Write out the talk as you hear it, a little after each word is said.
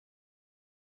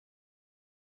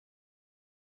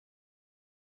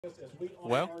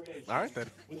Well, all right then.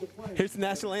 Here's the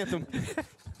national anthem.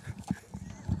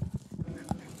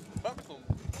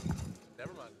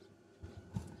 Never mind.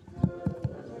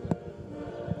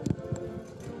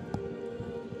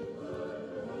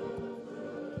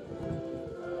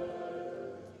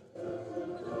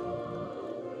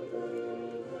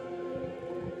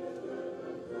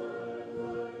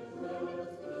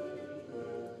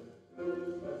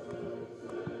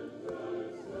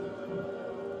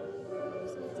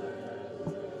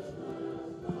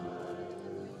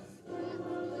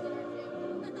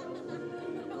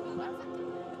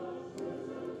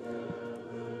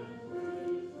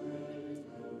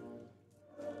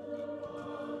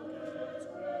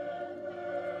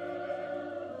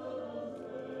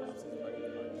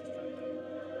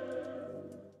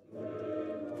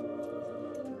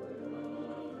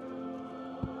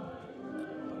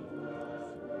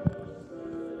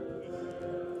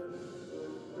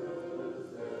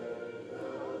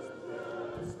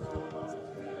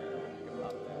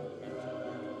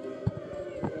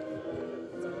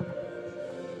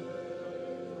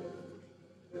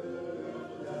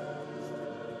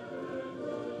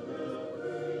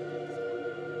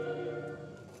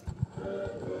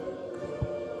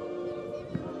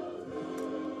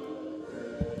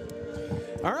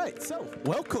 All right, so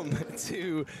welcome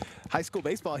to high school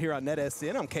baseball here on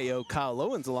NetSN. I'm KO Kyle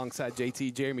Owens alongside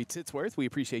JT Jeremy Titsworth. We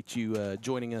appreciate you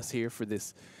joining us here for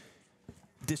this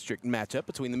district matchup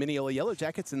between the Mineola Yellow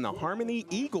Jackets and the Harmony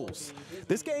Eagles.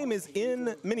 This game is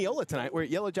in Mineola tonight. We're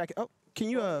at Yellow Jacket. Oh, can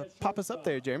you pop us up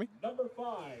there, Jeremy?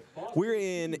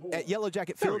 We're at Yellow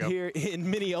Jacket Field here in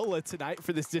Mineola tonight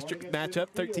for this district matchup,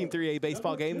 13-3A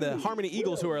baseball game. The Harmony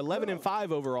Eagles, who are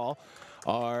 11-5 overall,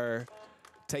 are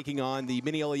taking on the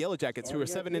Mineola Yellow Jackets, who are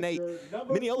 7-8.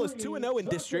 Mineola's 2-0 in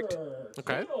district.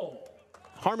 Okay.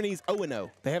 Harmony's 0-0.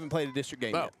 They haven't played a district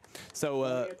game yet.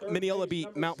 So Mineola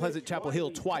beat Mount Pleasant Chapel Hill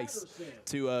twice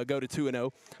to go to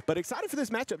 2-0. But excited for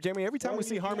this matchup, Jeremy. Every time we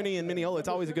see Harmony and Mineola, it's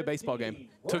always a good baseball game.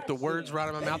 Took the words right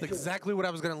out of my mouth. Exactly what I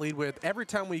was going to lead with. Every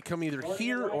time we come either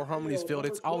here or Harmony's field,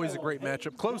 it's always a great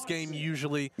matchup. Close game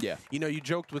usually. Yeah. You know, you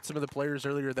joked with some of the players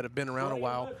earlier that have been around a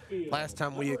while. Last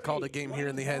time we had called a game here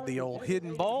and they had the old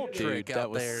hidden ball trick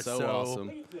out there. That was so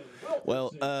awesome.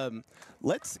 Well,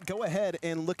 let's go ahead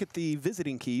and look at the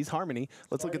visiting keys, Harmony.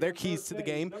 Let's look at their keys to the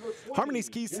game. Harmony's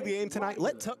keys to the game tonight: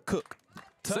 let Tuck cook.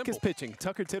 Tuck is pitching.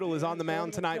 Tucker Tittle is on the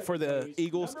mound tonight for the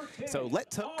Eagles. So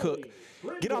let Tuck cook.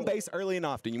 Get on base early and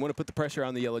often. You want to put the pressure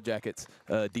on the Yellow Jackets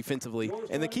defensively.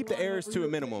 And they keep the errors to a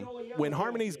minimum. When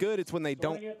Harmony's good, it's when they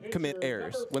don't commit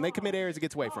errors. When they commit errors, it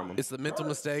gets away from them. It's the mental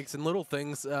mistakes and little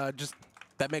things just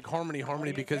that make Harmony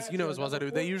because, you know as well as I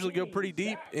do, they usually go pretty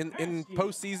deep in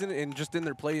postseason and just in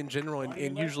their play in general.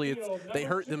 And usually they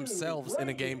hurt themselves in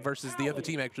a game versus the other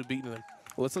team actually beating them.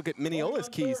 Well, let's look at Mineola's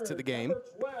keys to the game.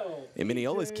 And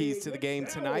Mineola's keys to the game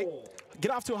tonight: get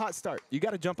off to a hot start. You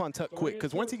got to jump on Tuck quick,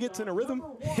 because once he gets in a rhythm,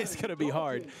 it's going to be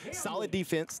hard. Solid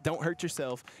defense, don't hurt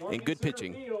yourself, and good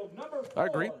pitching. I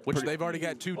agree, which they've already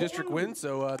got 2 district wins,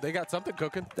 so they got something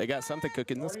cooking. They got something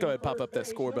cooking. Let's go ahead and pop up that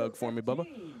score bug for me, Bubba.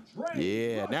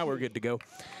 Yeah, now we're good to go.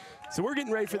 So we're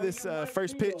getting ready for this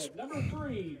first pitch.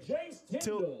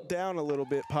 Tilt down a little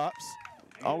bit, Pops.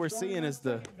 All we're seeing is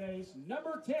the,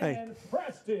 hey,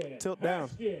 tilt down.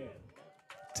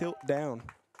 Tilt down.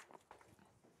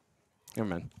 Never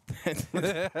mind.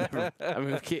 I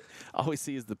mean, all we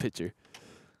see is the pitcher.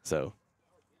 So,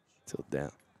 tilt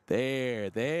down.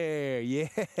 There,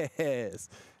 yes.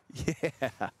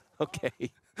 Yeah,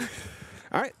 okay.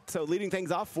 All right, so leading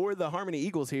things off for the Harmony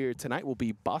Eagles here tonight will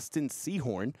be Boston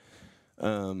Seahorn.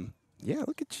 Yeah,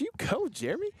 look at you go,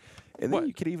 Jeremy. And then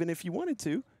you could even, if you wanted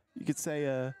to, you could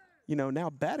say, you know, now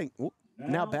batting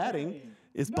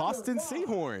is Boston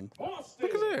Seahorn.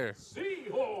 Look at there.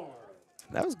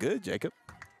 That was good, Jacob.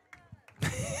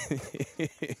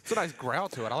 It's a nice growl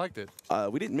to it. I liked it.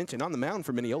 We didn't mention on the mound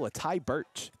for Mineola, Ty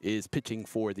Birch is pitching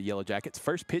for the Yellow Jackets.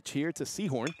 First pitch here to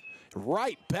Seahorn.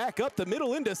 Right back up the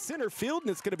middle into center field,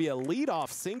 and it's going to be a leadoff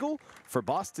single for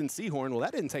Boston Seahorn. Well,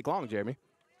 that didn't take long, Jeremy.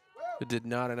 It did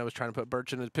not, and I was trying to put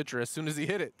Birch in the pitcher as soon as he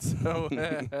hit it. So,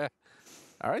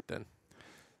 all right then.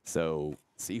 So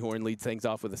Seahorn leads things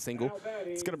off with a single.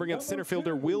 It's going to bring up center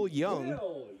fielder Will Young.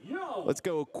 Let's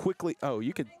go quickly. Oh,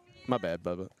 you could. My bad,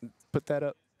 Bubba. Put that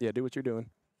up. Yeah, do what you're doing.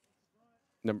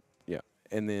 Yeah,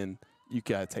 and then you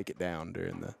got to take it down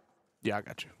during the. Yeah, I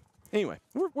got you. Anyway,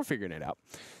 we're figuring it out.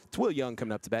 It's Will Young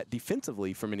coming up to bat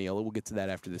defensively for Mineola. We'll get to that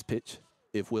after this pitch,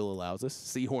 if Will allows us.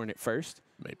 Seahorn at first.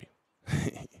 Maybe.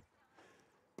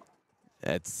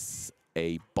 That's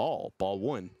a ball. Ball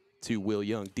 1 to Will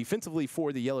Young. Defensively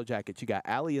for the Yellow Jackets, you got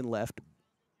Allie in left,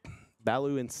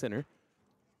 Balu in center,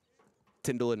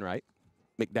 Tyndall in right.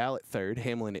 McDowell at third.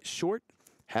 Hamlin at short.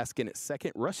 Haskin at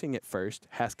second. Rushing at first.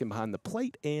 Haskin behind the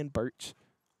plate. And Birch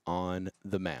on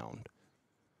the mound.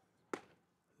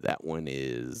 That one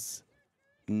is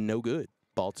no good.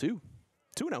 Ball 2.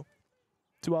 2-0.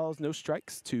 2 balls, no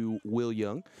strikes to Will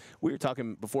Young. We were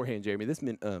talking beforehand, Jeremy.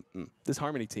 This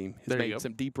Harmony team has made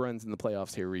some deep runs in the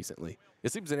playoffs here recently.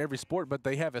 It seems in every sport, but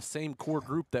they have a same core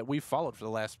group that we've followed for the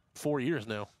last 4 years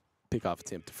now. Pickoff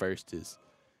attempt to first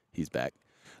he's back.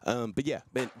 But yeah,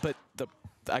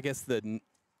 I guess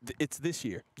it's this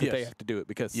year that they have to do it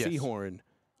because Seahorn,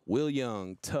 Will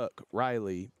Young, Tuck,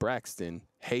 Riley, Braxton,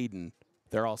 Hayden,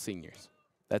 they're all seniors.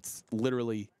 That's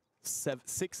literally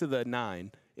 6 of the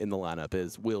 9 in the lineup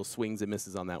as Will swings and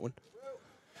misses on that one.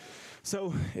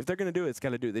 So if they're going to do it, it's got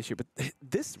to do it this year. But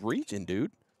this region,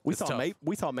 dude, we saw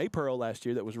Maypearl last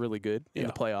year that was really good in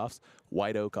the playoffs.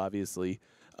 White Oak, obviously.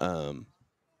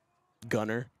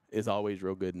 Gunner is always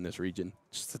real good in this region.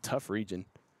 Just a tough region.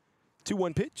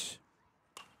 2-1 pitch.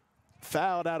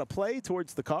 Fouled out of play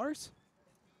towards the cars.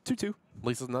 2-2. At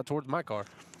least it's not towards my car.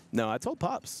 No, I told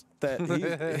Pops that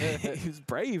he was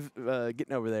brave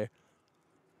getting over there.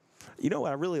 You know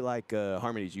what? I really like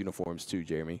Harmony's uniforms too,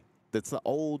 Jeremy. That's the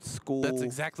old school. That's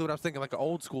exactly what I was thinking, like an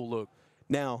old school look.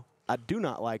 Now, I do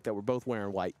not like that we're both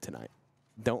wearing white tonight.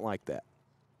 Don't like that.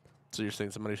 So you're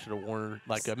saying somebody should have worn,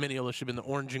 like a Mineola should have been the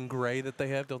orange and gray that they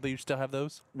have? Don't they still have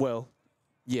those? Well,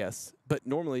 yes. But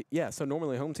normally, so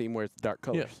normally home team wears dark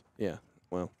colors. Yeah.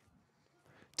 Well,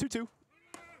 2-2.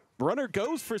 Runner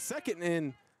goes for second,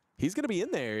 and he's going to be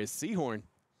in there is Seahorn.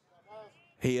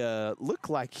 He looked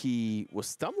like he was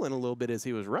stumbling a little bit as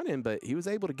he was running, but he was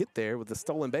able to get there with the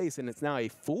stolen base, and it's now a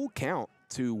full count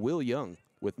to Will Young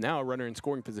with now a runner in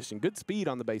scoring position. Good speed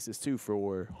on the bases, too,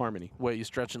 for Harmony. Wait, he's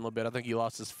stretching a little bit. I think he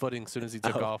lost his footing as soon as he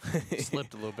took off.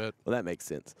 Slipped a little bit. Well, that makes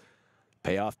sense.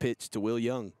 Payoff pitch to Will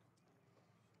Young.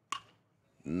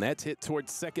 And that's hit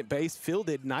towards second base.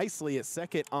 Fielded nicely at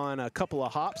second on a couple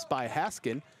of hops by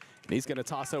Haskin. And he's going to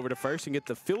toss over to first and get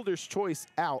the fielder's choice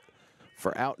out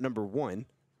for out number 1.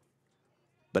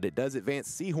 But it does advance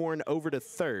Seahorn over to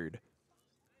third.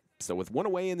 So with 1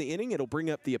 away in the inning, it'll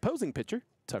bring up the opposing pitcher,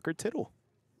 Tucker Tittle.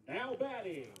 Now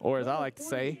batting, or as I like to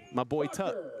say, my boy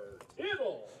Tuck.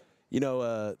 Tittle. You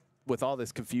know, with all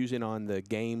this confusion on the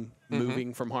game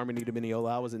moving from Harmony to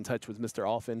Mineola, I was in touch with Mr.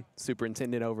 Alphin,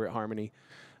 superintendent over at Harmony.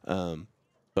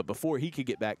 But before he could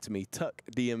get back to me, Tuck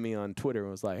DM'd me on Twitter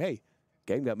and was like, hey,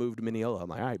 game got moved to Mineola. I'm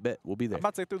like, all right, bet. We'll be there. I'm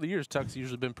about to say through the years, Tuck's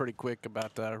usually been pretty quick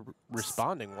about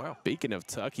responding. Wow. Speaking of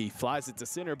Tuck, he flies it to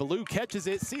center. Ballou catches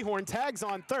it. Seahorn tags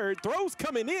on third. Throws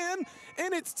coming in,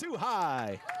 and it's too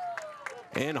high.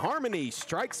 And Harmony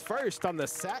strikes first on the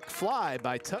sac fly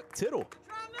by Tuck Tittle.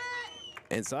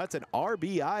 And so that's an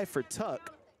RBI for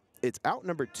Tuck. It's out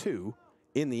number 2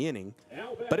 in the inning.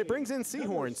 But it brings in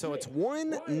Seahorn, so it's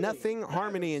 1-0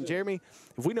 Harmony. And Jeremy,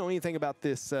 if we know anything about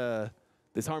this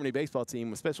this Harmony baseball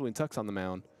team, especially when Tuck's on the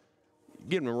mound,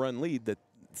 give him a run lead that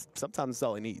sometimes is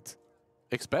all he needs.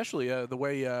 Especially the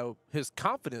way his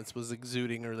confidence was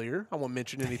exuding earlier. I won't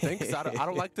mention anything because I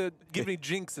don't like to give any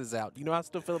jinxes out. You know how I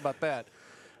still feel about that.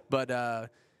 But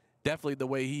definitely the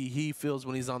way he feels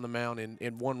when he's on the mound,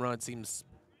 and 1 run seems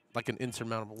like an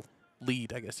insurmountable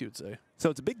lead, I guess you would say. So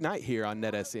it's a big night here on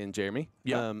NetSN, Jeremy.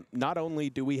 Yeah. Not only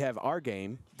do we have our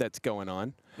game that's going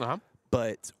on,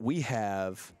 but we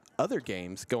have other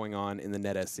games going on in the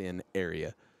NetSN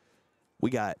area. We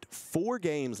got 4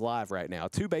 games live right now,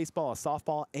 2 baseball, a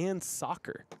softball, and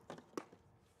soccer.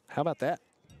 How about that?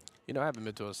 You know, I haven't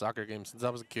been to a soccer game since I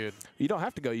was a kid. You don't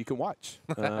have to go. You can watch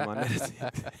on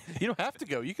NetSN. You don't have to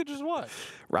go. You could just watch.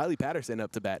 Riley Patterson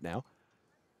up to bat now.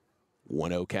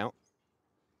 1-0 count.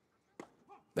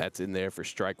 That's in there for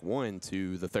strike 1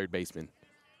 to the third baseman.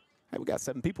 Hey, we got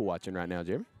 7 people watching right now,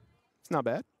 Jeremy. It's not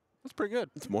bad. That's pretty good.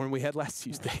 It's more than we had last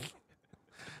Tuesday.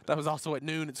 That was also at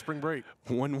noon at spring break.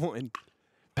 1-1.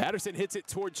 Patterson hits it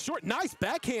towards short. Nice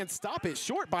backhand stop it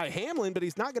short by Hamlin, but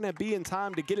he's not going to be in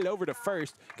time to get it over to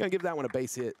first. Going to give that one a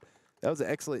base hit. That was an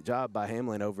excellent job by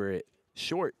Hamlin over at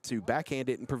short to backhand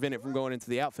it and prevent it from going into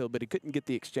the outfield, but he couldn't get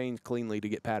the exchange cleanly to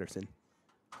get Patterson.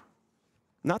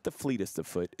 Not the fleetest of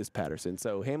foot is Patterson,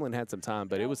 so Hamlin had some time,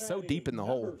 but it was so deep in the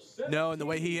hole. No, and the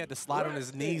way he had to slide on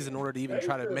his knees in order to even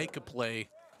try to make a play,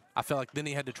 I felt like then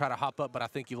he had to try to hop up, but I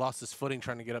think he lost his footing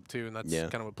trying to get up too, and that's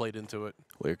kind of what played into it.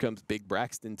 Well, here comes Big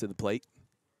Braxton to the plate.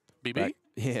 BB?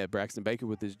 Yeah, Braxton Baker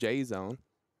with his J's on.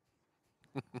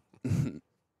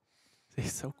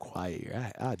 He's so quiet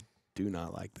here. I do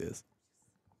not like this.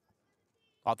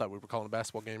 I thought we were calling a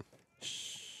basketball game.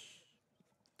 Shh.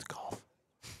 It's golf.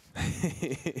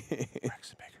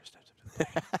 Braxton Baker steps up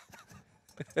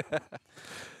to the plate.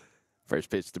 First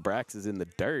pitch to Brax is in the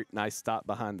dirt. Nice stop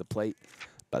behind the plate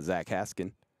by Zach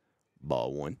Haskin.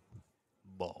 Ball one.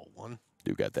 Ball one.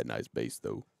 Dude got that nice base,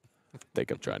 though.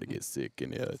 Think I'm trying to get sick,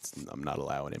 and I'm not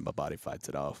allowing it. My body fights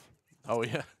it off. Oh,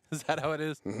 yeah. Is that how it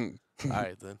is? All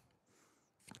right, then.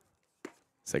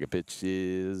 Second pitch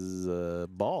is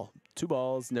ball. 2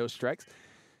 balls, no strikes.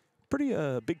 Pretty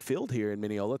big field here in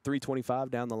Mineola. 325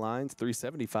 down the lines,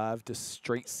 375 to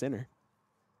straight center.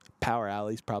 Power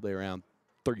alleys probably around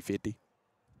 350.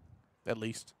 At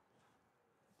least.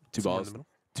 2 Somewhere in balls, the middle.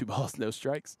 2 balls, no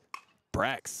strikes.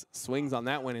 Brax swings on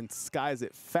that one and skies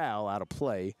it foul out of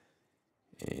play,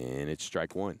 and it's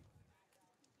strike 1.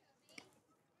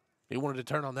 He wanted to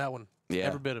turn on that one. Yeah.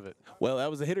 Every bit of it. Well,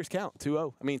 that was a hitter's count,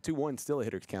 2-0. I mean, 2-1, still a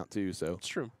hitter's count, too, so. It's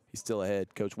true. He's still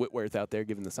ahead. Coach Whitworth out there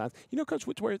giving the signs. You know, Coach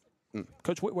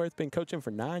Whitworth been coaching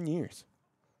for 9 years.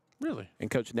 Really?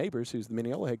 And Coach Neighbors, who's the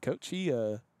Mineola head coach, he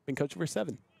been coaching for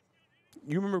 7.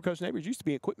 You remember Coach Neighbors used to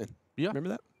be at Quitman. Yeah. Remember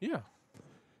that? Yeah.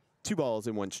 2 balls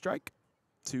and 1 strike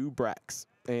to Brax.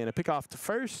 And a pickoff to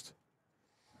first.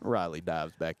 Riley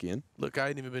dives back in. Look, I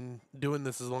ain't even been doing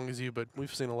this as long as you, but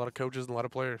we've seen a lot of coaches and a lot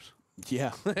of players.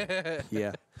 Yeah.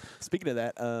 Yeah. Speaking of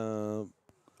that,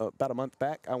 about a month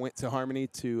back, I went to Harmony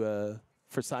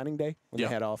for signing day when Yeah.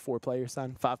 they had all 4 players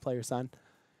signed, 5 players signed,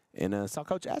 and saw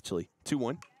Coach Ashley,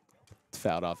 2-1.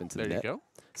 Fouled off into There the you net. go.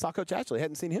 Saw Coach Ashley.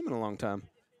 Hadn't seen him in a long time.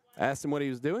 I asked him what he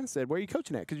was doing. Said, "Where are you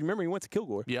coaching at?" Because you remember he went to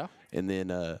Kilgore. Yeah. And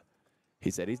then he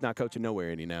said he's not coaching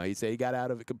nowhere any now. He said he got out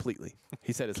of it completely.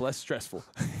 He said it's less stressful.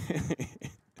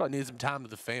 Probably need some time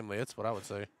with the family. That's what I would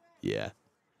say. Yeah.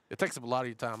 It takes up a lot of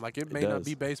your time. Like, it may not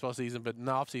be baseball season, but in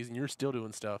the off season, you're still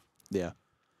doing stuff. Yeah.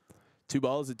 2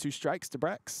 balls and 2 strikes to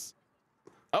Brax.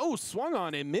 Oh, swung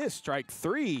on and missed. Strike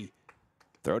 3.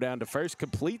 Throw down to first,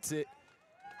 completes it.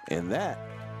 And that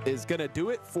is going to do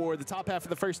it for the top half of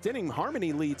the first inning.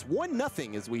 Harmony leads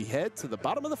 1-0 as we head to the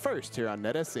bottom of the first here on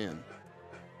NetSN.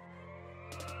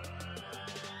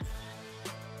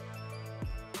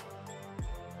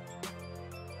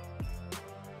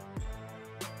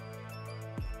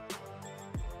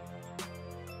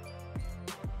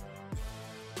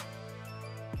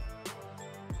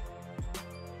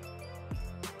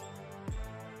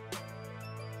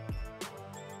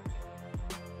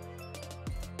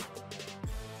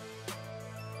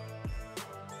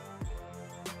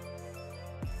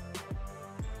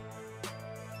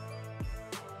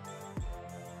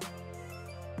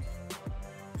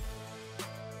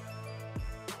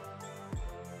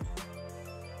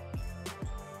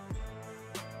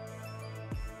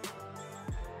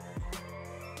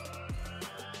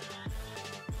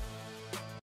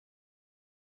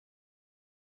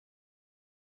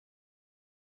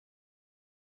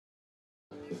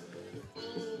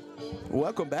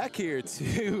 Welcome back here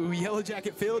to Yellow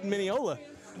Jacket Field in Mineola.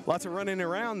 Lots of running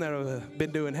around that I've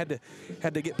been doing. Had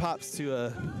to get Pops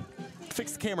to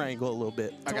fix the camera angle a little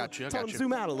bit. I got you. Told him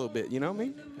zoom out a little bit. You know what I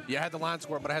mean? Yeah, I had the line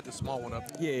score, but I had the small one up.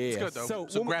 Yeah. It's good, though.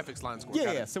 So graphics line score.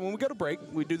 Got it. So when we go to break,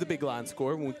 we do the big line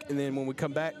score, and then when we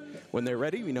come back, when they're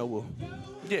ready, we'll.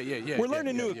 Yeah. We're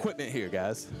learning new equipment here,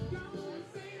 guys.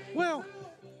 Well,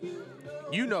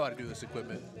 you know how to do this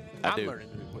equipment. I'm do. learning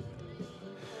new equipment.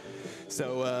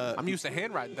 So I'm used to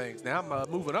handwriting things. Now I'm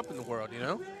moving up in the world, you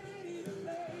know?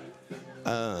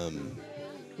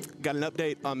 got an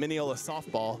update on Mineola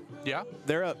softball. Yeah?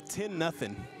 They're up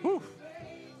 10-0. Whew.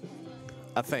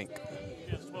 I think.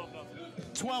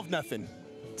 12-0.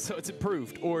 So it's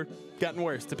improved or gotten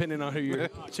worse, depending on who you're.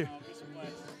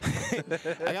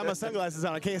 I got my sunglasses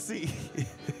on. I can't see.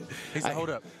 He said, hold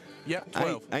up. Yeah,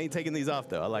 12. I ain't taking these off,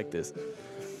 though. I like this.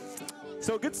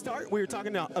 So a good start. We were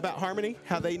talking about Harmony,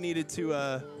 how they needed to,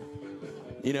 well,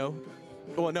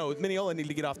 no, Mineola needed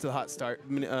to get off to the hot start.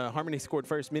 Harmony scored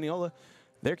first. Mineola,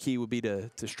 their key would be to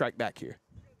strike back here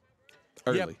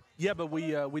early. Yeah, but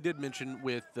we did mention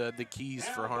with the keys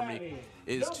for Harmony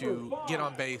is to get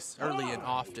on base early and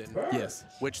often. Yes.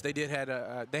 Which they did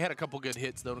they had a couple good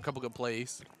hits though, and a couple good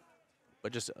plays,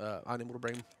 but just unable to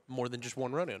bring more than just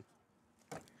one run in.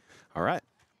 All right.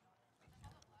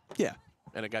 Yeah.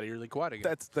 And it got eerily quiet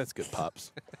again. That's good,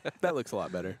 Pops. That looks a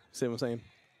lot better. See what I'm saying?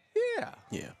 Yeah.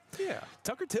 Yeah.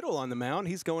 Tucker Tittle on the mound.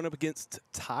 He's going up against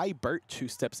Ty Birch, who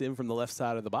steps in from the left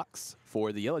side of the box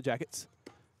for the Yellow Jackets.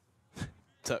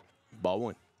 Tuck, ball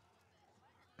one.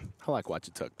 I like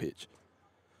watching Tuck pitch.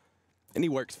 And he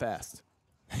works fast.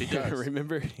 He does.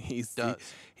 Remember? He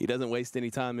doesn't waste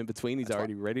any time in between. He's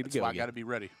already ready to go. That's why I got to be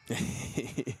ready.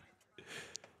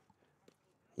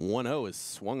 1-0 is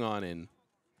swung on and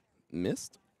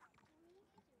missed.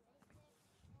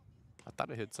 I thought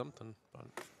I hit something. But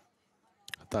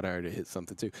I thought I already hit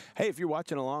something too. Hey, if you're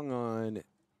watching along on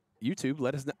YouTube,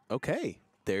 let us know. Okay,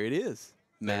 there it is.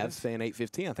 Mavs fan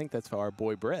 815. I think that's for our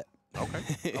boy Brett.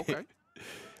 Okay. Okay.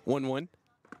 1-1.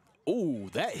 Ooh,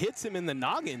 that hits him in the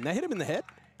noggin. That hit him in the head.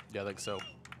 Yeah, I think so.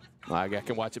 I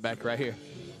can watch it back right here.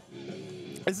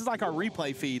 This is like our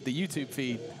replay feed, the YouTube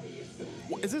feed.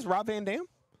 Is this Rob Van Dam?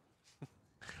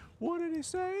 What did he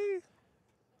say?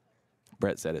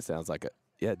 Brett said it sounds like a,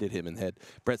 yeah, it did hit him in the head.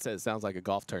 Brett said it sounds like a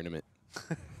golf tournament.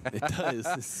 It does.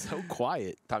 It's so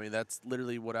quiet. Tommy, that's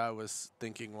literally what I was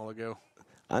thinking a while ago.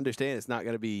 I understand it's not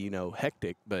going to be,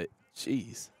 hectic, but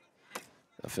jeez.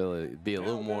 I feel it'd be a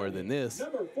little more than this.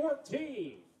 Number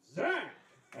 14, Zach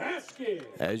Haskin.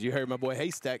 As you heard my boy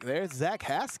Haystack there, it's Zach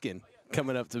Haskin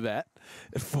coming up to bat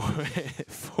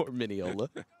for Mineola.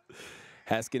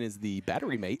 Haskin is the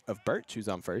battery mate of Birch, who's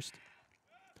on first.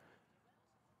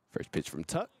 First pitch from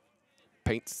Tuck.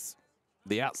 Paints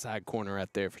the outside corner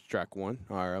right there for strike one.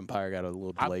 Our umpire got a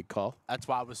little delayed call. That's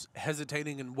why I was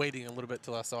hesitating and waiting a little bit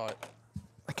till I saw it.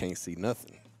 I can't see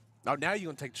nothing. Oh, now you're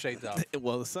going to take the shades off.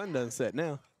 Well, the sun doesn't set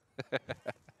now.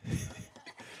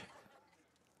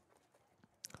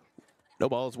 No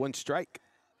balls, one strike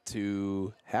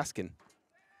to Haskin.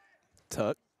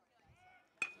 Tuck.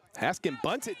 Haskin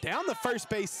bunts it down the first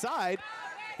base side,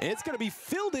 and it's going to be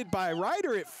fielded by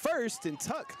Ryder at first, and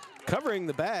Tuck covering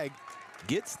the bag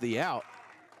gets the out.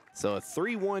 So a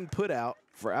 3-1 put out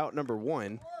for out number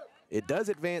one. It does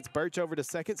advance Birch over to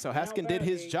second, so Haskin did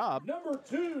his job. Number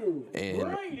 2,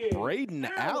 And Braden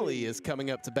Alley is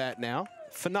coming up to bat now.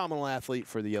 Phenomenal athlete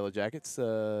for the Yellow Jackets.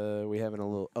 We having a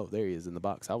little, oh, there he is in the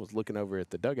box. I was looking over at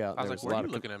the dugout. I was like, where are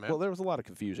you looking at, man? Well, there was a lot of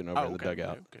confusion over in the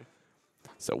dugout. Okay.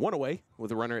 So one away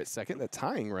with a runner at second, the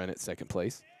tying run at second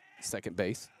base.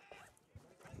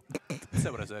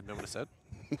 Said what I said, know what I said.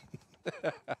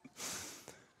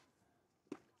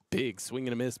 Big swing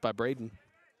and a miss by Braden.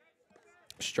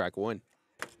 Strike one.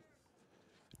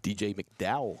 DJ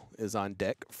McDowell is on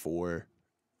deck for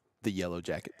the Yellow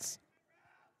Jackets.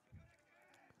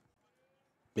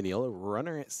 Mineola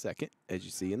runner at second, as you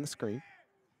see in the screen.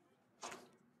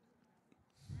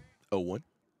 0-1.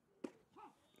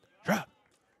 Drop.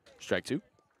 Strike two.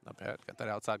 Not bad. Got that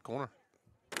outside corner.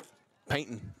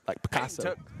 Painting like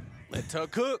Picasso. Let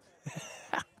Tuck cook.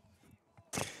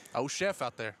 Oh, chef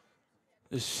out there.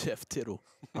 Chef Tittle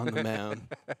on the mound.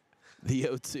 The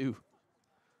 0-2.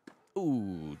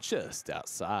 Ooh, just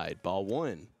outside. Ball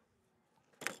one.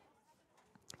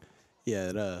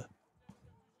 Yeah,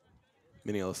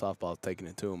 Mineola softball taking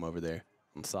it to him over there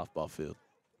on the softball field.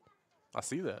 I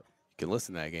see that. You can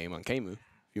listen to that game on KMU if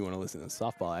you want to listen to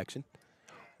softball action.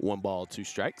 1 ball, 2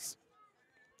 strikes.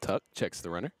 Tuck checks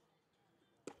the runner.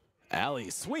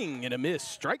 Alley, swing and a miss.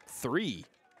 Strike three.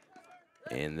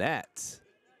 And that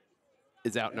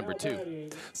is out number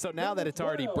 2. So now that it's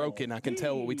already broken, I can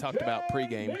tell what we talked about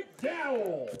pregame.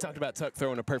 We talked about Tuck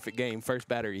throwing a perfect game. First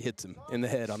batter, he hits him in the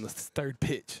head on the third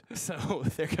pitch. So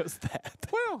there goes that.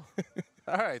 Well,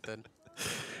 all right then.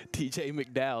 TJ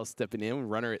McDowell stepping in,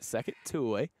 runner at second, 2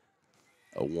 away.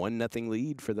 A 1-0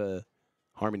 lead for the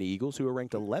Harmony Eagles, who are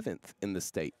ranked 11th in the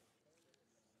state.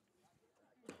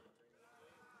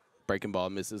 Breaking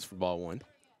ball misses for ball one.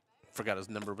 Forgot his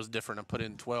number was different. I put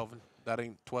in 12, and that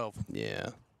ain't 12.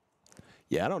 Yeah.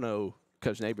 Yeah, I don't know.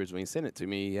 Coach Neighbors, when he sent it to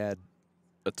me, he had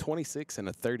a 26 and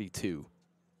a 32.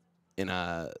 And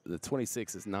the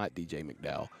 26 is not DJ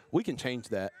McDowell. We can change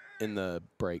that in the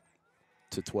break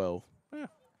to 12.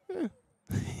 Yeah.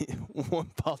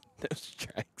 1 ball, no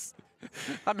strikes.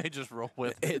 I may just roll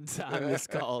with it. And time is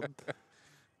called.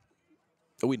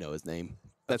 We know his name.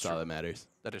 That's all true. that matters.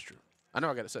 That is true. I know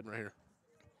I got it sitting right here.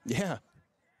 Yeah.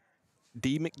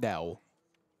 D. McDowell.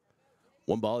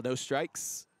 1 ball, no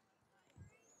strikes.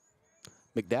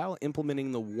 McDowell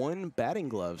implementing the 1 batting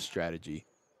glove strategy.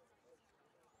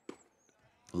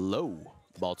 Low.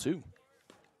 Ball 2.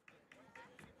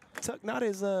 Tuck not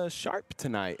as sharp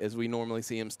tonight as we normally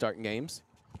see him starting games.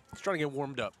 He's trying to get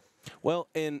warmed up. Well,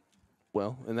 and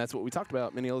that's what we talked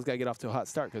about. Mineola's got to get off to a hot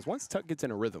start because once Tuck gets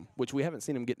in a rhythm, which we haven't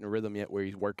seen him get in a rhythm yet where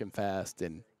he's working fast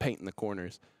and painting the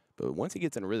corners, but once he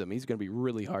gets in a rhythm, he's going to be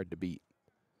really hard to beat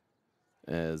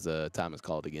as time is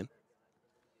called again.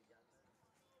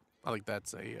 I think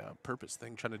that's a purpose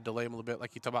thing, trying to delay him a little bit,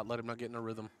 like you talk about, let him not get in a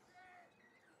rhythm.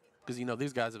 Because,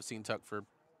 these guys have seen Tuck for a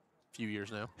few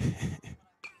years now.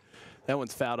 That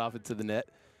one's fouled off into the net.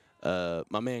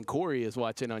 My man Corey is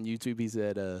watching on YouTube. He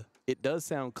said, it does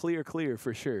sound clear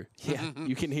for sure. Yeah,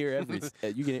 you can hear every.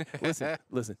 You can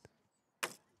listen.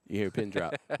 You hear a pin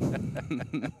drop.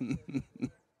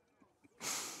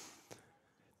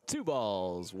 2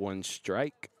 balls, 1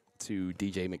 strike to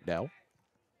DJ McDowell.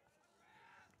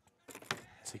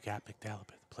 So you got McDowell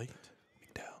up at the plate.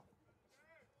 McDowell.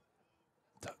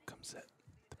 Tuck comes set.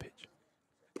 The pitch.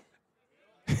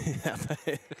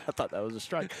 I thought that was a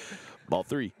strike. Ball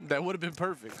 3. That would have been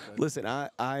perfect. But Listen,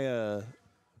 I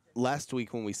last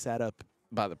week when we sat up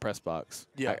by the press box,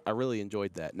 Yeah. I really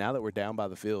enjoyed that. Now that we're down by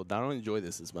the field, I don't enjoy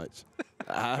this as much.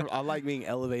 I like being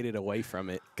elevated away from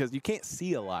it because you can't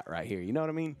see a lot right here. You know what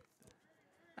I mean?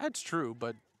 that's true,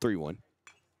 but 3-1.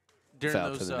 during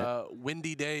Foul to those the net.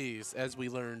 windy days, as we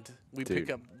learned, we Dude. pick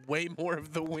up way more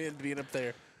of the wind being up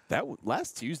there. That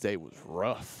last Tuesday was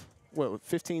rough. What,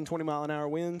 15, 20-mile-an-hour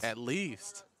winds? At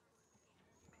least.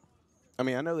 I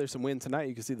mean, I know there's some wind tonight.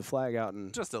 You can see the flag out.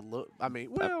 And Just a look. I mean,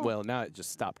 well, now it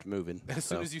just stopped moving. as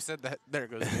soon as you said that, there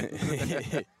it goes.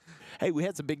 Hey, we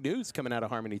had some big news coming out of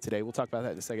Harmony today. We'll talk about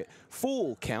that in a second.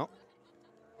 Full count.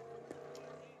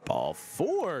 Ball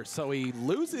 4. So he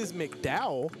loses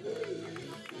McDowell.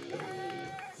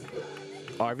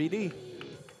 RVD.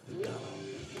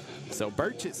 So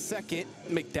Birch at second,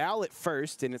 McDowell at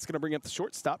first, and it's going to bring up the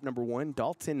shortstop, number 1,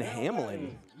 Dalton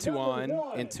Hamlin. 2 on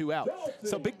and 2 out.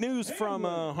 So big news from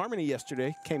Harmony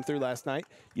yesterday. Came through last night.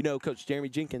 You know, Coach Jeremy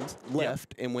Jenkins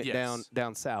left and went Yes.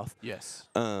 down south. Yes.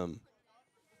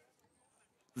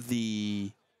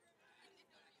 The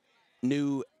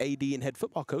new AD and head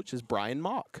football coach is Brian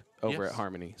Mock over Yes. at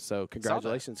Harmony. So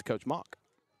congratulations, Coach Mock.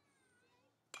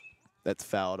 That's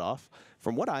fouled off.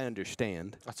 From what I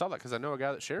understand, I saw that because I know a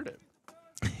guy that shared it.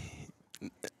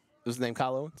 was his name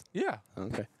Kyle Owens? Yeah.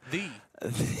 Okay.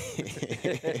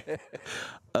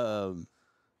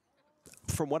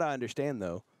 From what I understand,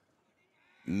 though,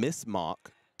 Miss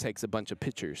Mock takes a bunch of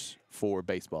pictures for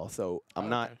baseball. So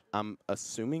I'm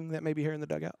assuming that maybe here in the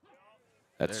dugout.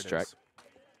 That's a There it strike. is.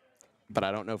 But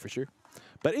I don't know for sure.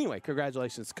 But anyway,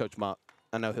 congratulations to Coach Mock.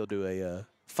 I know he'll do a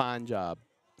fine job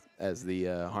as the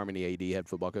Harmony AD head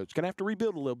football coach. Going to have to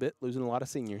rebuild a little bit, losing a lot of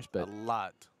seniors. But A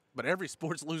lot. But every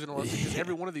sport's losing a lot because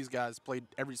every one of these guys played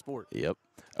every sport. Yep.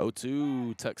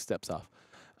 0-2, Tuck steps off.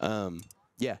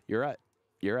 Yeah, you're right.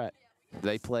 You're right.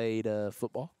 They played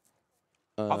football.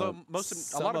 Although most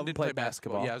some a lot of of them did play play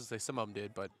basketball. basketball. Yeah, I was gonna say some of them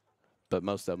did, But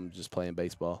most of them just playing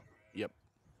baseball. yep.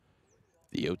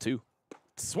 The 0-2.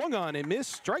 Swung on and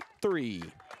missed. Strike 3.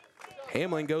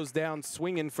 Hamlin goes down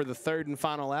swinging for the 3rd and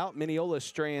final out. Mineola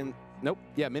strands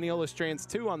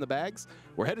 2 on the bags.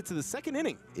 We're headed to the 2nd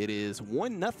inning. It is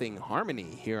 1-0 Harmony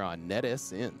here on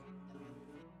NetSN.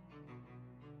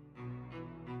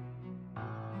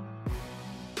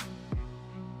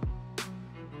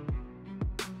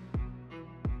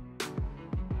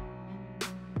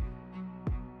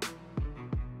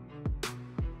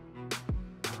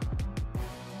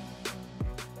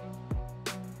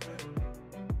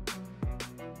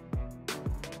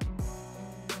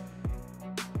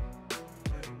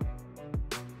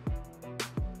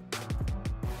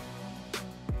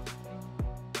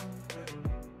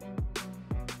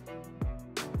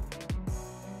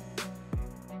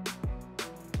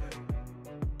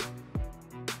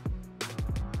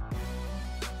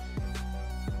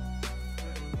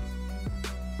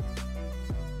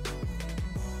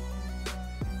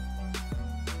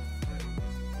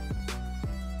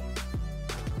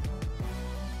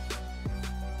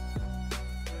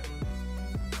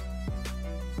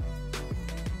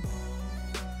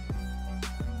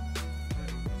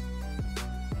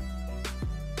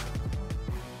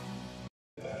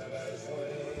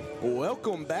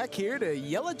 Welcome back here to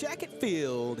Yellow Jacket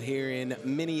Field here in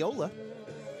Mineola.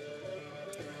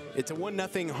 It's a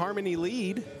 1-0 Harmony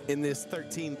lead in this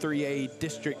 13-3A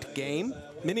district game.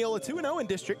 Mineola 2-0 in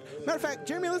district. Matter of fact,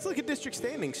 Jeremy, let's look at district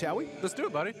standings, shall we? Let's do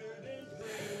it, buddy.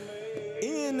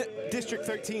 In District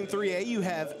 13-3A, you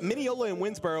have Mineola and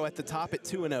Winsboro at the top at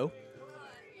 2-0.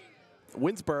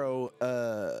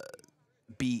 Winsboro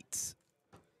beat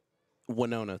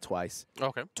Winona twice.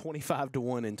 Okay.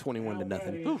 25-1 and 21-0.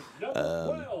 Number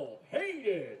 12,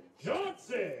 Hayden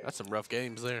Johnson. That's some rough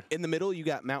games there. In the middle, you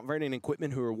got Mount Vernon and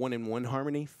Quitman, who are 1-1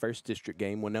 Harmony. First district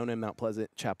game. Winona and Mount Pleasant.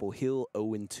 Chapel Hill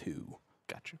 0-2.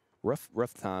 Gotcha. Rough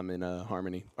time in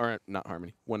Harmony. Or not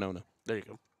Harmony. Winona. There you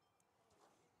go.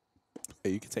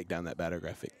 Hey, you can take down that batter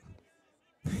graphic.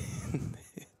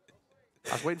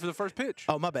 I was waiting for the first pitch.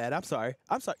 Oh, my bad. I'm sorry.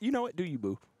 You know what? Do you,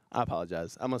 boo? I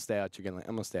apologize. I'm gonna stay out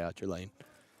your lane.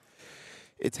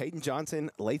 It's Hayden Johnson,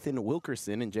 Lathan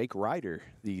Wilkerson, and Jake Ryder,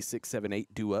 the 6-7-8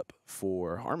 due up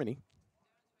for Harmony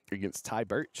against Ty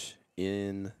Birch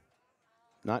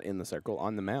not in the circle,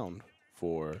 on the mound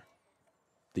for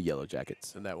the Yellow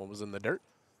Jackets. And that one was in the dirt.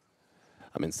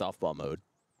 I'm in softball mode.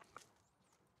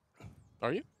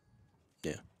 Are you?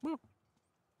 Yeah. Well,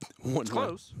 1-1.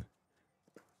 close.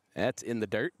 That's in the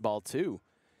dirt, ball 2.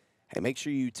 Hey, make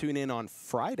sure you tune in on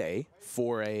Friday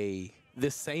for a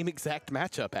this same exact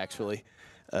matchup, actually.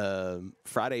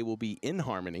 Friday will be in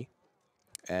Harmony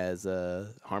as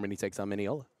Harmony takes on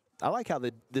Mineola. I like how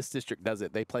this district does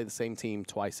it. They play the same team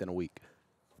twice in a week.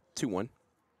 2-1.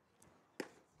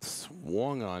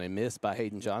 Swung on and missed by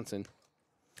Hayden Johnson.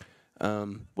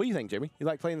 What do you think, Jeremy? You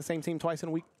like playing the same team twice in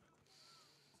a week?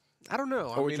 I don't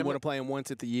know. Or would you want to play them once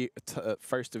at the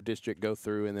first of district, go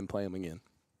through, and then play them again?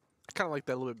 I kind of like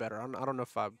that a little bit better. I don't know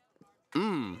if I...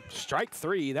 Strike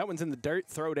 3. That one's in the dirt.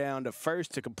 Throw down to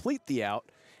first to complete the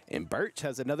out. And Birch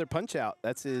has another punch out.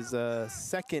 That's his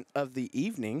second of the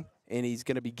evening. And he's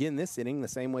going to begin this inning the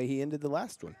same way he ended the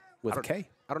last one, with a K.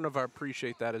 I don't know if I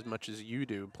appreciate that as much as you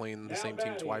do, playing the same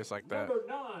team twice like that.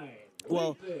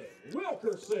 Well,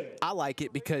 I like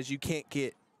it because you can't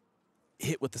get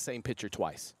hit with the same pitcher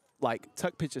twice. Like,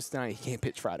 Tuck pitches tonight, he can't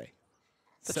pitch Friday.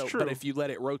 That's true. But if you let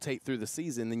it rotate through the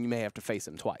season, then you may have to face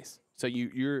him twice. So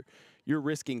you're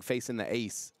risking facing the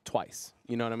ace twice.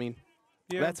 You know what I mean?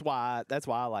 Yeah. That's why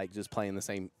I like just playing the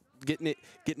same, getting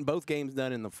both games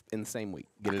done in the same week.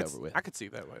 Get it over with. I could see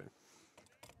it that way.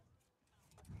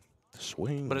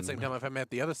 Swing. But at the same time, if I'm at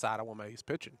the other side, I want my ace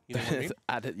pitching. You know what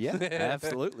I mean? Yeah,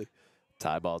 absolutely.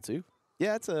 Tie ball too.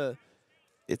 Yeah,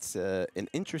 it's an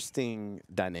interesting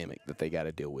dynamic that they got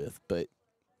to deal with, but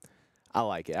I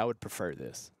like it. I would prefer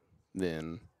this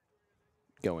than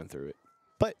going through it.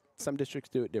 But some districts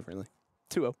do it differently.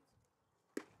 2-0.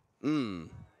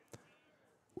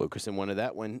 Wilkerson wanted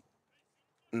that one,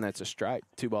 and that's a strike.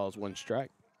 2 balls, 1 strike.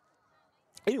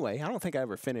 Anyway, I don't think I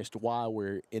ever finished why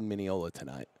we're in Mineola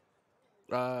tonight.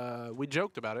 We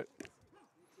joked about it.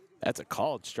 That's a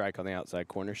called strike on the outside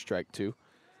corner, strike 2.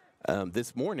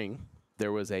 This morning,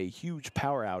 there was a huge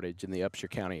power outage in the Upshur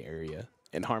County area,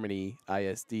 and Harmony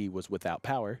ISD was without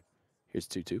power. Here's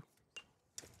 2-2.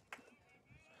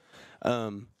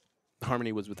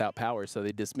 Harmony was without power, so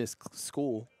they dismissed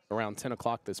school around 10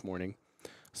 o'clock this morning.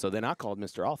 So then I called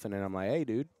Mr. Alton, and I'm like, hey,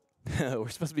 dude, we're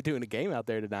supposed to be doing a game out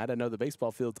there tonight. I know the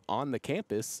baseball field's on the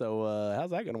campus, so how's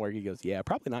that going to work? He goes, yeah,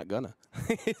 probably not going to.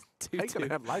 How you going to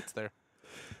have lights there?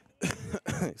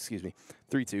 Excuse me.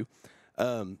 3-2.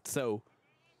 So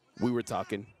we were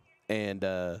talking,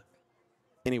 and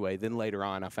anyway, then later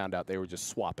on I found out they were just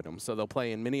swapping them. So they'll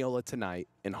play in Mineola tonight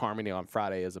and Harmony on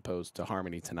Friday as opposed to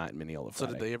Harmony tonight and Mineola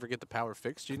Friday. So did they ever get the power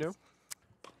fixed, you know?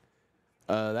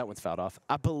 That one's fouled off.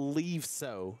 I believe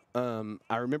so.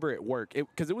 I remember at work,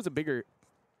 because it was a bigger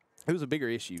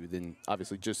issue than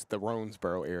obviously just the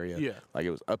Ronesboro area. Yeah. Like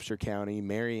it was Upshur County,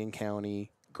 Marion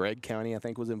County, Gregg County, I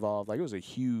think, was involved. Like it was a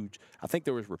huge, I think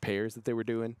there was repairs that they were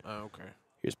doing. Oh, okay.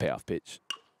 Here's payoff pitch.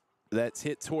 That's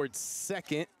hit towards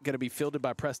second. Going to be fielded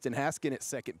by Preston Haskin at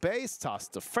second base.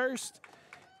 Tossed to first.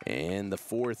 And the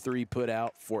 4-3 put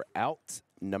out for out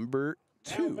number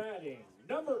 2.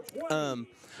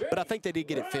 But I think they did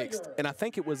get it fixed. And I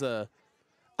think it was a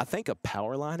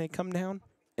power line had come down.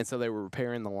 And so they were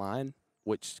repairing the line,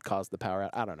 which caused the power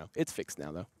out. I don't know. It's fixed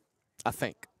now, though. I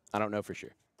think. I don't know for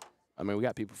sure. I mean, we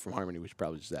got people from Harmony. We should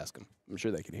probably just ask them. I'm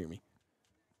sure they can hear me.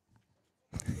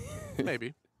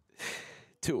 Maybe.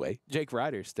 2-away. Jake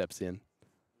Ryder steps in.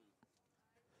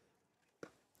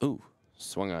 Ooh,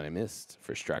 swung on and missed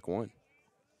for strike 1.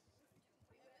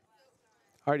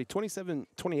 Alrighty,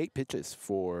 28 pitches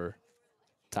for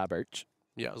Ty Birch.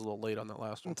 Yeah, I was a little late on that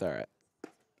last one. That's all right.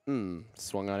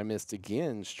 Swung on and missed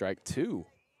again, strike 2.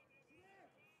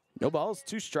 No balls,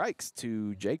 2 strikes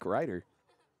to Jake Ryder.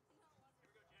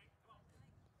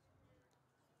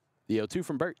 The 0-2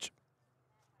 from Birch.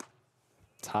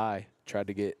 Ty tried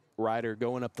to get Ryder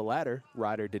going up the ladder.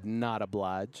 Ryder did not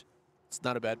oblige. It's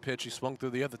not a bad pitch. He swung through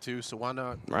the other 2, so why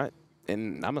not? Right.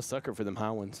 And I'm a sucker for them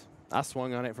high ones. I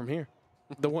swung on it from here.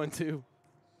 The 1-2.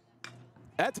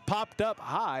 That's popped up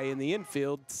high in the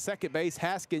infield. Second base,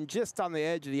 Haskin just on the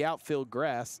edge of the outfield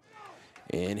grass.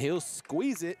 And he'll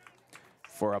squeeze it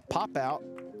for a pop out.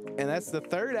 And that's the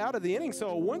 3rd out of the inning.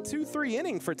 So a 1-2-3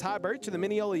 inning for Ty Birch and the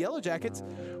Mineola Yellow Jackets.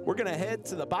 We're going to head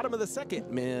to the bottom of the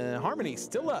 2nd. Harmony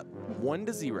still up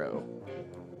 1-0.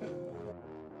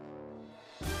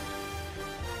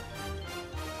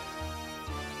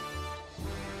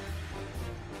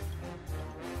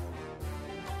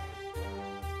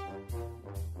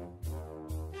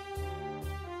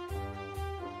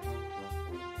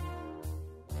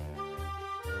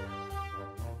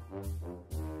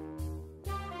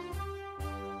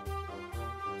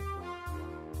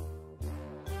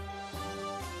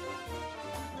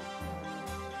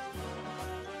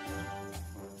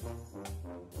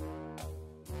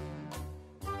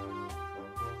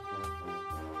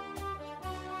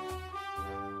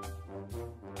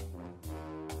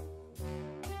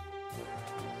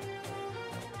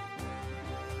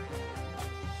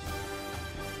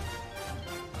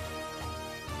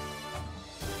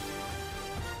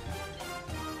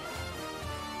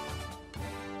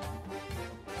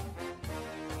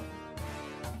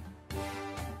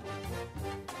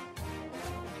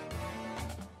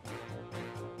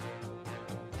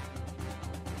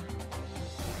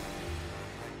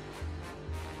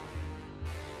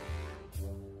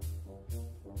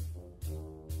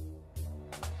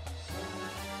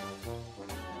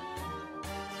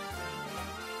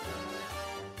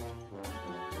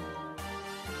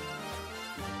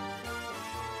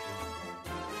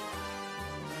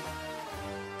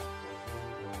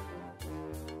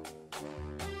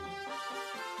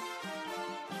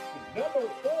 Number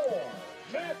 4,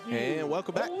 Matthew. And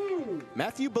welcome back. Ballou.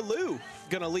 Matthew Ballou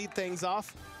going to lead things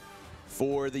off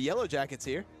for the Yellow Jackets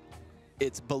here.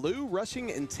 It's Ballou,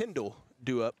 Rushing, and Tyndall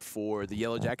due up for the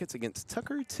Yellow Jackets against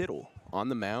Tucker Tittle on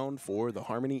the mound for the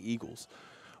Harmony Eagles,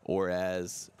 or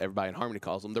as everybody in Harmony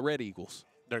calls them, the Red Eagles.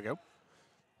 There you go.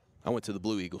 I went to the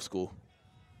Blue Eagle school.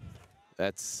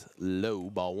 That's low,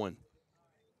 ball 1.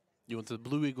 You went to the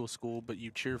Blue Eagle school, but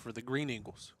you cheer for the Green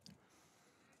Eagles.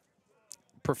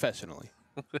 Professionally.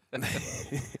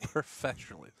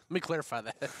 Professionally. Let me clarify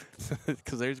that.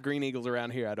 Because there's Green Eagles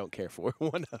around here I don't care for.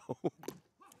 1-0.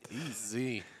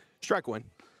 Easy. Strike 1.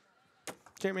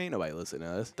 Jeremy, ain't nobody listening to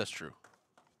us. That's true.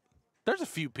 There's a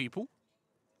few people.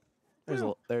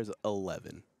 There's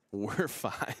 11. We're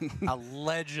fine.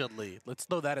 Allegedly. Let's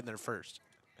throw that in there first.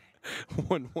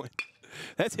 1-1.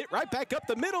 That's hit right back up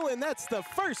the middle, and that's the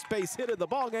first base hit of the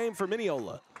ball game for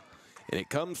Mineola. And it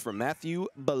comes from Matthew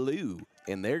Ballou.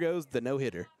 And there goes the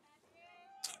no-hitter.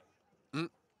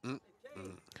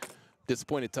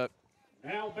 Disappointed, Tuck.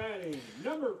 Now batting,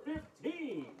 number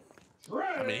 15.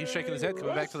 I mean, he's shaking his head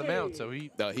coming back to the mound, so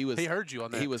he heard you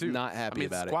on that. He was too. not happy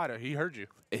about it. Squatter, he heard you.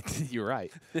 You're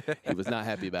right. He was not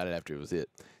happy about it after it was hit.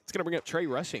 It's going to bring up Trey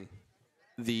Rushing,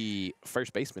 the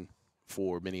first baseman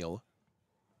for Mineola.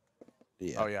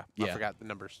 Yeah. Oh, yeah. I forgot the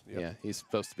numbers. Yep. Yeah, he's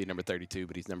supposed to be number 32,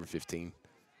 but he's number 15.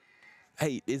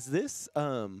 Hey, is this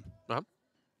I'm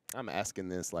asking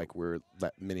this like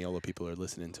Mineola people are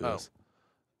listening to us.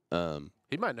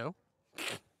 He might know.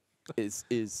 Is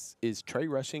Trey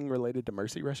Rushing related to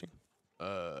Mercy Rushing?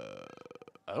 I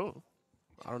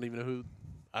don't even know who.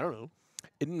 I don't know.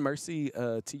 Isn't Mercy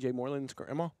T.J. Moreland's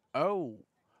grandma? Oh.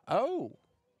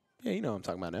 Yeah, you know what I'm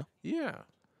talking about now. Yeah.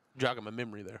 Jogging my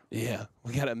memory there. Yeah,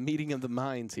 we got a meeting of the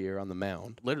minds here on the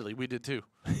mound. Literally, we did too.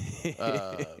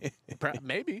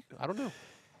 Maybe. I don't know.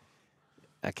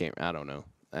 I don't know.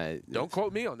 Don't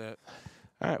quote me on that.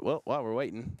 All right, well, while we're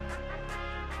waiting.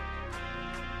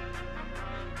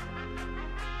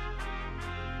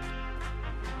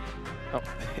 Oh,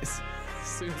 as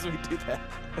soon as we do that.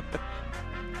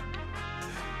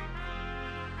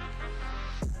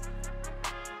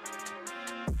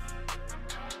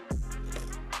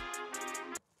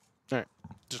 All right.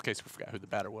 Just in case we forgot who the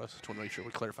batter was. Just want to make sure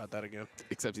we clarified that again.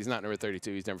 Except he's not number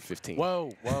 32. He's number 15.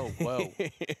 Whoa.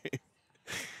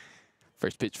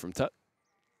 First pitch from Tuck.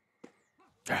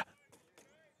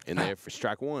 In there for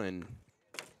strike 1.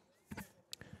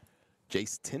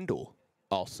 Jace Tyndall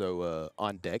also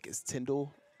on deck. Is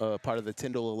Tyndall part of the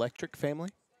Tyndall Electric family?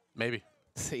 Maybe.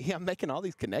 See, I'm making all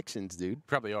these connections, dude.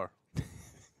 Probably are.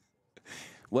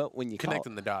 Well, when you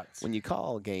Connecting the dots. When you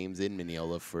call games in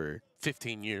Mineola for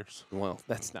 15 years. Well,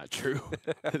 that's not true.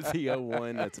 The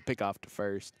 0-1, that's a pick off to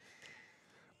first.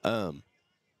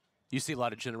 You see a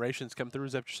lot of generations come through,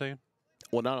 is that what you're saying?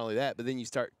 Well, not only that, but then you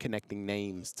start connecting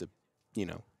names to,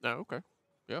 Oh, okay.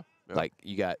 Yeah. like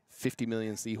you got 50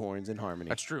 million Seahorns in Harmony.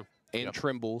 That's true. And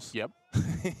Trimbles. Yep.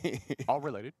 All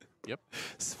related. Yep.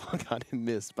 Swung on and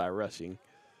missed by Rushing.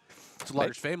 It's a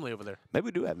large family over there. Maybe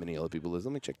we do have Mineola people. Let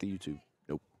me check the YouTube.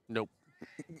 Nope.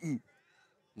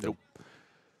 Nope.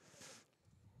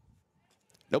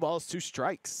 No balls, 2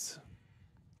 strikes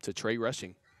to Trey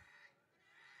Rushing.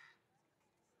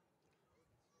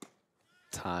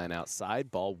 Tying outside,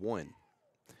 ball 1.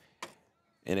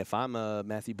 And if I'm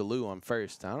Matthew Ballou on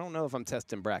first, I don't know if I'm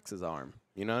testing Brax's arm.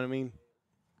 You know what I mean?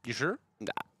 You sure?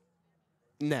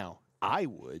 Now, I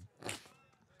would.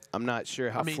 I'm not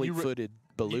sure how fleet-footed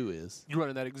Ballou is. You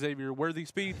running that Xavier Worthy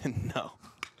speed? No.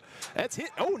 That's hit.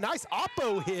 Oh, nice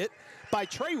oppo hit by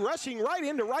Trey Rushing right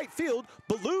into right field.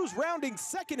 Ballou's rounding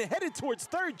second and headed towards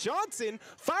third. Johnson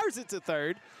fires it to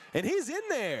third, and he's in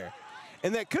there.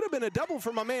 And that could have been a double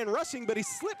for my man Rushing, but he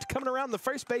slipped coming around the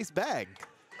first base bag.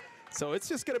 So it's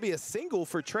just going to be a single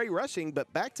for Trey Rushing,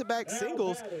 but back-to-back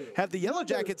singles have the Yellow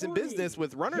Jackets in business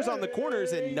with runners on the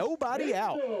corners and nobody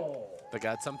out. They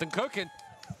got something cooking.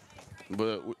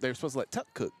 But they're supposed to let Tuck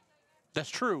cook. That's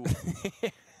true.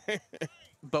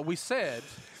 But we said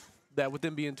that with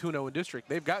them being 2-0 in district,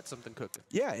 they've got something cooking.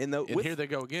 Yeah, and here they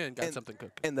go again, got something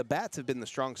cooking. And the bats have been the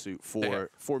strong suit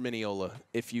for Mineola.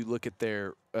 If you look at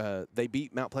their, they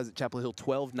beat Mount Pleasant Chapel Hill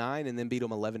 12-9 and then beat them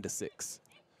 11-6.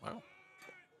 Wow.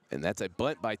 And that's a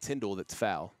bunt by Tyndall that's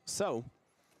foul. So,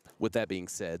 with that being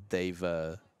said, they've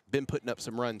been putting up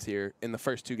some runs here in the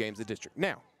first 2 games of district.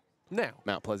 Now,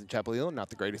 Mount Pleasant Chapel Hill, not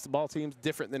the greatest of ball teams,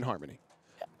 different than Harmony.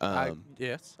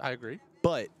 Yes, I agree.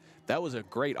 But that was a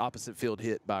great opposite field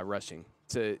hit by Rushing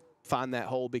to find that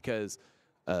hole because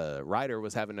Ryder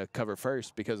was having to cover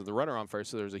first because of the runner on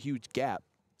first, so there was a huge gap,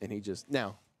 and he just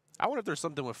I wonder if there's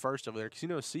something with first over there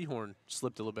because Seahorn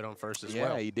slipped a little bit on first as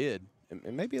well. Yeah, he did.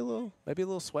 and maybe a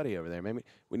little sweaty over there. Maybe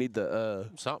we need the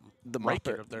Something. the Rake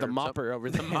it mopper, up there the or mopper something. over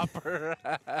there. The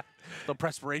mopper. The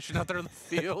perspiration out there in the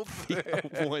field.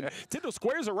 One. Tyndall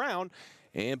squares around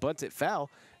and bunts it foul.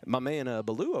 My man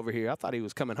Baloo over here, I thought he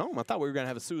was coming home. I thought we were going to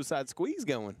have a suicide squeeze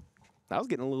going. I was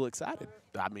getting a little excited.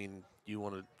 I mean, you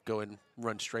want to go and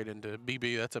run straight into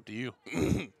BB, that's up to you.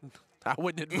 I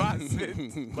wouldn't advise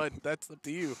it, but that's up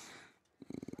to you.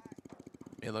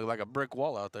 It looked like a brick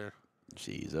wall out there.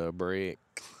 She's a brick.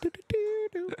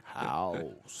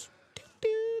 House.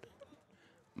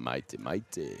 Mighty,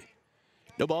 mighty.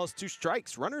 No balls, 2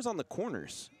 strikes. Runners on the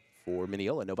corners for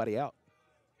Mineola. Nobody out.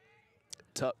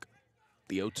 Tuck,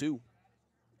 the 0-2.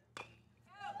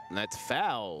 And that's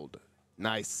fouled.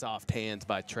 Nice soft hands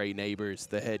by Trey Neighbors,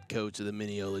 the head coach of the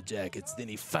Mineola Jackets. Then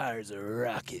he fires a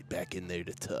rocket back in there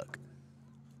to Tuck.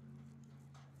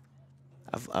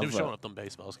 You're showing up them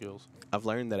baseball skills. I've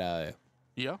learned that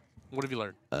Yeah? What have you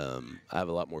learned? I have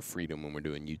a lot more freedom when we're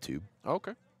doing YouTube.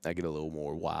 Okay. I get a little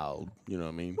more wild, you know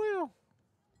what I mean? Well,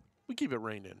 we keep it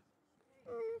reined in.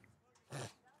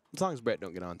 As long as Brett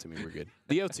don't get on to me, we're good.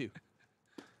 The 0-2.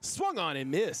 Swung on and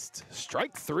missed.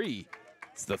 Strike 3.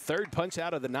 It's the 3rd punch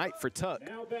out of the night for Tuck.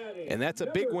 And that's a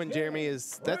big one, Jeremy.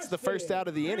 That's the first out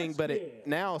of the inning, but it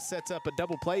now sets up a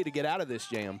double play to get out of this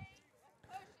jam.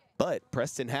 But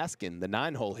Preston Haskin, the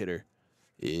 9-hole hitter,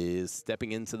 is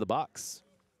stepping into the box.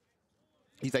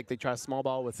 You think they try a small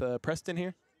ball with Preston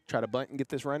here? Try to bunt and get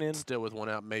this run in? Still with one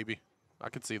out, maybe. I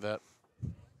could see that.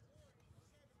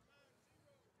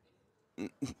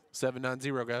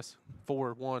 7-9-0, guys.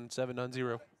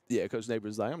 4-1-7-9-0. Yeah, Coach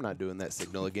Neighbors like, I'm not doing that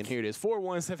signal again. Here it is,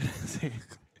 4-1-7-0.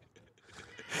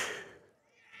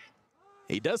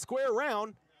 He does square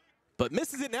around, but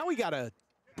misses it. Now we got a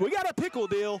pickle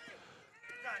deal.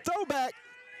 Throwback.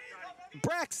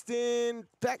 Braxton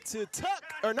back to Tuck.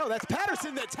 Or no, that's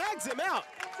Patterson that tags him out.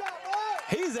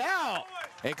 He's out.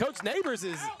 And Coach Neighbors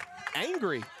is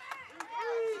angry.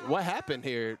 What happened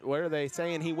here? What are they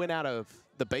saying? He went out of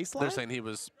the baseline? They're saying he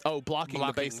was blocking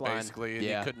the baseline. Basically, and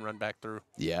he couldn't run back through.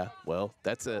 Yeah, well,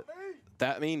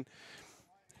 I mean,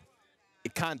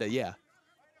 it kind of, yeah.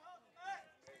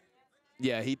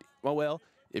 Yeah,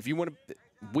 if you want to,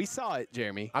 we saw it,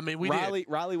 Jeremy. I mean,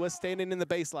 Riley was standing in the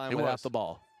baseline without the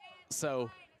ball.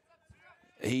 So,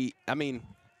 I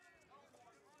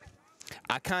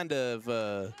kind of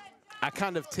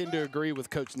tend to agree with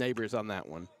Coach Neighbors on that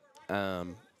one.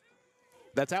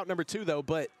 That's out number 2, though,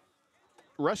 but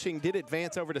Rushing did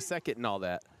advance over to second and all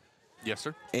that. Yes,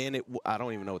 sir. And I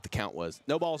don't even know what the count was.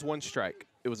 No balls, 1 strike.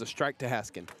 It was a strike to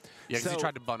Haskin. Yeah, because he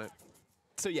tried to bunt it.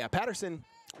 So, yeah, Patterson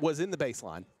was in the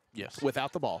baseline. Yes.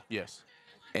 Without the ball. Yes.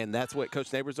 And that's what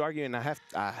Coach Neighbors arguing. I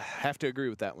have to agree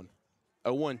with that one.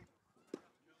 0-1.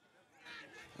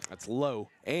 That's low.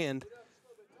 And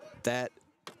that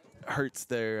hurts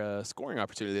their scoring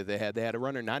opportunity that they had. They had a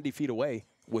runner 90 feet away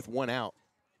with 1 out.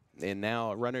 And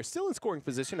now a runner still in scoring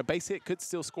position. A base hit could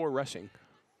still score Rushing.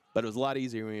 But it was a lot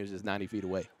easier when he was just 90 feet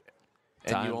away.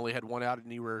 And you only had 1 out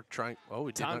and you were trying. Oh,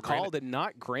 we did time not grant called it. and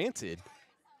not granted.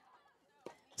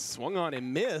 Swung on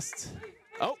and missed.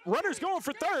 Oh, runner's going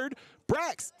for third.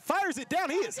 Brax fires it down.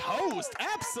 He is hosed.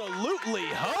 Absolutely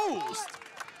hosed.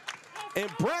 And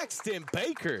Braxton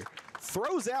Baker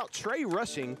throws out Trey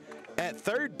Rushing at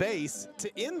third base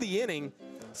to end the inning.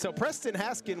 So Preston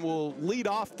Haskin will lead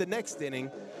off the next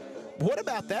inning. What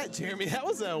about that, Jeremy? That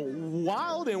was a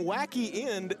wild and wacky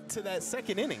end to that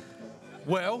second inning.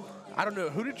 Well, I don't know.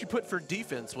 Who did you put for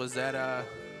defense? Was that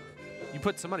you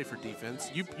put somebody for defense?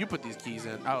 You put these keys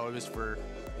in. Oh, it was for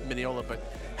Mineola. But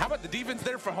how about the defense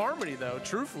there for Harmony, though?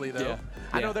 Truthfully, though. Yeah.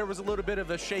 I know there was a little bit of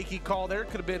a shaky call there.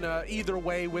 Could have been either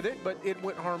way with it, but it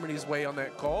went Harmony's way on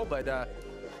that call. But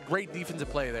great defensive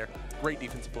play there. Great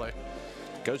defensive play.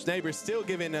 Coach Neighbors still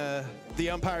giving the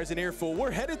umpires an earful. We're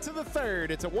headed to the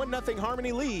third. It's a 1-0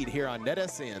 Harmony lead here on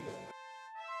NetSN.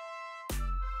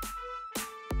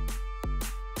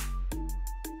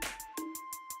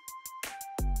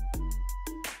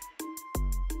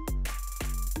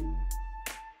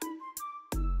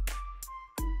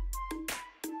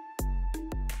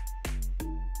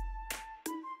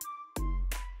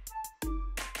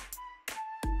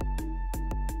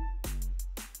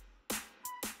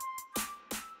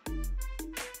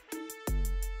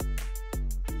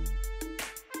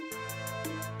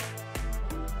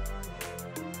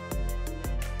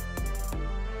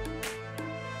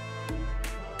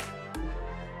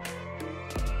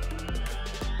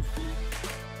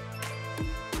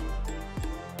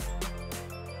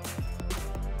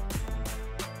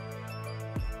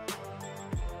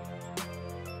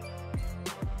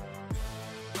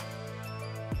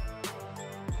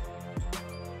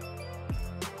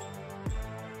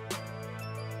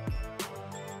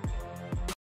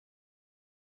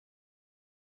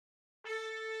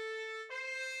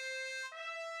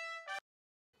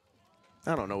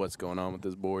 I don't know what's going on with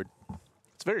this board.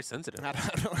 It's very sensitive.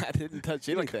 I didn't touch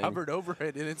anything. Hovered over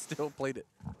it, and it still played it.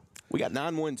 We got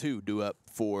 9-1-2 due up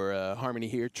for Harmony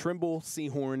here. Trimble,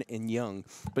 Seahorn, and Young.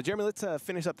 But, Jeremy, let's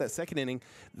finish up that second inning.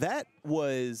 That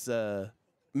was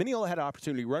Mineola had an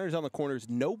opportunity. Runners on the corners,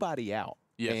 nobody out.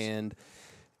 Yes. And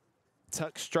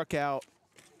Tuck struck out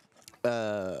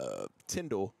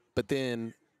Tyndall, but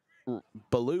then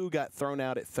Ballou got thrown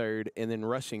out at third, and then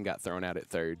Rushing got thrown out at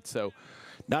third. So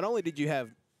not only did you have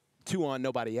 2 on,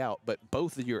 nobody out, but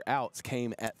both of your outs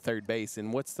came at third base.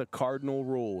 And what's the cardinal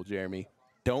rule, Jeremy?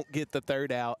 Don't get the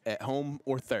third out at home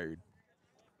or third.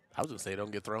 I was going to say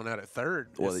don't get thrown out at third,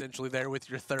 well, essentially there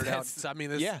with your third out. I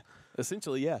mean, yeah,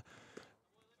 essentially, yeah.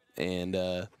 And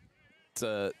it's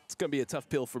going to be a tough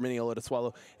pill for Mineola to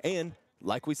swallow. And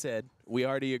like we said, we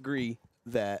already agree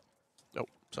that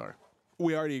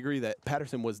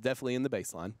Patterson was definitely in the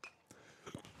baseline.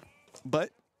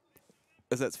 But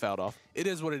as that's fouled off. It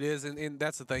is what it is, and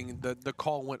that's the thing. The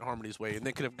call went Harmony's way, and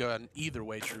they could have gone either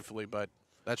way, truthfully, but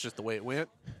that's just the way it went.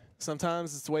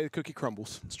 Sometimes it's the way the cookie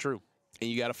crumbles. It's true. And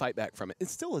you got to fight back from it.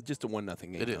 It's still just a 1-0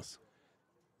 game. It is.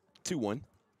 2-1.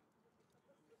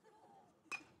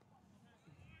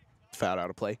 Fouled out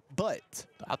of play. But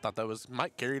I thought that was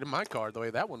Mike carried in my card the way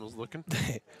that one was looking.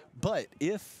 but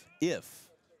if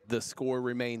the score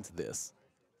remains this,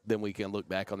 then we can look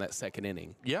back on that second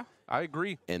inning. Yeah, I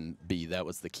agree. And that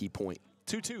was the key point.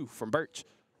 2-2 from Birch.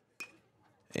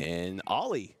 And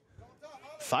Ollie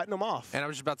fighting them off. And I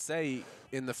was just about to say,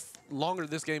 in the longer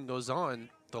this game goes on,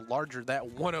 the larger that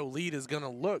 1-0 lead is going to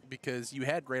look because you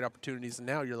had great opportunities, and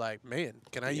now you're like, man,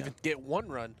 can I even get one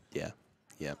run? Yeah,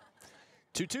 yeah.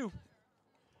 2-2.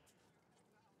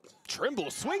 Trimble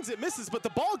swings it, misses, but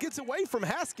the ball gets away from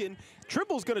Haskin.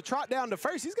 Trimble's going to trot down to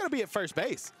first. He's going to be at first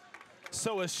base.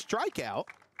 So a strikeout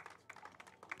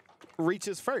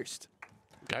reaches first.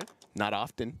 Okay. Not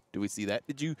often do we see that.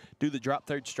 Did you do the drop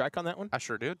third strike on that one? I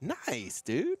sure did. Nice,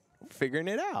 dude. We're figuring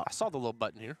it out. I saw the little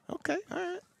button here. Okay, all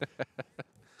right.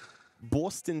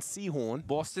 Boston Seahorn.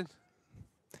 Boston?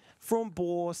 From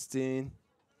Boston.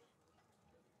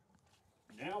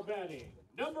 Now batting,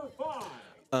 number 5.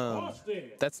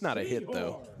 Boston That's not a hit,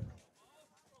 though.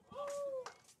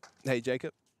 Hey,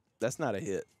 Jacob, that's not a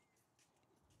hit.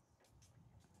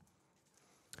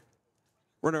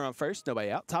 Runner on first, nobody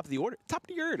out. Top of the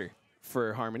order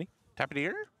for Harmony. Top of the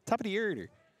order? Top of the order.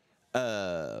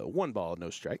 1 ball, no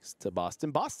strikes to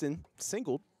Boston. Boston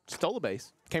singled, stole a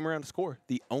base, came around to score.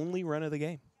 The only run of the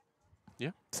game.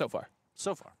 Yeah. So far.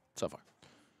 So far.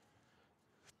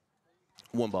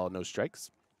 1 ball, no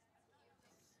strikes.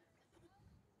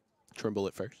 Trimble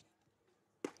at first.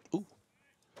 Ooh.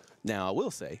 Now, I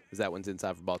will say, because that one's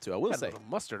inside for ball 2, I will say. A little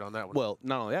mustard on that one. Well,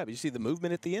 not only that, but you see the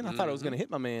movement at the end? I thought it was going to hit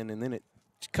my man, and then it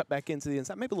cut back into the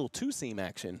inside. Maybe a little two-seam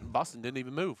action. Boston didn't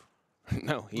even move.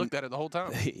 No. He looked at it the whole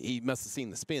time. He must have seen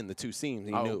the spin, the 2 seams.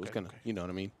 He knew it was going to, you know what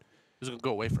I mean? He was going to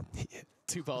go away from him.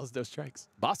 2 balls, no strikes.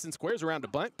 Boston squares around to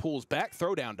bunt, pulls back,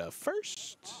 throw down to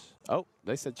first. Oh,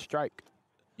 they said strike.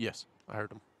 Yes, I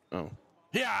heard him. Oh.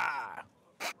 Yeah!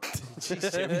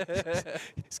 Jeez, Jimmy.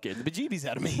 Scared the bejeebies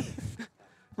out of me.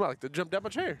 Well, I like to jump down my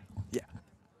chair. Yeah.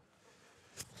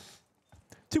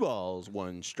 2 balls,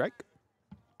 1 strike.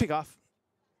 Pick off.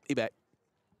 He back.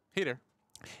 Hitter.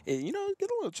 You know, it's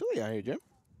getting a little chilly out here, Jim.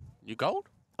 You cold?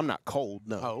 I'm not cold,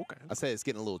 no. Oh, okay. I said it's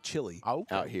getting a little chilly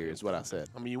out here is what I said.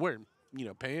 I mean, you're wearing,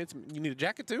 pants. You need a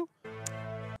jacket, too?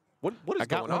 What is I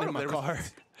got going one on in my there? car.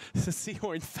 The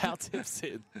Seahorn foul tips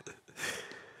it.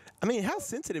 I mean, how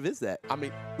sensitive is that? I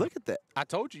mean, look at that. I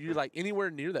told you, you're like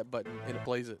anywhere near that button, and it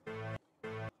plays it.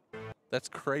 That's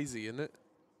crazy, isn't it?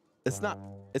 It's not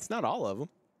all of them.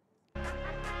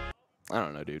 I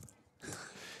don't know, dude.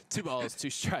 2 balls, 2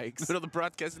 strikes. Middle of the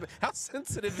broadcast. How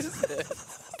sensitive is that?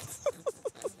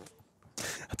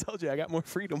 I told you I got more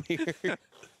freedom here.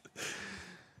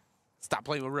 Stop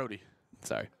playing with Rhodey.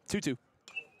 Sorry. 2-2.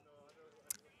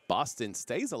 Boston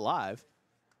stays alive.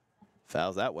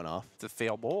 Fouls that one off. It's a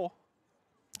fail ball.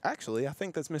 Actually, I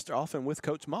think that's Mr. Offen with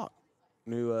Coach Mock,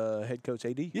 new head coach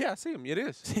AD. Yeah, I see him. It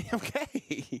is.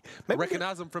 Okay. I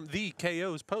recognize him from the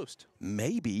KO's post.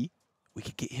 Maybe we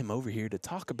could get him over here to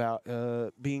talk about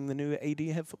being the new AD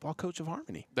head football coach of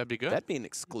Harmony. That'd be good. That'd be an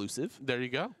exclusive. There you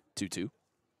go. 2-2.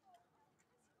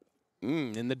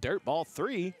 In the dirt, ball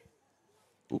 3.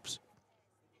 Oops.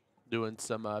 Doing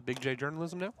some Big J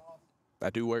journalism now? I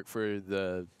do work for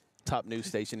the top news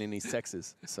station in East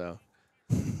Texas, so.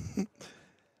 And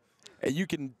you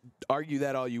can argue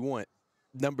that all you want.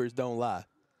 Numbers don't lie.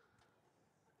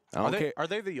 I don't care. Are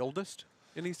they the oldest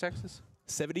in East Texas?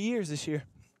 70 years this year.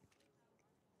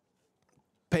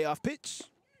 Payoff pitch.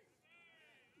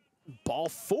 Ball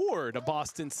 4 to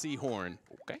Boston Seahorn.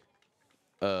 Okay.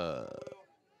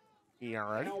 Yeah,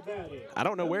 right. I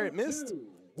don't know where it missed,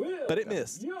 but it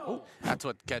missed. That's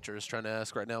what catcher is trying to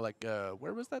ask right now. Like,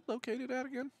 where was that located at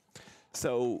again?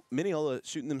 So Mineola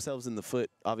shooting themselves in the foot,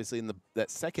 obviously, in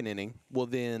that second inning. Will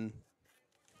then,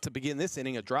 to begin this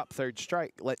inning, a drop third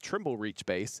strike, let Trimble reach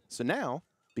base. So now,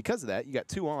 because of that, you got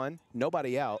 2 on,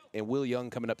 nobody out, and Will Young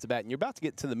coming up to bat. And you're about to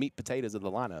get to the meat potatoes of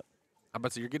the lineup. I'm about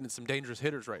to say you're getting some dangerous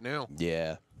hitters right now.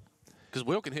 Yeah. Because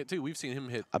Will can hit, too. We've seen him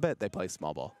hit. I bet they play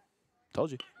small ball.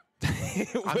 Told you.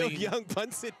 Young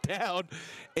punts it down,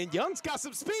 and Young's got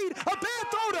some speed. A bad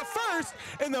throw to first,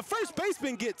 and the first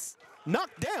baseman gets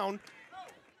knocked down.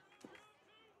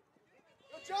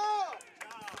 Good job.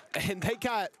 And they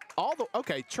got all the,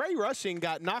 okay, Trey Rushing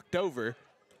got knocked over,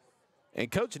 and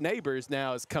Coach Neighbors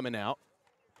now is coming out.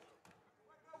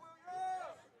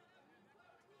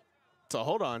 So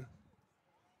hold on.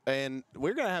 And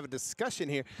we're going to have a discussion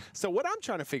here. So what I'm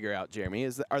trying to figure out, Jeremy,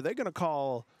 is are they going to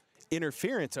call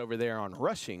interference over there on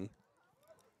Rushing?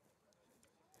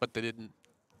 But they didn't.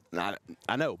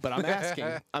 I know, but I'm asking.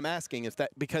 I'm asking if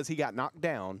that, because he got knocked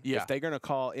down, yeah, if they're going to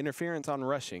call interference on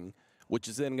Rushing, which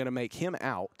is then going to make him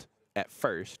out at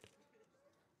first.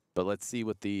 But let's see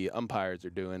what the umpires are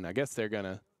doing. I guess they're going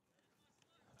to.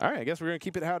 All right, I guess we're going to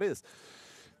keep it how it is.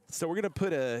 So we're going to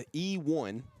put a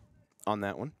E1 on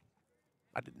that one.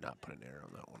 I did not put an error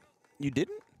on that one. You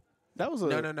didn't? That was a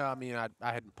no. I mean, I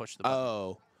hadn't pushed the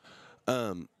button.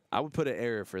 Oh, I would put an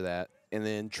error for that, and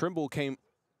then Trimble came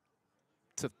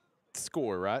to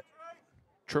score, right?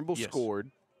 Trimble scored,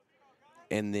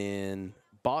 and then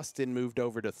Boston moved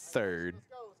over to third,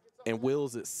 and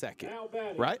Will's at second,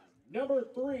 right? Number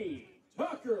 3,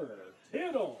 Tucker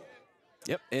Tittle.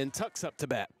 Yep, and Tuck's up to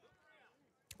bat.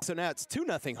 So now it's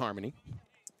 2-0 Harmony.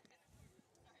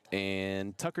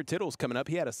 And Tucker Tittle's coming up.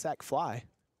 He had a sac fly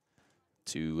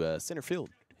to center field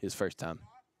his first time.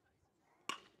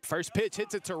 First pitch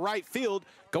hits it to right field,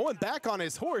 going back on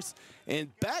his horse, and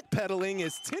backpedaling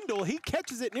is Tyndall. He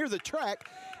catches it near the track,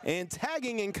 and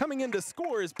tagging and coming in to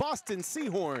score is Boston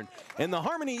Seahorn. And the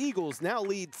Harmony Eagles now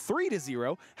lead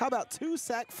 3-0. How about 2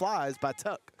 sac flies by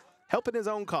Tuck, helping his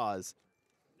own cause?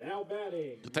 Now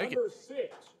batting, number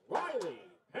 6, Riley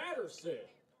Patterson.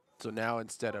 So now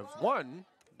instead of 1,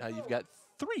 now you've got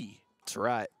 3. That's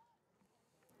right.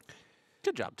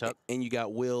 Good job, Tuck. And you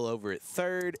got Will over at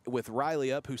third with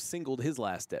Riley up, who singled his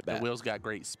last at bat. And Will's got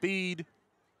great speed.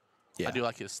 Yeah. I do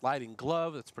like his sliding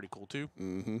glove. That's pretty cool, too.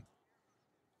 Mm-hmm.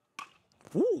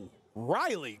 Woo!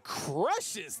 Riley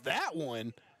crushes that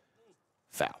one.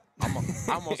 Foul. I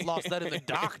almost lost that in the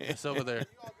darkness over there.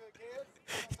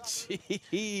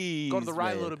 Jeez, go to the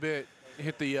right a little bit,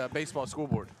 hit the baseball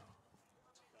scoreboard.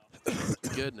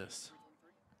 Goodness.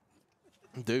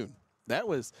 Dude, that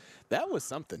was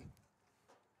something.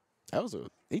 That was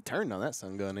he turned on that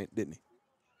sun gun, didn't he?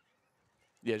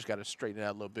 Yeah, just got to straighten it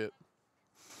out a little bit.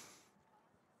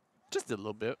 Just a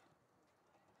little bit.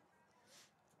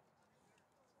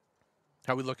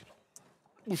 How we looking?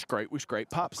 We're great.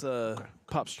 Pop's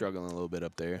Pop's struggling a little bit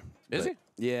up there. Is he?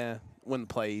 Yeah, when the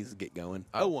plays get going.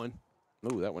 0-1.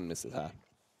 Ooh, that one misses high.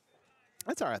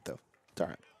 That's all right though. It's all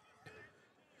right.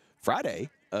 Friday,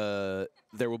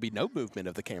 there will be no movement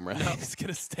of the camera. No. It's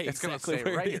gonna stay exactly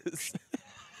where it is.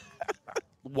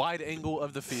 Wide angle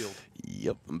of the field.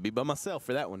 Yep, I'm gonna be by myself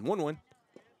for that one. 1-1.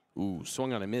 Ooh,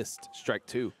 swung on and missed. Strike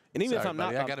 2. And even if I'm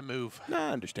buddy, not, I gotta move. Nah,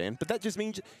 I understand. But that just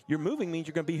means you're moving means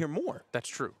you're gonna be here more. That's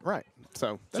true. Right.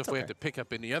 So if we have to pick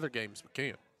up any other games, we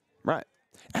can. Right.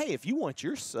 Hey, if you want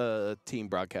your team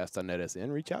broadcast on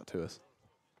NetSN, reach out to us.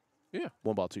 Yeah.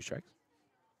 1 ball, 2 strikes.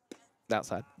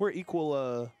 Outside. We're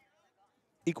equal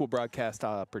broadcast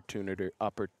opportunitors.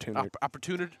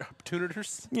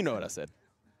 You know what I said.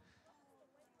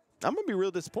 I'm going to be real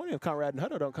disappointed if Conrad and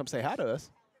Hutto don't come say hi to us.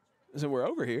 So we're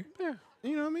over here. Yeah.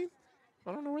 You know what I mean?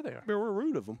 I don't know where they are. We're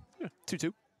rude of them. Yeah.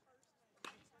 2-2.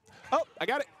 Oh, I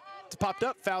got it. It's popped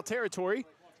up. Foul territory.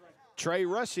 Trey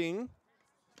Rushing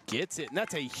gets it. And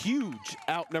that's a huge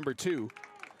out, number 2.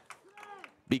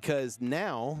 Because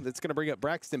now that's going to bring up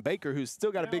Braxton Baker, who's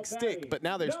still got a big stick, but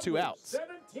now there's 2 outs.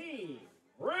 17,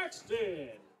 Braxton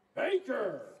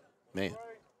Baker. Man.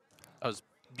 That was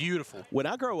beautiful. When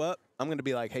I grow up, I'm going to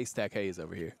be like Haystack Hayes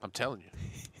over here. I'm telling you.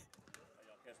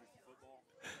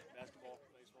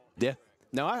 Yeah.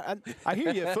 No, I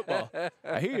hear you at football.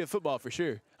 I hear you at football for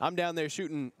sure. I'm down there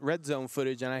shooting red zone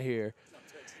footage, and I hear,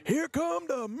 "Here come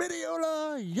the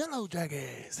Mineola Yellow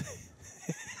Jackets."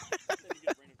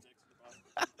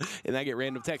 And I get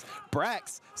random text.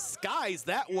 Brax skies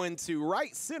that one to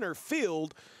right center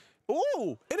field.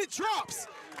 Ooh, and it drops.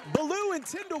 Ballou and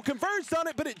Tyndall converged on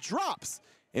it, but it drops.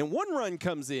 And 1 run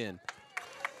comes in.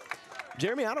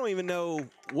 Jeremy, I don't even know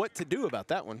what to do about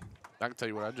that one. I can tell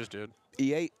you what I just did.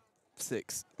 E8,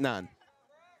 6, 9.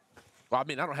 Well, I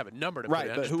mean, I don't have a number to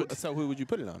Right, put it. but so who would you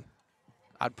put it on?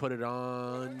 I'd put it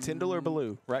on Tyndall or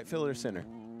Ballou, right field or center?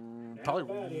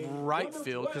 probably right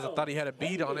field because I thought he had a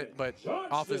beat on it, but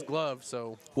off his glove.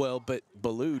 So. Well, but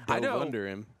Ballou dove under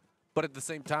him. But at the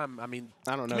same time, I mean,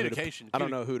 I don't know. Communication. I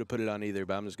don't know who to put it on either,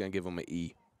 but I'm just going to give him an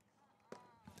E.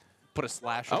 Put a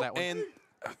slash on that one. And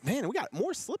man, we got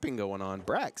more slipping going on.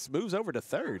 Brax moves over to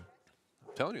third.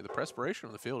 I'm telling you, the perspiration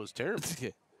on the field is terrible.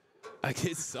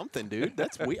 It's something, dude.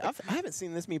 That's weird. I haven't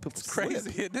seen this many people slip.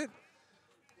 Crazy, isn't it?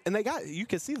 And you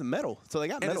can see the metal. So they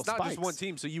got And metal it's not spikes. just one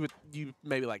team, so you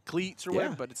maybe like cleats or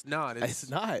whatever, but it's not. It's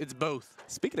not. It's both.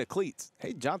 Speaking of cleats,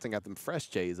 Hayden Johnson got them fresh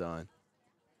J's on.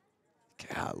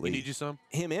 Golly. You need you some?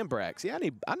 Him and Brax. Yeah,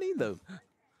 I need the.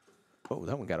 Oh,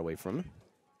 that one got away from him.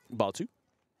 Ball 2.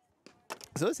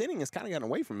 So this inning has kind of gotten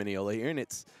away from Mineola here, and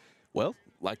it's, well,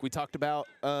 like we talked about.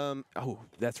 Oh,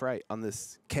 that's right. On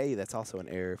this K, that's also an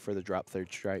error for the drop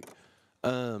third strike.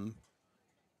 3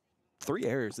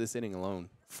 errors this inning alone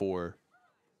for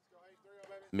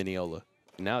Mineola.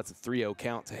 Now it's a 3-0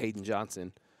 count to Hayden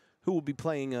Johnson, who will be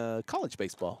playing college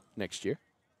baseball next year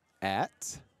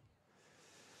at,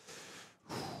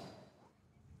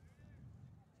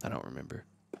 I don't remember.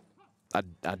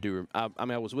 I do. I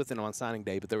mean, I was with him on signing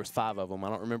day, but there was 5 of them. I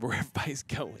don't remember where everybody's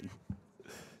going.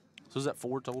 So is that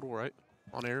 4 total, right,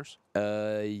 on errors?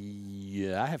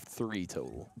 Yeah, I have 3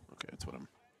 total. Okay, that's what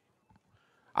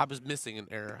I was missing an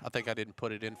error. I think I didn't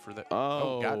put it in for the.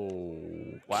 Oh,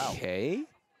 God. Wow. Okay.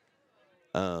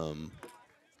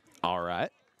 All right.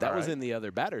 That was in the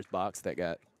other batter's box that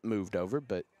got moved over,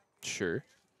 but sure.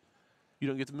 You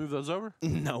don't get to move those over?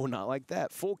 No, not like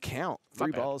that. Full count.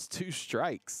 3 bad. balls, 2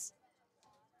 strikes.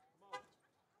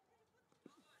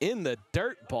 In the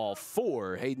dirt, ball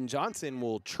 4. Hayden Johnson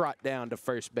will trot down to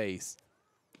first base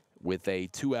with a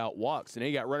 2-out walk. So now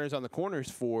you got runners on the corners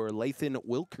for Lathan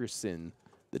Wilkerson,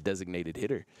 the designated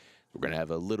hitter. We're going to have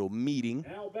a little meeting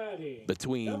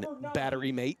between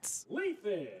battery mates.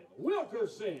 Lathan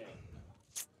Wilkerson.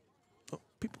 Oh,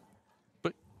 people.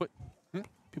 What?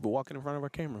 People walking in front of our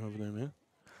camera over there, man.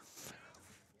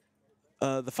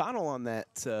 The final on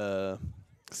that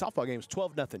softball game is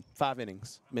 12-0, 5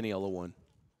 innings. Mineola won.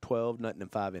 12-0 in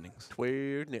 5 innings.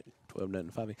 12-0. 12-0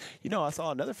 in 5 innings. You know, I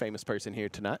saw another famous person here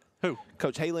tonight. Who?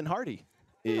 Coach Halen Hardy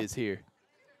is here.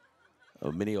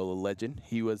 A Mineola legend.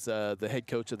 He was the head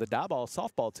coach of the Dieball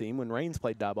softball team when Raines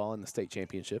played Dieball in the state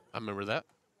championship. I remember that.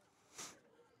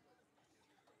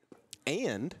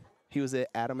 And he was at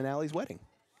Adam and Allie's wedding.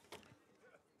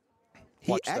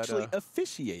 He Watched that, actually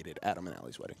officiated Adam and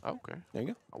Allie's wedding. Oh, okay. There you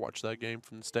go. I watched that game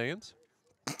from the stands.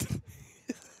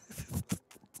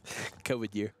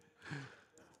 COVID year.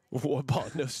 1 ball,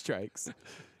 no strikes.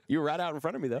 You were right out in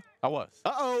front of me, though. I was.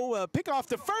 Uh-oh, pick off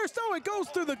to first. Oh, it goes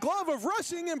through the glove of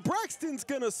Rushing, and Braxton's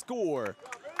going to score.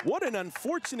 What an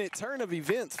unfortunate turn of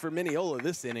events for Mineola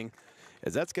this inning,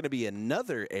 as that's going to be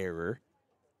another error.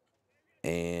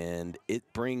 And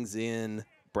it brings in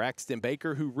Braxton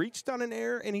Baker, who reached on an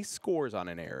error, and he scores on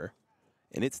an error.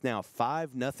 And it's now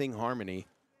 5-0 Harmony.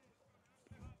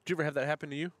 Did you ever have that happen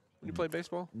to you when you played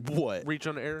baseball? What? Reach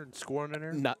on an error and score on an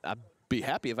error? Not, I'd be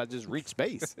happy if I just reached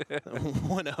base.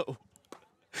 1-0.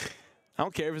 I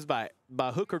don't care if it's by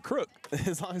hook or crook,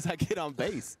 as long as I get on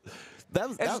base.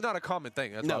 It's not a common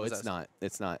thing. That's no, it's not.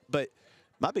 It's not. But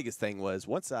my biggest thing was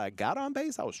once I got on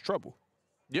base, I was trouble.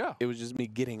 Yeah. It was just me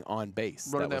getting on base.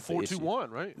 Running that was the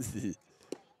 4-2-1, right?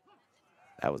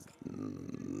 That was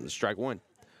strike 1.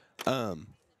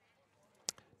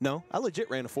 No, I legit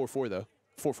ran a 4-4 though.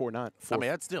 4-4-9. I mean,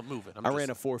 that's still moving. I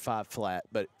ran a 4-5 flat,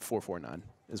 but 4-4-9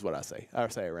 is what I say. I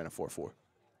say I ran a 4-4.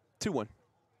 2-1.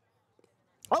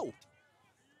 Oh!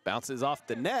 Bounces off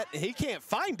the net. He can't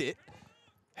find it.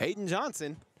 Hayden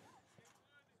Johnson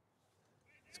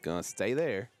is going to stay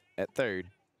there at third.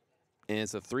 And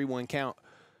it's a 3-1 count.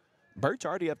 Birch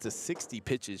already up to 60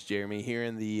 pitches, Jeremy, here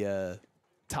in the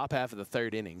top half of the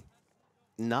 3rd inning.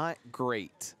 Not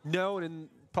great. No, and in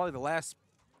probably the last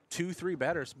 2-3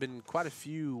 batters been quite a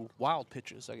few wild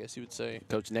pitches, I guess you would say.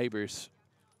 Coach Neighbors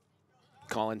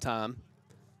calling time.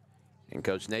 And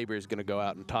Coach Neighbors is going to go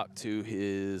out and talk to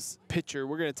his pitcher.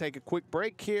 We're going to take a quick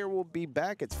break here. We'll be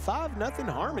back. It's 5-0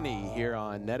 Harmony here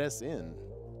on NetSN.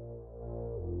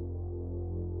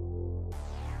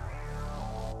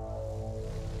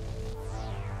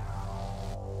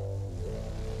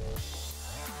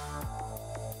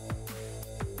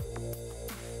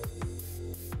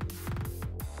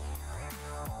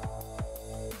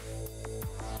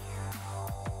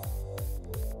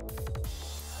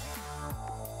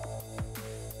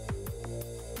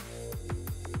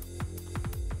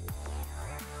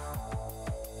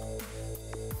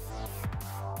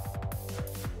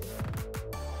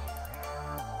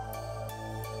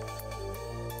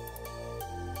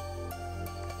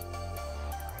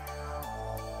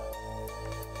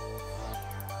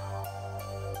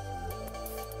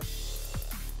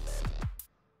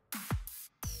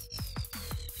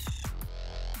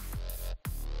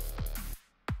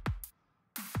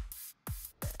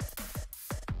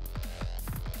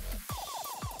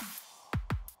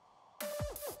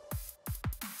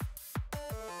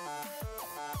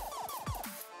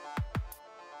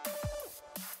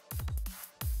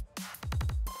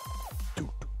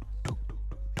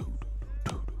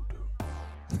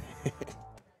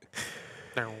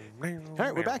 All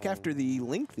right, we're back after the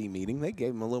lengthy meeting. They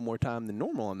gave him a little more time than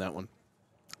normal on that one.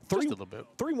 Just a little bit.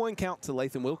 3-1 count to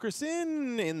Lathan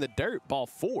Wilkerson in the dirt, ball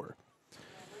 4.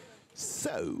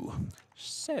 So,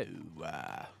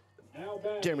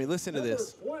 Jeremy, listen to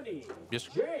this. 20, Yes,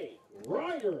 sir. Jay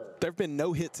Ryder. There have been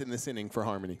no hits in this inning for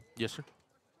Harmony, Yes, sir.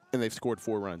 and they've scored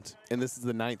 4 runs. And this is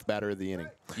the 9th batter of the inning.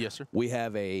 Yes, sir. We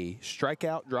have a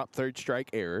strikeout, drop third strike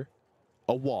error,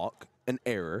 a walk, an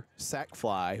error, sac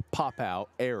fly, pop out,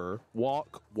 error,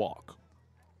 walk, walk.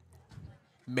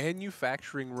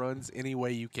 Manufacturing runs any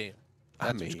way you can.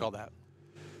 That's what you call that.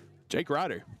 Jake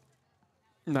Ryder,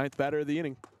 9th batter of the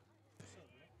inning.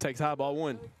 Takes high, ball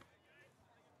 1.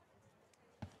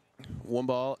 1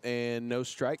 ball and no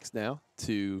strikes now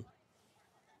to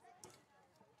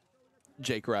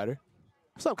Jake Ryder.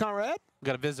 What's up, Conrad?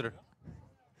 Got a visitor.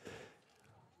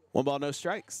 1 ball, no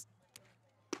strikes.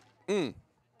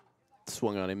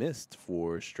 Swung on and missed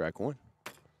for strike 1.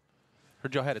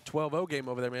 Heard y'all had a 12-0 game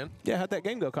over there, man. Yeah, how'd that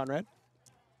game go, Conrad?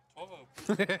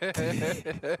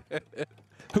 12-0.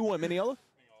 Who won, Mineola?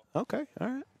 Okay, all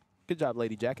right. Good job,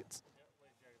 Lady Jackets.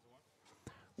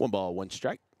 1 ball, 1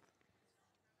 strike.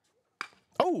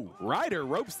 Oh, Ryder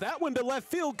ropes that one to left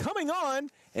field. Coming on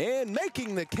and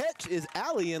making the catch is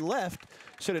Alley in left.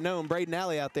 Should have known Braden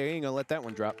Alley out there. He ain't going to let that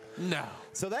one drop. No.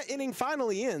 So that inning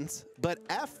finally ends, but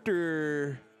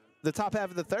after the top half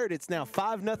of the third, it's now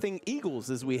 5-0 Eagles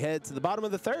as we head to the bottom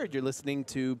of the third. You're listening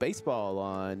to Baseball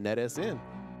on NetSN.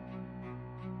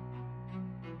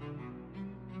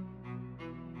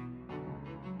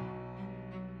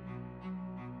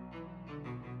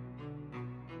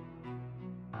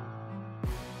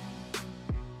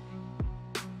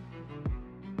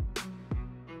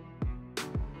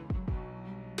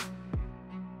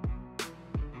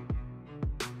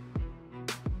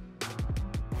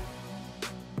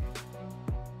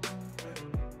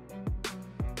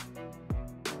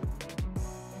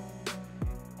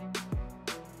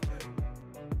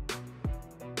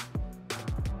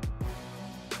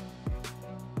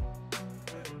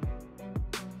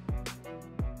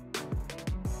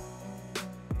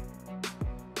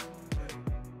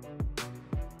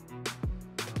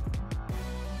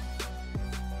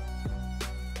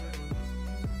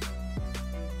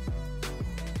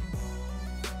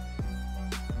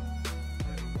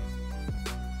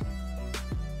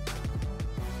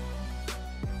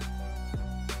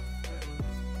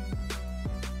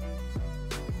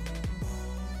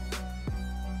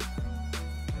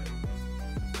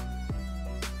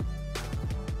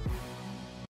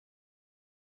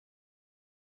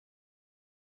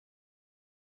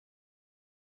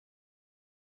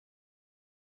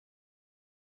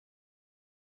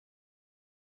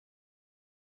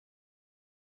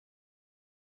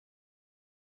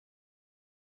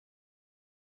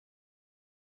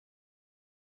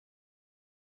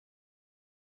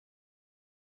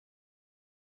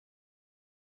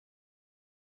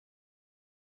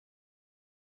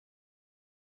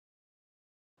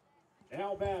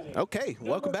 Now batting. Okay,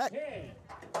 welcome back. 10,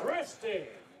 Preston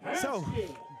So,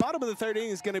 Haskins. bottom of the third inning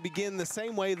is going to begin the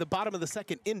same way the bottom of the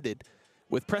second ended,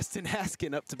 with Preston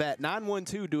Haskin up to bat.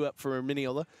 9-1-2 due up for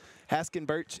Mineola. Haskin,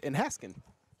 Birch, and Haskin.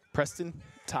 Preston,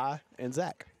 Ty, and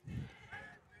Zach.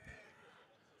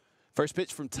 First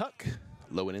pitch from Tuck.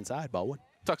 Low and inside, ball 1.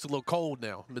 Tuck's a little cold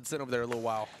now. Been sitting over there a little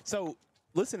while. So,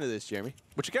 listen to this, Jeremy.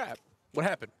 What you got? What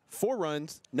happened? 4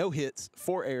 runs, no hits,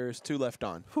 4 errors, 2 left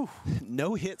on.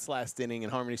 No hits last inning,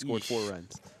 and Harmony scored 4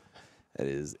 runs. That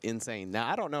is insane. Now,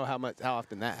 I don't know how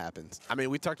often that happens. I mean,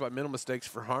 we talked about mental mistakes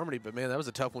for Harmony, but, man, that was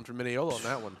a tough one for Mineola on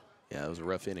that one. Yeah, it was a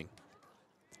rough inning.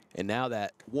 And now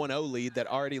that 1-0 lead that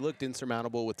already looked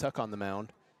insurmountable with Tuck on the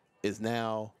mound is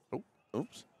now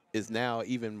is now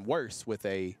even worse with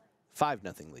a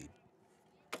 5-0 lead.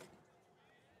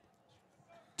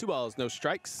 2 balls, no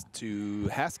strikes to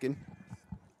Haskin.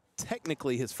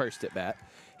 Technically his first at bat.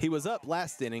 He was up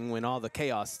last inning when all the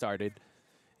chaos started,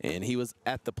 and he was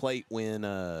at the plate when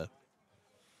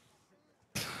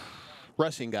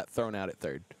Rushing got thrown out at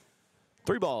third.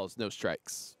 3 balls, no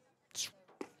strikes.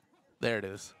 There it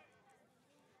is.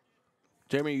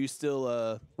 Jeremy, you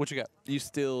still What you got? you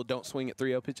still don't swing at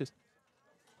 3-0 pitches?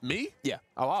 Me? Yeah.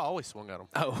 Oh, I always swung at him.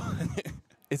 Oh,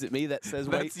 is it me that says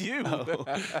wait? That's you. Oh,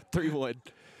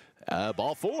 3-1.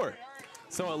 Ball 4.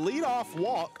 So a leadoff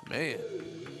walk. Man.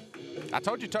 I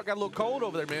told you Tuck got a little cold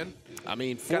over there, man. I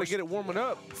mean, Got to get it warming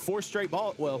up. 4 straight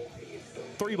balls. Well,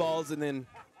 3 balls and then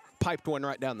piped one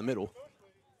right down the middle.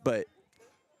 But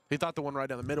He thought the one right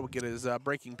down the middle would get his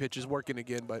breaking pitches working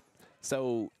again, but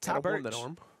so Ty gotta warm Birch, that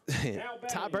arm. Now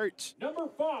Ty batting, Birch number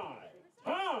 5,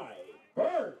 Ty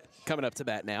Birch. coming up to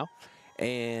bat now,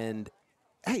 and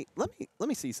Hey, let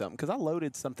me see something because I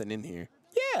loaded something in here.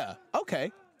 Yeah,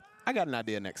 okay. I got an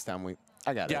idea next time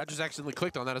I got it. Yeah, I just accidentally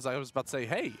clicked on that as I was about to say,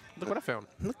 hey, look what I found.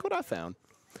 Look what I found.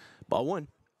 Ball one.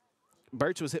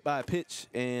 Birch was hit by a pitch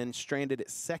and stranded at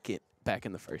second back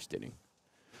in the first inning.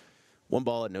 1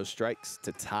 ball and no strikes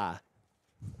to tie.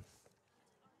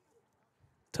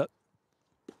 Tuck.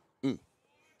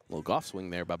 Little golf swing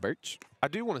there by Birch. I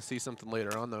do want to see something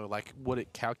later on, though, like would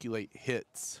it calculate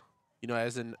hits? You know,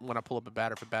 as in when I pull up a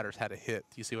batter, if a batter's had a hit.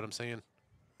 Do you see what I'm saying?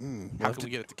 How can we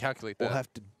get it to calculate that? We'll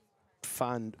have to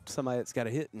find somebody that's got a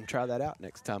hit and try that out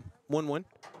next time. 1-1.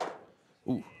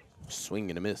 Ooh, swing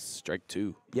and a miss. Strike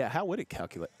 2. Yeah, how would it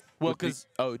calculate? Well, because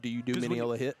do you do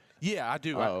Mineola hit? Yeah, I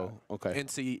do. Oh, okay. And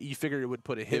see, you figure it would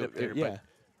put a hit up there. Yeah. But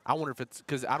I wonder if it's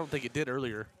because I don't think it did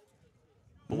earlier.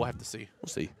 But we'll have to see. We'll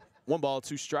see. 1 ball,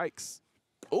 2 strikes.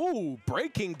 Ooh,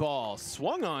 breaking ball.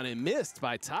 Swung on and missed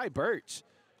by Ty Birch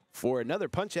for another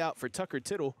punch out for Tucker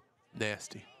Tittle.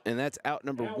 Nasty. And that's out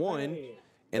number 1.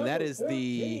 And that is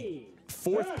the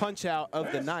 4th punch out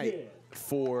of the night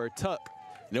for Tuck.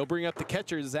 And he'll bring up the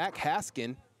catcher, Zach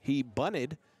Haskin. He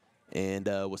bunted and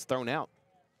was thrown out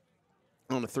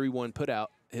on a 3-1 putout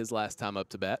his last time up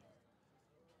to bat.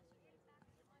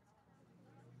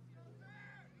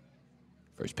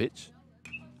 First pitch.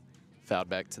 Fouled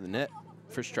back to the net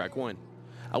for strike 1.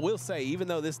 I will say, even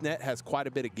though this net has quite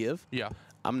a bit of give, Yeah.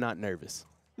 I'm not nervous.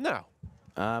 No.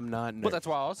 I'm not nervous. Well, that's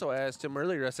why I also asked him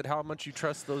earlier. I said, how much you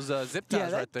trust those zip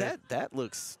ties right there? That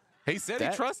looks... He said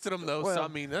he trusted them, though. So, I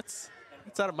mean, it's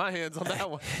out of my hands on that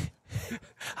one.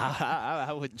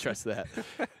 I wouldn't trust that.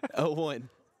 0-1.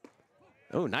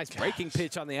 Oh, nice breaking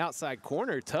pitch on the outside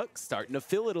corner. Tuck starting to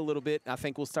feel it a little bit. I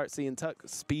think we'll start seeing Tuck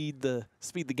speed the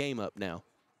game up now.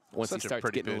 Once Such he starts a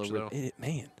pretty getting pitch, a little bit.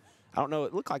 Man, I don't know.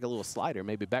 It looked like a little slider,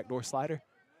 maybe backdoor slider.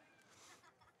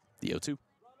 The 0-2.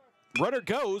 Runner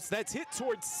goes. That's hit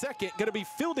towards second. Going to be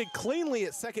fielded cleanly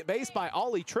at second base by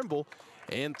Ollie Trimble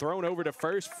and thrown over to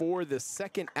first for the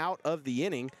second out of the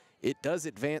inning. It does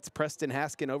advance Preston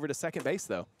Haskin over to second base,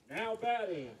 though. Now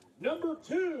batting, number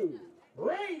 2,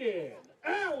 Brayden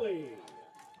Alley.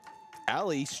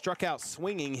 Alley struck out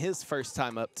swinging his first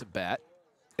time up to bat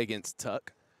against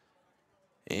Tuck.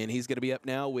 And he's going to be up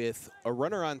now with a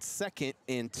runner on second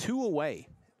and 2 away.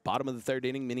 Bottom of the 3rd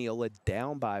inning, Mineola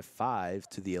down by 5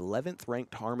 to the 11th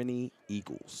ranked Harmony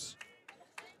Eagles.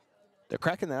 They're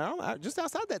cracking that out just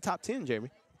outside that top 10, Jeremy.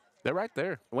 They're right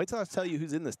there. Wait till I tell you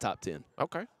who's in this top 10.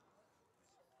 Okay.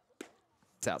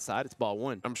 It's outside. It's ball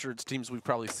 1. I'm sure it's teams we've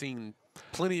probably seen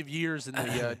plenty of years in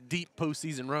the deep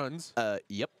postseason runs.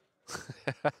 Yep.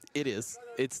 It is.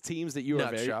 It's teams that you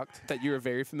are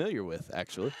very familiar with,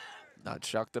 actually. Not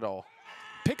shocked at all.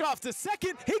 Pick off to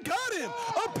second. He got him.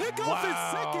 A pick off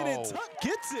at second, and Tuck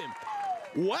gets him.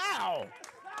 Wow.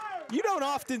 You don't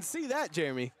often see that,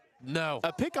 Jeremy. No.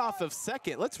 A pick off of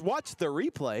second. Let's watch the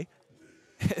replay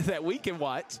that we can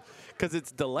watch because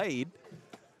it's delayed.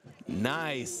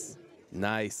 Nice.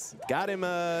 Nice. Got him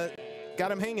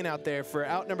hanging out there for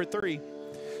out number 3.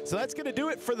 So that's going to do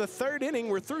it for the 3rd inning.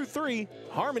 We're through 3.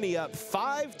 Harmony up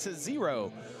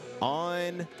 5-0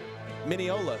 on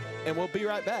Mineola. And we'll be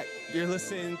right back. You're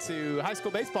listening to High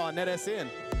School Baseball on NetSN.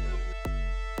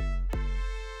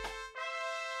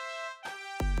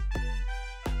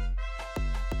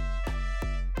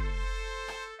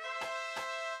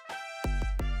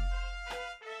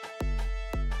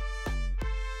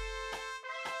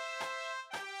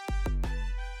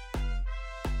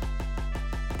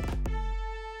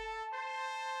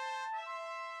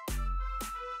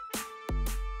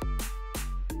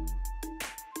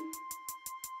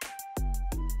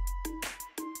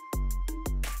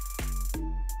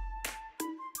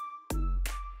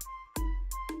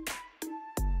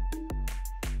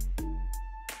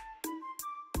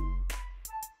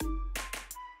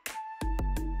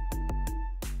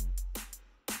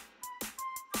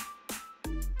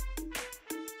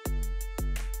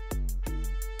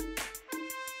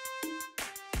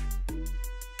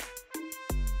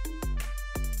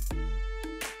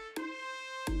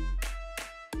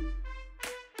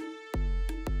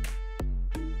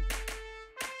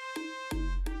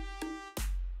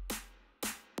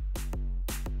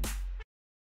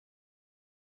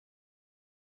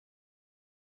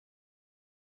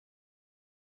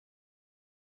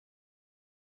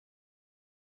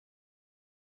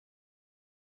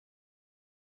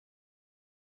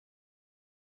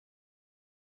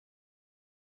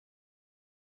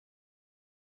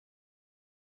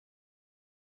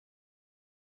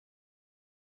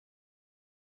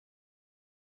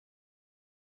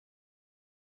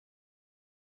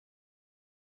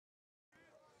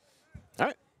 All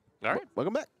right. All right.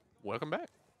 Welcome back. Welcome back.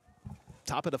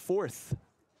 top of the fourth.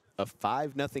 A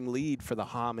 5-0 lead for the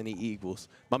Harmony Eagles.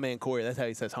 My man Corey, that's how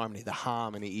he says Harmony, the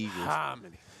Harmony Eagles.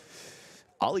 Harmony.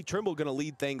 Ollie Trimble going to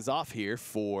lead things off here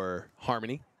for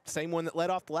Harmony. Same one that led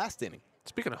off the last inning.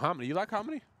 Speaking of hominy, you like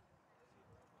hominy?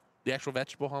 The actual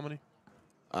vegetable hominy?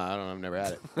 I don't know. I've never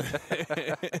had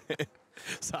it.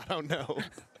 So I don't know.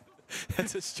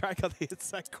 That's a strike on the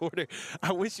inside corner.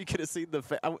 I wish you could have seen the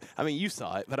face. I mean, you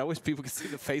saw it, but I wish people could see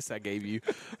the face I gave you.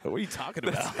 What are you talking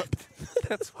about?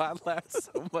 That's why I laughed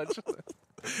so much.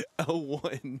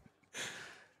 0-1.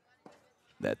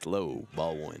 That's low.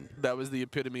 Ball 1. That was the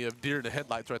epitome of deer in the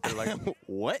headlights right there. Like,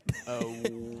 what?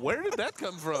 Where did that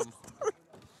come from?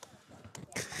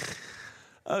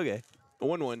 Okay.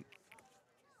 1-1.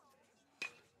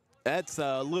 That's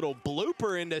a little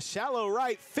blooper into shallow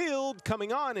right field.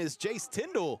 Coming on is Jace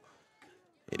Tyndall,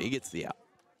 and he gets the out.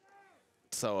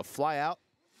 So a fly out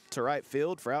to right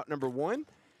field for out number 1,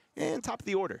 and top of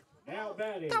the order. Now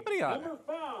batting, Top of the order. number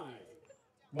 5,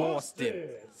 Boston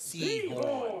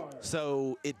Seahorn.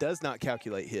 So it does not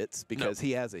calculate hits because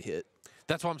he has a hit.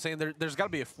 That's what I'm saying. There's got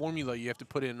to be a formula you have to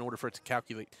put in order for it to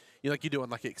calculate. Like you do on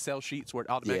like Excel sheets where it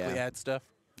automatically adds stuff.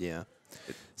 Yeah.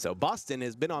 So Boston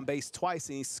has been on base twice,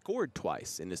 and he's scored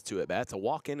twice in his 2 at-bats, a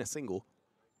walk and a single.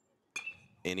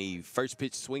 And he first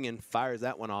pitch swinging, fires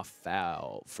that one off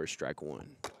foul for strike 1.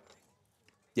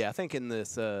 Yeah, I think in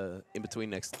this in between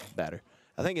next batter.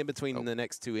 I think in between the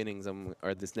next 2 innings,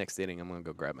 or this next inning, I'm going to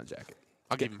go grab my jacket.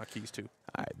 I'll give you my keys too.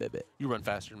 All right, baby. You run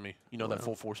faster than me. You know that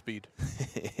full 4 speed.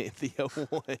 The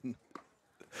 0-1.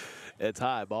 It's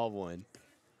high, ball 1.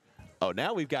 Oh,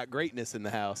 now we've got greatness in the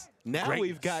house. Now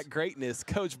we've got greatness.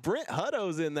 Coach Brent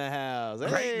Hutto's in the house.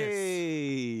 Greatness.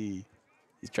 Hey.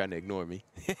 He's trying to ignore me.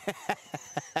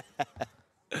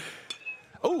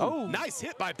 Oh, nice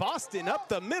hit by Boston up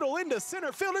the middle into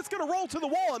center field. It's going to roll to the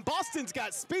wall, and Boston's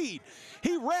got speed.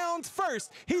 He rounds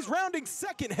first. He's rounding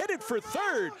second, headed for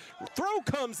third. Throw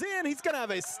comes in. He's going to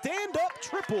have a stand-up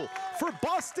triple for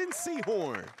Boston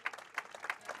Seahorn.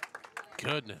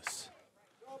 Goodness.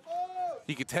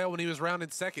 You could tell when he was rounding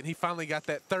second, he finally got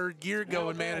that 3rd gear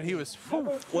going, man, and he was,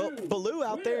 whew. Well, Baloo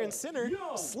out there in center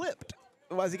slipped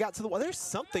as he got to the wall. There's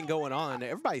something going on.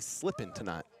 Everybody's slipping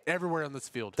tonight. Everywhere on this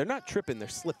field. They're not tripping, they're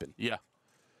slipping. Yeah,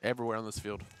 everywhere on this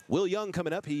field. Will Young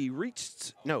coming up. He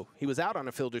was out on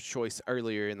a fielder's choice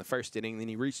earlier in the 1st inning. Then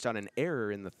he reached on an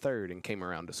error in the 3rd and came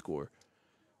around to score.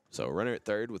 So runner at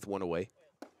 3rd with 1 away.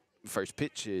 First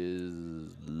pitch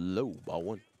is low, ball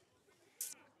 1.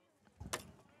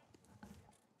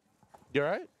 You all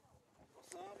right?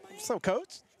 What's up,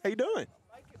 Coach? How you doing?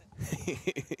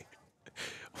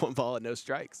 1 ball and no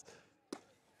strikes.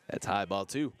 That's high, ball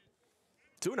 2.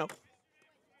 2-0. What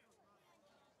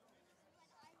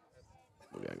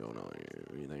we got going on here?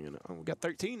 What are you thinking? Oh, we got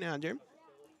 13 now, Jeremy.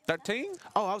 13?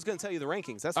 Oh, I was going to tell you the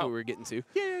rankings. That's what we were getting to.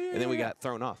 Yeah. And then we got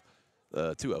thrown off.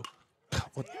 2-0.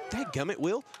 Well, dadgummit,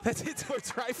 Will. That's hit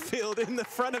towards right field in the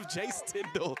front of Jace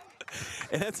Tyndall.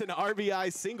 And that's an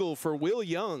RBI single for Will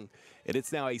Young. And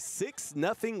it's now a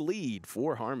 6-0 lead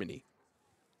for Harmony.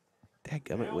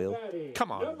 Dadgummit, Will.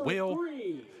 Come on, Will.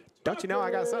 Don't you know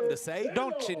I got something to say?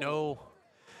 Don't you know?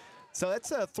 So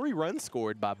that's 3 runs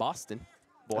scored by Boston.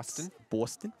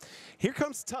 Boston. Here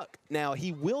comes Tuck. Now,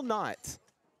 he will not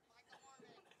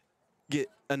get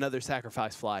another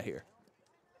sacrifice fly here.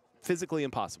 Physically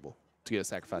impossible to get a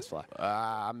sacrifice fly.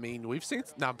 I mean, we've seen.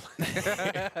 No.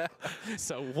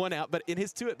 So 1 out, but in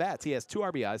his 2 at-bats, he has 2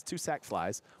 RBIs, 2 sac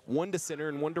flies, 1 to center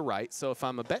and 1 to right. So if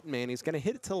I'm a betting man, he's going to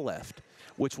hit it to the left,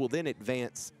 which will then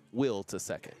advance Will to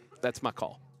second. That's my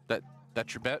call.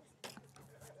 That's your bet?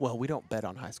 Well, we don't bet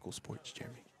on high school sports,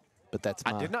 Jeremy. But that's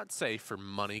my... I did not say for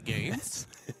money gains.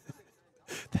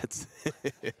 That's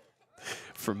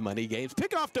for money games.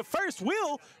 Pick off to first,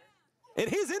 Will, and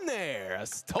he's in there. A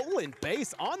stolen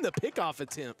base on the pickoff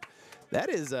attempt. That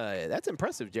is that's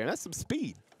impressive, Jeremy. That's some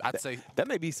speed. I'd say that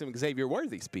may be some Xavier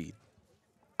Worthy speed.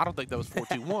 I don't think that was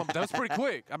 4-2-1, but that was pretty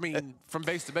quick. I mean, from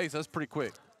base to base, that was pretty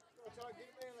quick.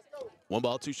 1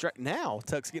 ball, 2 strikes. Now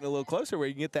Tuck's getting a little closer where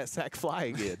you can get that sac fly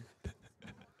again.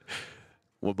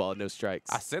 1 ball, no strikes.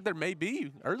 I said there may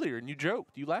be earlier, and you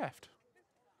joked. You laughed.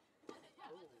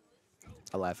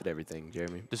 I laugh at everything,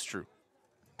 Jeremy. This is true.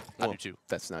 Well, I do too.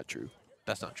 That's not true.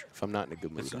 That's not true. If I'm not in a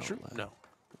good mood, This I is don't true. laugh. No.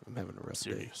 I'm having a rough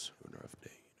Serious. day. Having a rough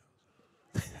day.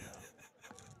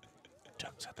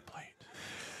 Tuck's at the plate.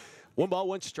 1 ball,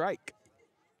 1 strike.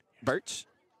 Birch.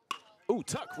 Ooh,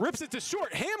 Tuck rips it to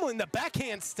short. Hamlin, the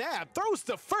backhand stab. Throws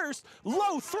to first.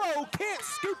 Low throw. Can't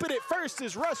scoop it at first.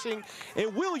 Is rushing.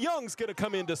 And Will Young's going to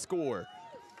come in to score.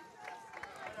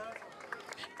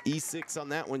 E6 on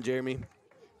that one, Jeremy.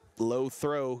 Low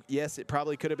throw. Yes, it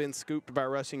probably could have been scooped by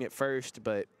rushing at first,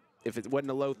 but if it wasn't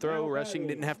a low throw, rushing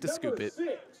didn't have to scoop it.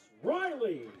 6,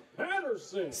 Riley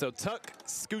Patterson. So Tuck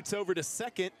scoots over to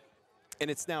second,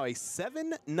 and it's now a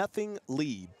 7-0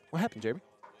 lead. What happened, Jeremy?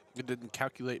 It didn't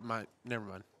calculate my. Never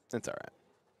mind. That's all right.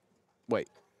 Wait.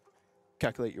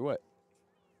 Calculate your what?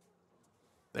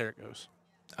 There it goes.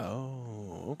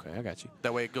 Oh, okay. I got you.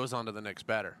 That way it goes on to the next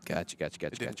batter. Got you. It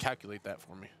didn't calculate that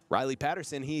for me. Riley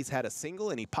Patterson, he's had a single,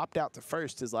 and he popped out to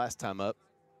first his last time up.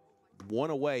 One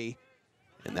away,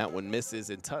 and that one misses,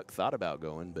 and Tuck thought about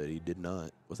going, but he did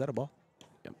not. Was that a ball?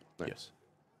 Yep. There. Yes.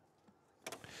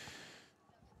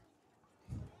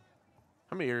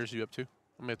 How many errors are you up to?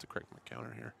 I'm going to have to correct my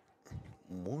counter here.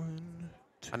 1,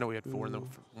 2, I know we had 4 in the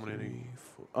 1 inning. 3,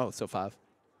 4. Oh, so 5.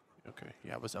 Okay.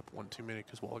 Yeah, I was up 1 too many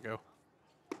because a while ago.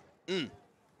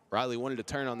 Riley wanted to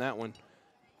turn on that one.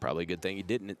 Probably a good thing he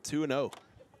didn't. At 2-0.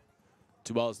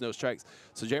 2 balls, no strikes.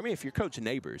 So, Jeremy, if you're Coach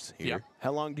Neighbors here,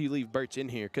 how long do you leave Birch in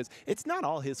here? Because it's not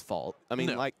all his fault. I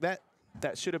mean, like that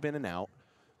should have been an out.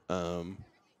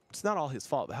 It's not all his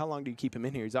fault, but how long do you keep him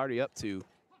in here? He's already up to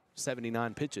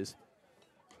 79 pitches.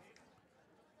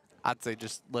 I'd say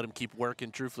just let him keep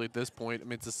working, truthfully, at this point. I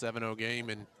mean, it's a 7-0 game,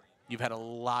 and you've had a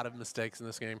lot of mistakes in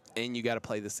this game. And you got to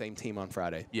play the same team on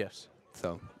Friday. Yes.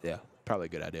 So, yeah, probably a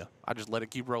good idea. I just let it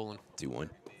keep rolling. 2-1.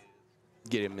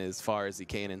 Get him as far as he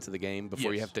can into the game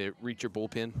before you have to reach your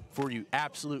bullpen. Before you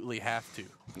absolutely have to.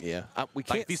 Yeah. We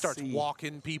can't if he starts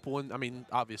walking people, and I mean,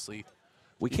 obviously.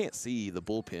 We can't see the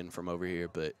bullpen from over here,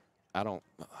 but I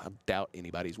doubt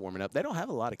anybody's warming up. They don't have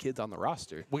a lot of kids on the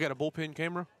roster. We got a bullpen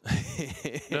camera?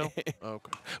 No?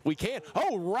 Okay. We can't.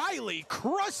 Oh, Riley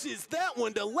crushes that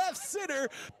one to left center.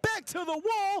 Back to the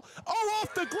wall. Oh,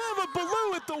 off the glove of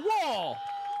Ballou at the wall.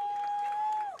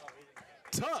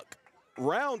 Tuck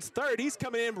rounds third. He's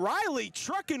coming in. Riley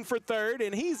trucking for third,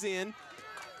 and he's in.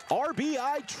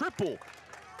 RBI triple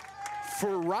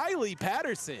for Riley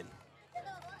Patterson.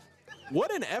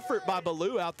 What an effort by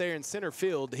Ballou out there in center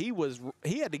field. He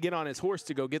had to get on his horse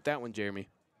to go get that one, Jeremy.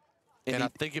 And I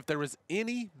think if there was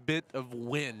any bit of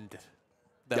wind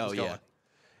that was going.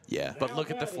 Yeah. But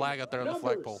look at the flag out there on the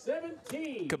flagpole.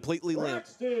 17, Completely limp.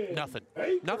 Nothing.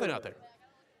 Nothing out there.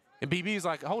 And BB's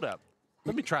like, hold up.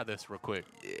 Let me try this real quick.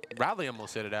 Riley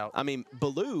almost hit it out. I mean,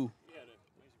 Ballou.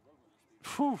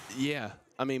 Yeah.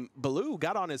 I mean, Ballou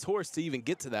got on his horse to even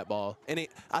get to that ball. And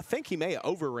I think he may have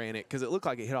overran it because it looked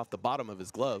like it hit off the bottom of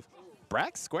his glove.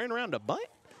 Brax squaring around a bunt?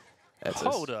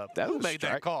 Hold up. Who made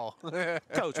that call?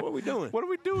 Coach, what are we doing? What are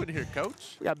we doing here,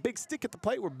 Coach? We got a big stick at the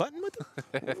plate. We're bunting with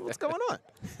it? What's going on?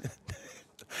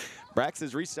 Brax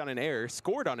has reached on an error,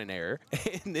 scored on an error,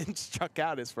 and then struck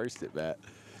out his first at bat.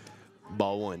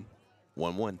 Ball 1.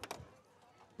 1-1.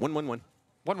 1-1-1.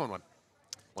 1-1-1.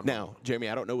 Now, Jeremy,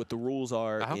 I don't know what the rules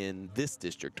are in this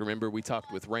district. Remember, we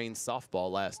talked with Rain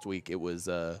softball last week. It was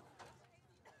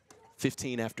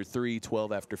 15 after 3,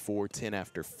 12 after 4, 10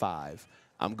 after 5.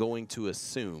 I'm going to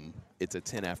assume it's a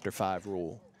 10 after 5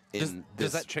 rule.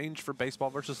 Does that change for baseball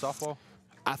versus softball?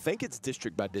 I think it's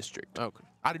district by district. Okay.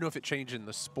 I don't know if it changed in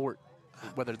the sport,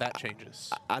 whether that changes.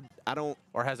 I don't.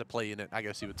 Or has a play in it, I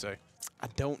guess you would say. I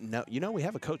don't know. You know, we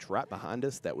have a coach right behind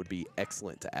us that would be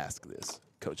excellent to ask this.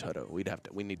 Coach Hutto.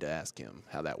 We need to ask him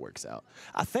how that works out.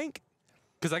 I think.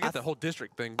 Because I get the whole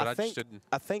district thing, but I just didn't.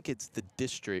 I think it's the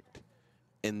district,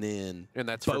 and then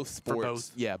that's both for sports.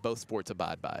 both? Yeah, both sports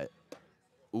abide by it.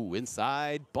 Ooh,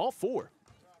 inside, ball 4.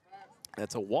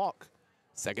 That's a walk.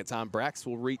 Second time Brax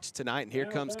will reach tonight, and here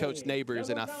comes Coach Neighbors,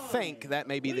 and I think that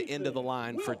may be the end of the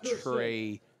line for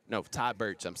Ty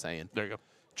Birch, I'm saying. There you go.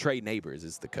 Trey Neighbors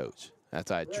is the coach.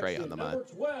 That's why I had Trey on the mind.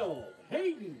 Number 12,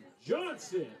 Hayden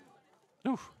Johnson.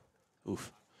 Oof.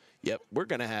 Oof. Yep, we're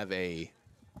going to have I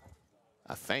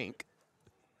think.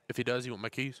 If he does, you want my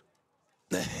keys?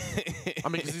 I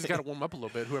mean, because he's got to warm up a little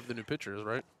bit, whoever the new pitcher is,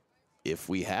 right? If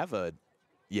we have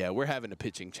we're having a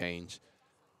pitching change.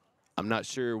 I'm not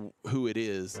sure who it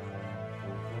is,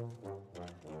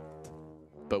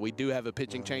 but we do have a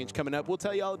pitching change coming up. We'll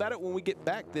tell you all about it when we get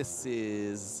back. This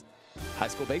is high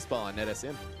school baseball on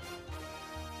NetSM.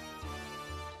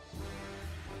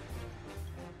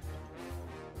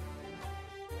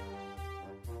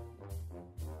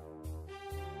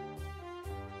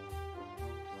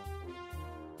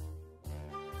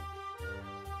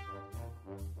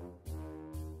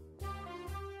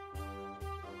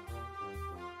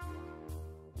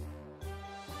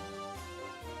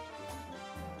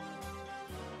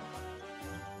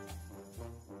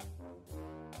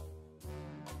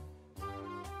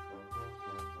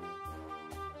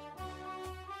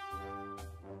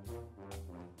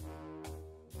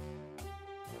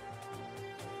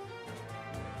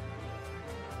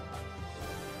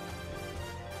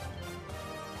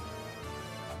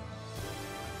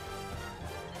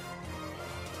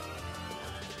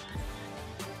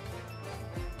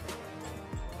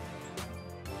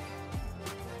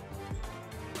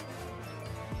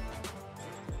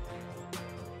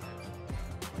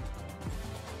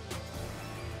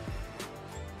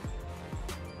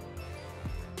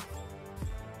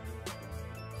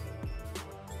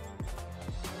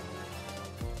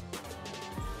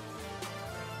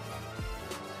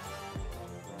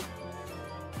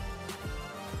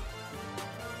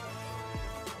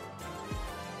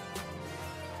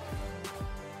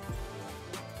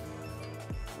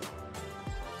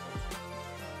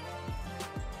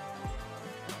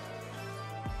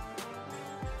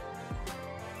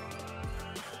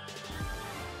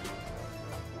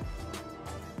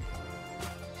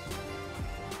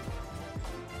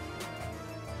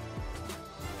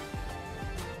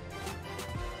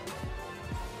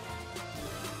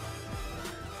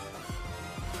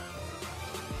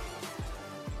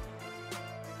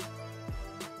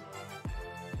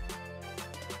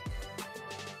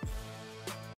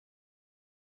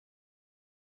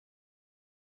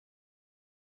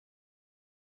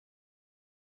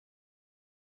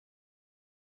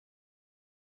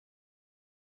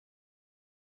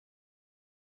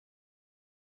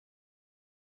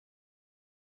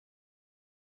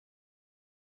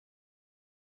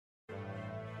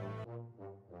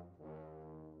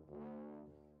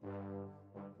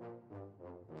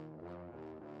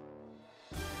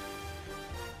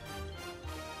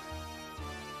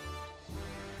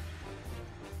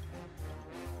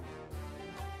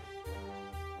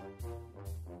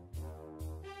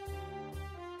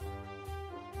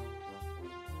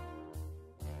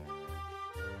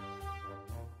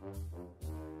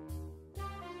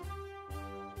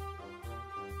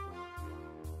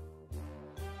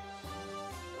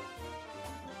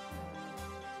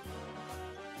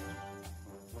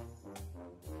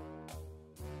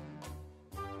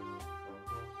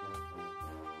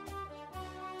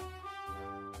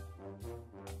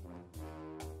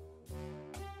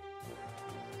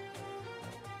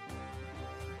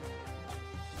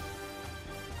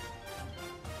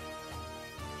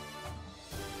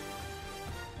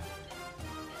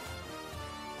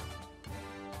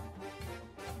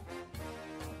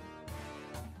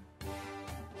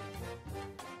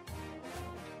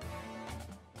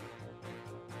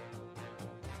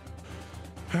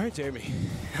 All right, Jeremy.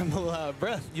 I'm a little out of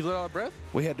breath. You let out of breath?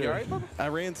 We had to. You all right, Bubba? I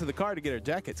ran to the car to get our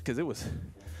jackets because it was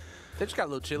They just got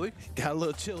a little chilly. got a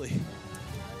little chilly.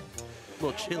 A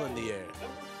little chill in the air.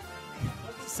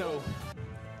 So,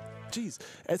 geez.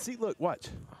 And see, look, watch.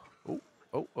 Oh.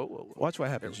 Watch what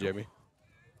happens, Jeremy.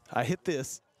 I hit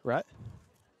this, right?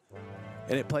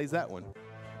 And it plays that one.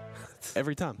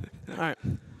 Every time. All right.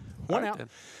 One out. Then.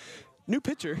 New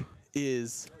pitcher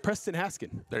is Preston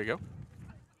Haskin. There you go.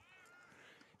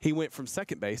 He went from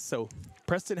second base. So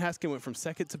Preston Haskin went from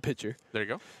second to pitcher. There you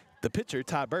go. The pitcher,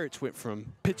 Ty Birch, went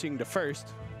from pitching to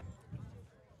first.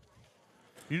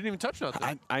 You didn't even touch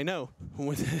nothing. I know.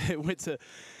 went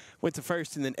to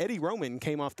first, and then Eddie Roman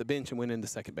came off the bench and went into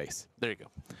second base. There you go.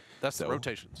 That's So- the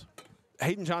rotations.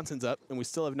 Hayden Johnson's up, and we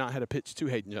still have not had a pitch to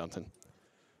Hayden Johnson.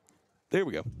 There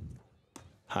we go.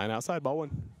 High and outside, ball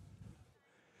one.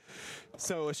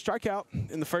 So a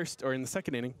strikeout in the first or in the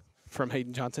second inning from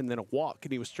Hayden Johnson, then a walk,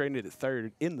 and he was stranded at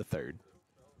third in the third.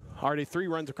 Already 3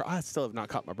 runs across. I still have not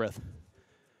caught my breath.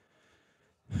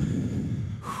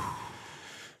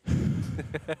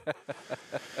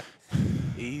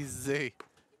 Easy.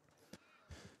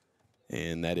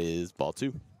 And that is ball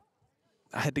 2.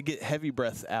 I had to get heavy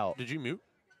breaths out. Did you mute?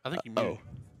 I think you muted.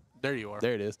 There you are.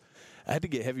 There it is. I had to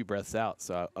get heavy breaths out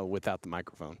so without the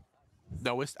microphone.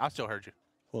 No, I still heard you.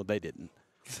 Well, they didn't.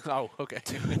 Oh, okay.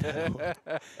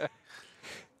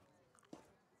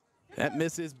 That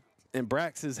misses, and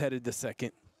Brax is headed to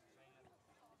second.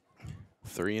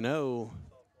 3-0.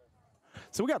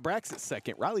 So we got Brax at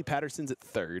second. Riley Patterson's at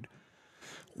third.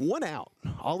 1 out.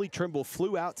 Ollie Trimble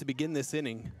flew out to begin this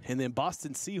inning, and then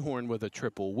Boston Seahorn with a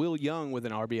triple. Will Young with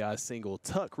an RBI single.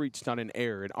 Tuck reached on an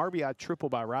error. An RBI triple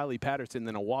by Riley Patterson,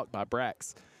 then a walk by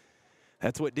Brax.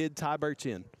 That's what did Ty Birch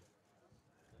in.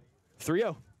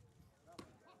 3-0.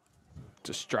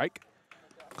 To strike.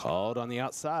 Called on the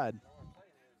outside.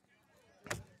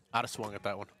 I'd have swung at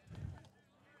that one.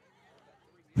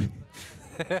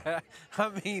 I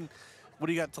mean, what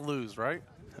do you got to lose, right?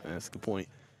 That's a good point.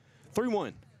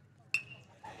 3-1.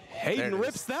 Hayden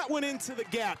rips that one into the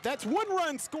gap. That's 1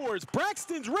 run scores.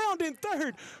 Braxton's round in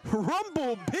third.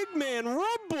 Rumble, big man,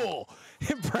 rumble.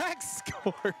 And Brax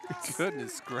scores.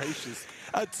 Goodness gracious.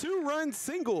 A 2-run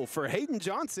single for Hayden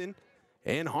Johnson.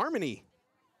 And Harmony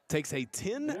takes a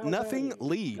 10-0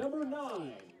 lead. Number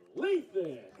 9,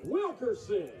 Lethan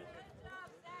Wilkerson.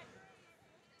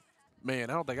 Man,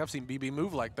 I don't think I've seen BB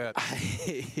move like that.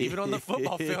 Even on the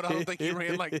football field, I don't think he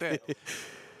ran like that.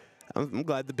 I'm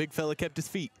glad the big fella kept his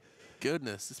feet.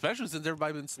 Goodness, especially since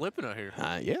everybody's been slipping out here.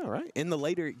 Yeah, right. And the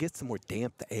later it gets, the more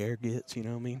damp the air gets, you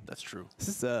know what I mean? That's true. This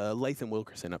is Lethan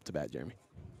Wilkerson up to bat, Jeremy.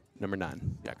 Number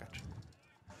 9. Yeah, I got you.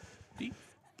 Deep.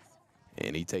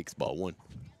 And he takes ball 1.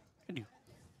 And you.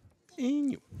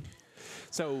 And you.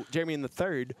 So, Jeremy, in the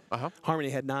third, Harmony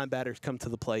had 9 batters come to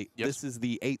the plate. Yes. This is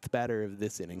the 8th batter of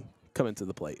this inning coming to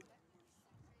the plate.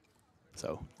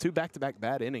 So, 2 back-to-back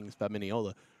bad innings by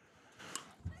Mineola.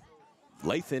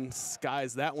 Lethan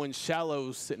skies that one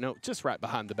shallow, no, just right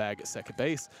behind the bag at second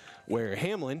base, where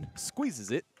Hamlin squeezes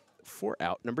it for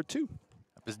out number 2.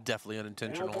 That was definitely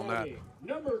unintentional on that.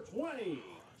 Number 20,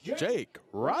 Jake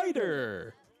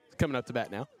Ryder coming up to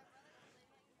bat now.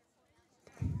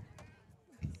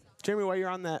 Jeremy, while you're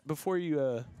on that, before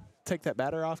you take that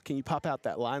batter off, can you pop out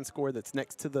that line score that's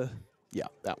next to the, yeah,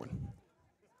 that one.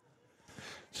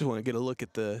 Just want to get a look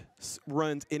at the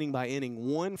runs inning by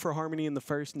inning. 1 for Harmony in the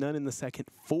first, none in the second,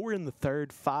 4 in the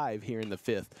third, 5 here in the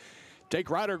 5th. Jake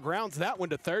Ryder grounds that one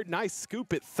to third. Nice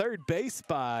scoop at third base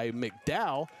by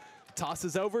McDowell.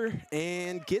 Tosses over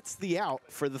and gets the out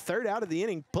for the 3rd out of the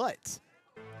inning, but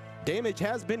damage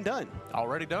has been done.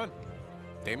 Already done.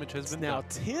 Damage has been Now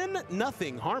done.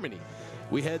 10-0 Harmony.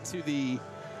 We head to the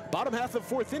bottom half of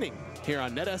 4th inning here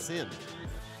on NetSN.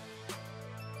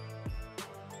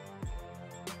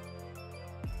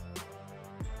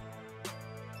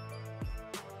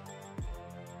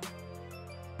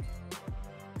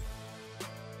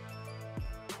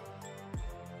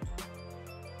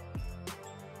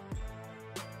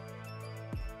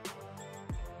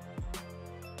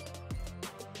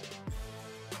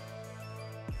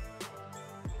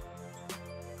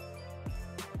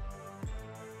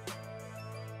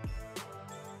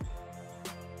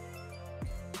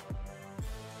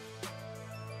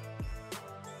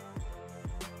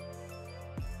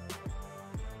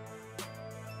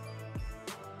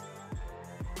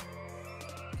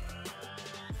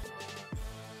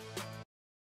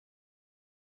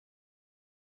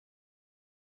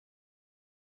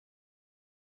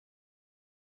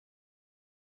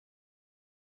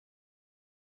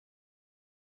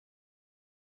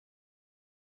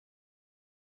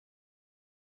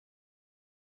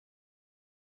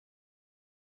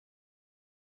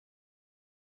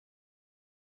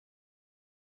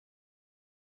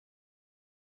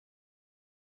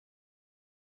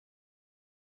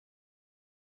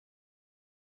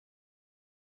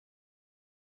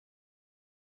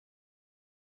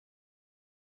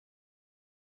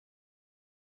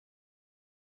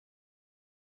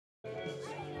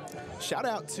 Shout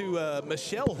out to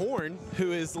Michelle Horn,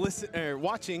 who is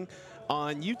watching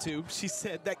on YouTube. She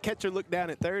said that catcher looked down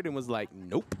at third and was like,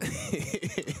 nope.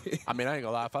 I mean, I ain't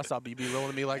gonna lie. If I saw BB rolling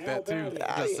at me like that too,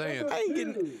 just saying. I ain't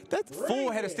getting that's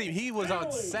Full head of steam. He was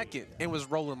on second and was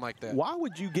rolling like that. Why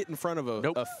would you get in front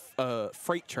of a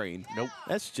freight train? Nope.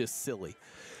 That's just silly.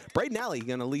 Braden Alley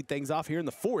going to lead things off here in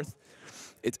the fourth.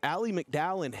 It's Alley,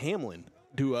 McDowell, and Hamlin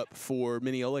due up for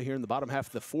Mineola here in the bottom half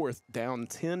of the fourth, down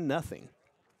 10-0.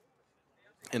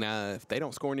 And if they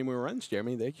don't score any more runs,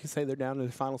 Jeremy, they can say they're down to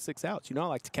the final 6 outs. You know I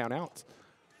like to count outs.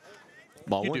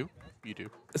 Ball one. You do.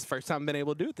 It's the first time I've been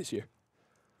able to do it this year.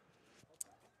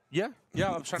 Yeah. I was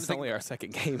trying to It's think. only our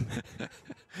second game.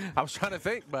 I was trying to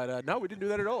think, but no, we didn't do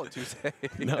that at all on Tuesday.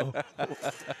 No.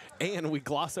 And we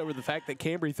gloss over the fact that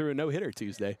Cambry threw a no-hitter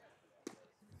Tuesday.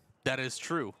 That is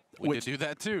true. We did do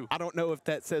that too. I don't know if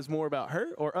that says more about her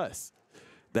or us,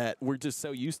 that we're just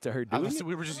so used to her doing it.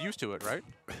 We were just used to it, right?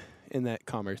 And that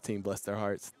Commerce team, bless their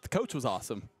hearts. The coach was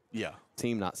awesome. Yeah.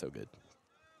 Team not so good.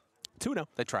 2-0.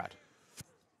 They tried.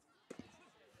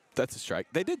 That's a strike.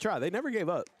 They did try. They never gave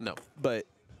up. No. But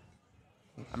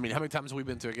I mean, how many times have we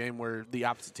been to a game where the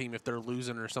opposite team, if they're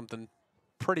losing or something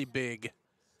pretty big,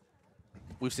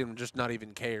 we've seen them just not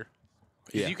even care?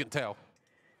 Yeah. You can tell.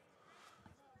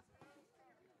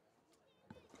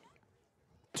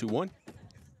 2-1.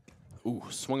 Ooh,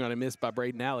 swung on and missed by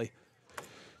Braden Alley.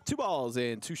 2 balls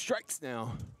and 2 strikes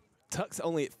now. Tuck's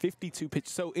only at 52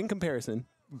 pitches. So in comparison,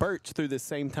 Birch through this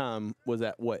same time was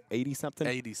at what, 80-something?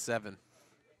 87.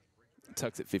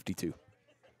 Tuck's at 52.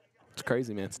 It's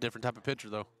crazy, man. It's a different type of pitcher,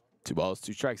 though. 2 balls,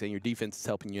 2 strikes, and your defense is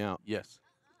helping you out. Yes.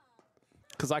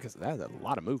 Because like I said, that's a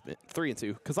lot of movement.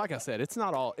 3-2. Because like I said, it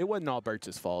wasn't all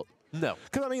Birch's fault. No.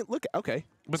 Because, I mean, look, okay.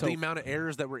 But so, the amount of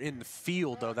errors that were in the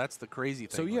field, though, that's the crazy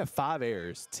thing. So you have 5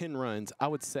 errors, 10 runs. I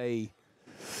would say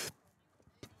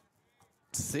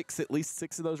at least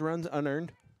 6 of those runs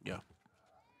unearned. Yeah.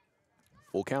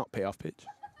 Full count, payoff pitch.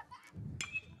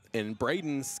 And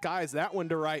Braden skies that one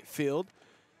to right field.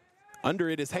 Under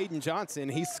it is Hayden Johnson.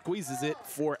 He squeezes it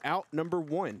for out number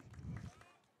 1.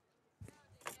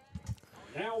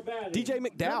 Now batting, DJ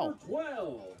McDowell. Number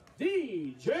 12,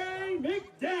 DJ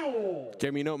McDowell.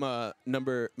 Jeremy, you know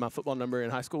what my football number in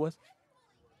high school was?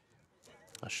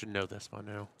 I should know this by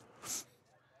now.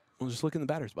 Well, just look in the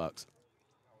batter's box.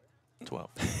 12.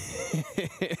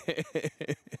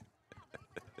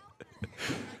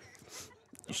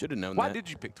 You should have known Why that. did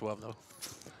you pick 12, though?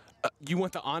 You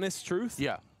want the honest truth?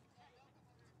 Yeah.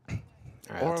 All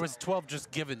right, Or was 12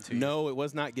 just given to you? No, it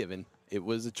was not given. It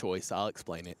was a choice. I'll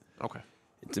explain it. Okay.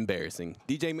 It's embarrassing.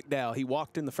 DJ McDowell, he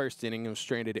walked in the first inning and was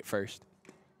stranded at first.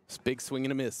 It's a big swing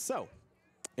and a miss. So,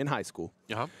 in high school,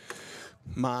 Uh-huh.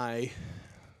 my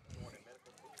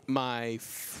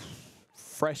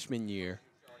freshman year,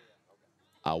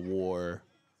 I wore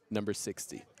number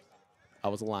 60. I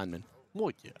was a lineman,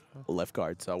 Well, yeah. a left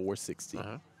guard, so I wore 60.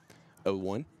 Uh-huh.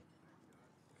 01,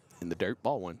 in the dirt,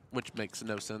 ball one. Which makes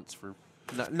no sense for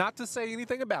not to say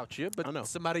anything about you, but I know.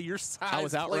 somebody your size. I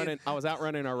was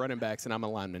outrunning our running backs, and I'm a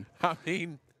lineman. I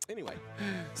mean, Anyway,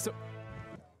 so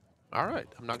all right.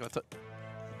 I'm not going to.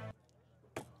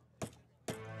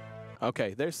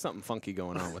 okay, there's something funky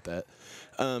going on with that.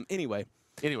 Anyway,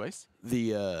 Anyways.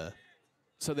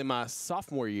 So then my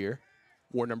sophomore year,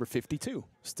 wore number 52.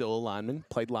 Still a lineman,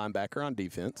 played linebacker on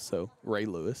defense. So Ray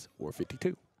Lewis wore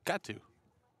 52. Got to.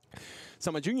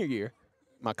 So my junior year,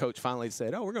 my coach finally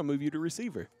said, "Oh, we're gonna move you to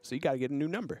receiver. So you got to get a new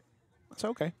number." I said,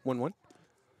 "Okay, 1-1."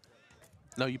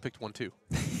 No, you picked 1, too.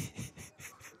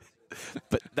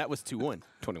 But that was 2-1,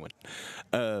 21.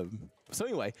 So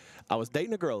anyway, I was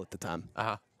dating a girl at the time.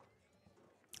 Uh-huh.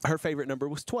 Her favorite number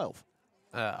was 12.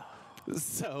 Uh,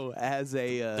 So as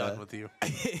a done with you.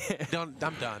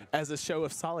 I'm done. as a show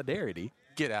of solidarity,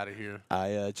 Get out of here.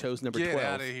 I chose number Get 12.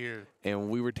 out of here. And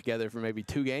we were together for maybe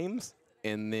 2 games,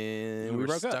 and then We were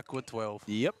broke stuck up. with 12.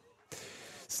 Yep.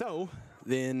 So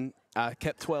then I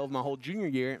kept 12 my whole junior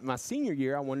year. My senior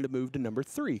year, I wanted to move to number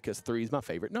 3 because 3 is my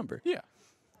favorite number. Yeah.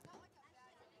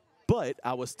 But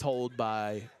I was told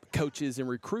by coaches and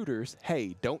recruiters,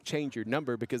 hey, don't change your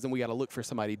number because then we got to look for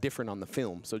somebody different on the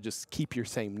film. So just keep your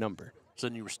same number. So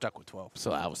then you were stuck with 12.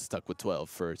 So I was stuck with 12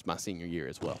 for my senior year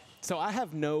as well. So I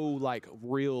have no, like,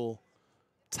 real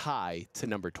tie to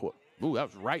number 12. Ooh, that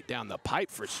was right down the pipe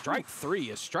for strike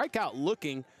 3. A strikeout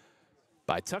looking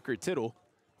by Tucker Tittle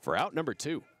for out number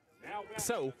 2.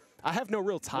 So I have no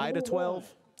real tie to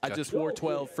 12. I just wore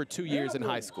 12 for 2 years in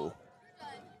high school.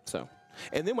 So,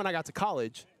 and then when I got to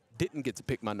college, didn't get to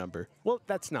pick my number. Well,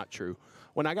 that's not true.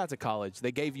 When I got to college,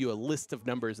 they gave you a list of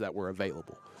numbers that were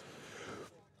available.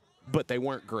 But they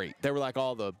weren't great. They were like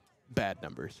all the bad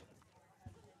numbers.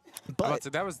 But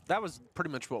that was pretty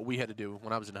much what we had to do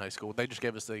when I was in high school. They just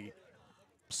gave us a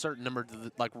certain number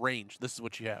to like range. This is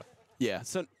what you have. yeah,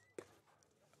 so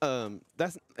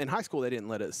that's in high school. They didn't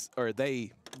let us, or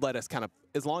they let us kind of,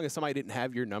 as long as somebody didn't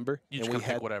have your number, You and just we kinda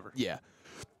had pick whatever. Yeah.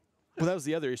 Well, that was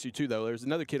the other issue too, though. There was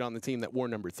another kid on the team that wore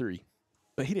number 3,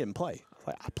 but he didn't play. I was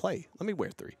like, I play. Let me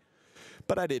wear 3.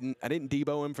 But I didn't. I didn't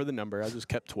debo him for the number. I just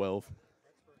kept 12.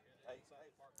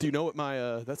 Do you know what my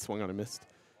that swung on a missed?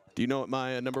 Do you know what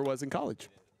my number was in college?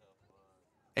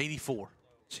 84.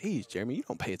 Jeez, Jeremy, you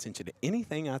don't pay attention to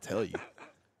anything I tell you.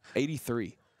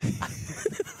 83.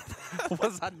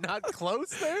 Was I not close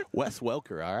there? Wes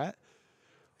Welker, all right?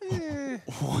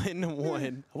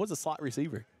 1-1. I was a slot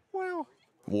receiver. Well,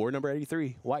 War number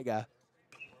 83, white guy.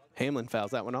 Hamlin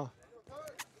fouls that one off.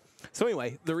 So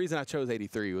anyway, the reason I chose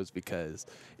 83 was because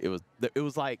it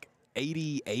was like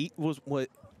 88 was what.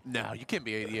 no, you can't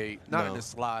be 88. Not in No. this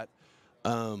slot.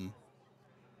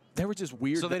 They were just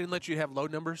weird. So they didn't let you have low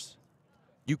numbers?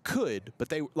 You could, but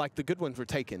they like the good ones were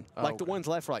taken. Oh, Like the okay. ones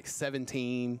left were like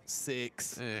 17,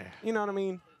 6. Eh. You know what I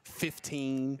mean?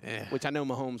 15, Eh. which I know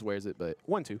Mahomes wears it, but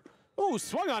 1-2. Oh,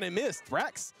 swung on and missed.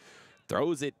 Rex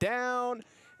throws it down,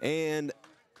 and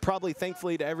probably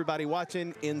thankfully to everybody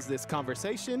watching, ends this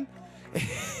conversation.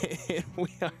 And we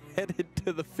are headed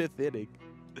to the 5th inning.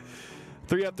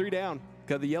 3 up, 3 down.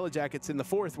 Got the Yellow Jackets in the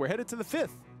 4th. We're headed to the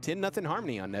 5th. 10-0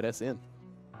 Harmony on NetSN.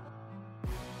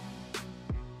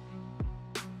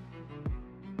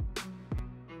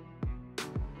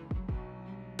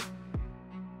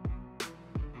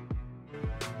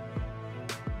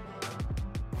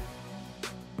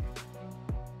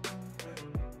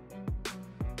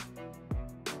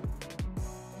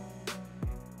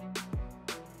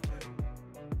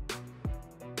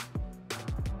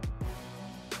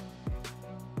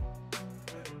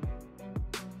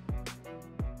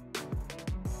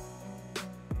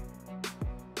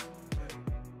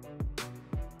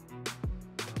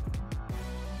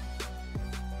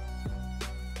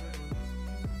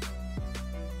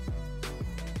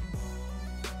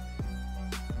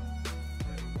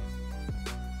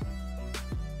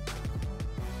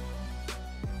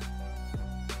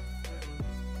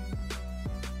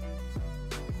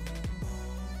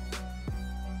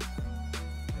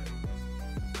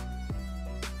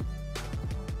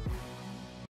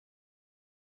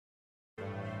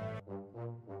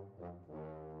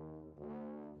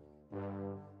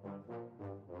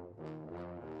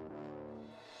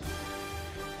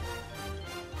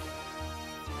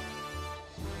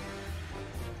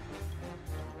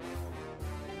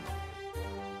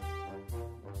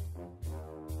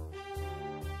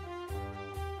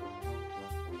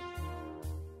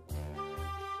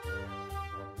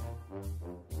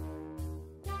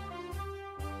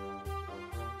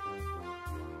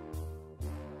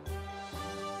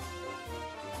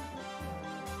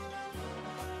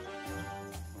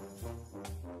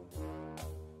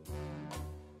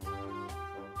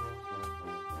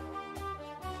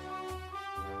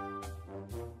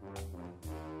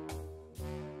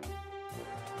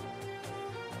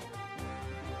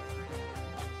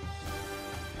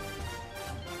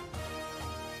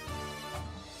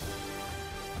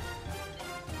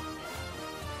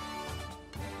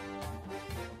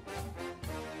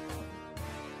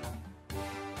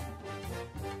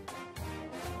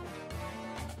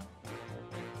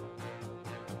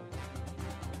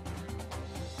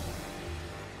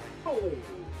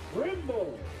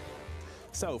 Trimble.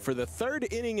 So for the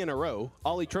 3rd inning in a row,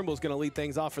 Ollie Trimble's going to lead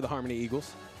things off for the Harmony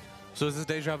Eagles. So is this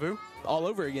deja vu? All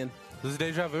over again. This is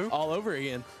deja vu? All over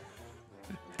again.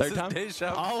 This Third is time?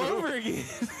 deja All vu. over again.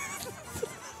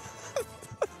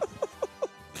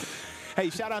 Hey,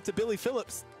 shout out to Billy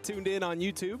Phillips, tuned in on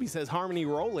YouTube. He says, Harmony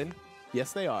rolling.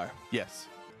 Yes, they are. Yes.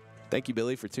 Thank you,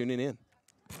 Billy, for tuning in.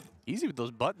 Easy with those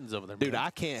buttons over there, Dude, man. I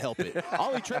can't help it.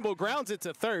 Ollie Trimble grounds it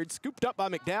to 3rd, scooped up by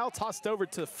McDowell, tossed over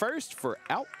to 1st for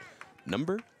out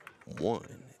number 1.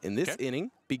 And this Okay.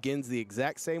 inning begins the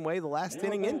exact same way the last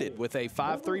inning ended, with a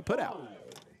 5-3 putout.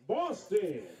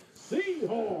 Boston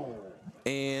Seahorn.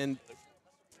 And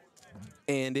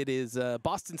it is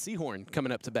Boston Seahorn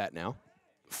coming up to bat now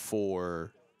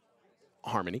for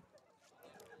Harmony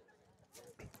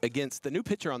against the new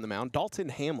pitcher on the mound, Dalton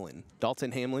Hamlin.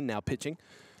 Dalton Hamlin now pitching,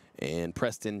 and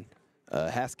Preston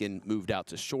Haskin moved out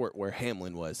to short where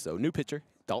Hamlin was. So new pitcher,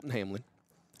 Dalton Hamlin.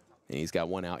 And he's got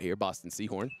one out here, Boston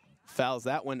Seahorn. Fouls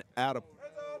that one out of,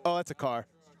 oh, that's a car.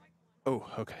 Oh,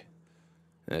 okay.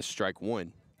 And that's strike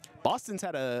 1. Boston's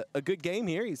had a good game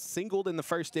here. He's singled in the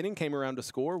 1st inning, came around to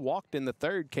score, walked in the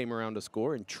 3rd, came around to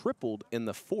score, and tripled in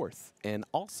the 4th, and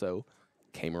also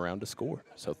came around to score.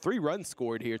 So 3 runs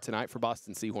scored here tonight for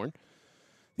Boston Seahorn.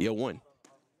 The 0-1.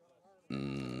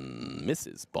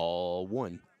 Misses. Ball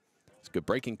 1. It's a good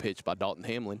breaking pitch by Dalton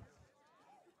Hamlin.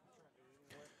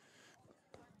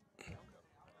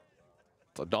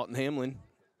 So Dalton Hamlin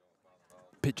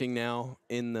pitching now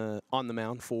on the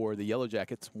mound for the Yellow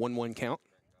Jackets. 1-1 count.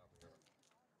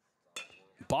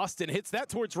 Boston hits that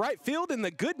towards right field, and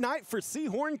the good night for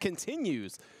Seahorn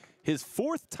continues. His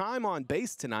 4th time on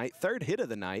base tonight, 3rd hit of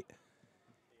the night.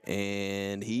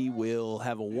 And he will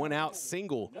have a 1-out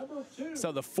single.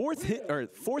 So the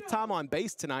 4th time on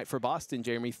base tonight for Boston,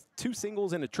 Jeremy. 2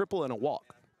 singles and a triple and a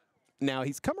walk. Now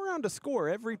he's come around to score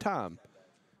every time.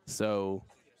 So,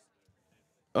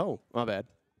 oh, my bad.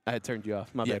 I had turned you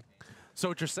off. My bad. So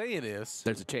what you're saying is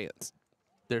there's a chance.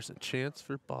 There's a chance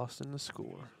for Boston to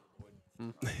score.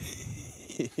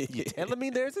 You telling me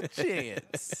there's a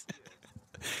chance?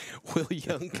 Will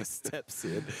Young steps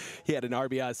in. He had an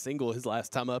RBI single his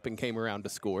last time up and came around to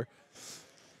score.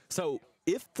 So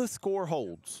if the score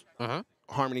holds,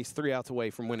 Harmony's 3 outs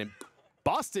away from winning.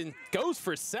 Boston goes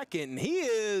for second, and he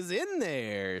is in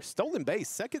there. Stolen base.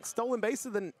 2nd stolen base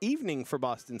of the evening for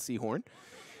Boston Seahorn.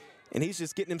 And he's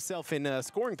just getting himself in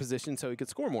scoring position so he could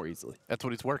score more easily. That's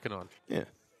what he's working on. Yeah.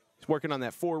 He's working on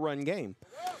that 4-run game.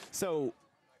 So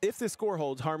if the score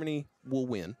holds, Harmony will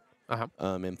win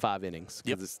in 5 innings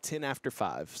because it's 10 after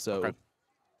 5. So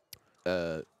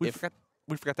we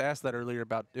forgot to ask that earlier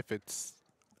about if it's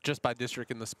just by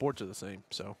district and the sports are the same.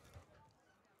 So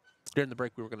during the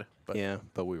break we were going to. Yeah,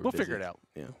 but we'll busy. Figure it out.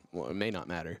 Yeah. Well, it may not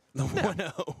matter. The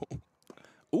 1-0.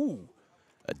 Ooh,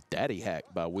 a daddy hack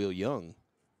by Will Young.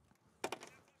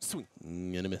 Swing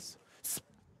and a miss.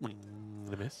 Swing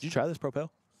and a miss. Did you try this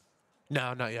Propel?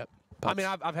 No, not yet. Pops. I mean,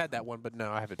 I've had that one, but no,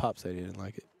 I haven't. Pop said he didn't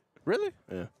like it. Really?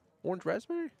 Yeah. Orange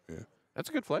raspberry? Yeah. That's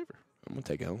a good flavor. I'm going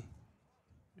to take it home.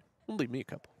 We'll leave me a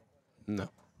couple. No.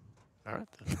 All right,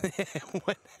 then.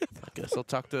 I guess I'll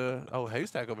talk to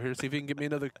Haystack over here, see if he can get me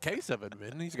another case of it,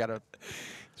 man. He's got a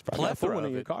plethora one in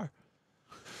of your it. car.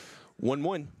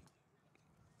 1-1.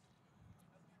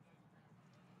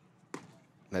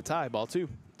 That's high, ball 2.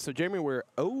 So, Jeremy, we're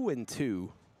 0-2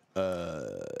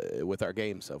 with our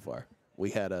game so far.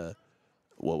 We had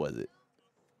what was it?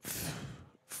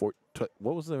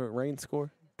 What was the rain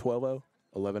score? 12-0,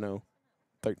 11-0,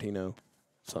 13-0,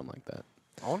 something like that.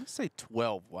 I want to say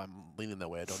 12. Well, I'm leaning that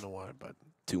way. I don't know why, but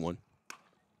 2-1.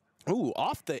 Ooh,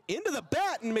 off the end of the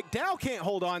bat, and McDowell can't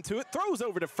hold on to it. Throws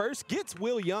over to first, gets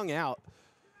Will Young out.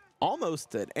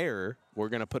 Almost an error. We're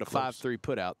going to put a 5-3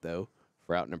 put out, though,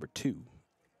 for out number 2.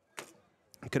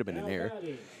 It could have been an error.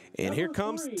 And here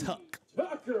comes Tuck.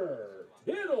 Tucker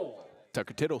Tittle.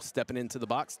 Tucker Tittle stepping into the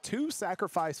box. 2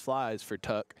 sacrifice flies for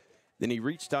Tuck. Then he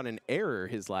reached on an error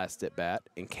his last at bat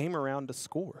and came around to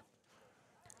score.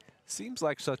 Seems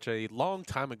like such a long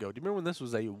time ago. Do you remember when this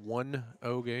was a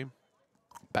 1-0 game?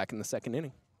 Back in the 2nd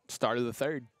inning. Start of the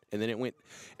 3rd. And then it went.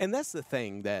 And that's the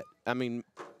thing that, I mean,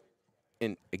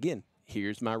 and again,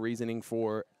 here's my reasoning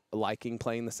for liking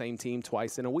playing the same team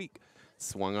twice in a week.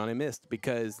 Swung on and missed,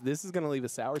 because this is going to leave a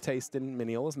sour taste in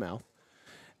Mineola's mouth.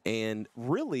 And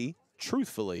really,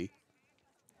 truthfully,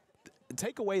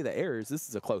 take away the errors, this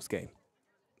is a close game.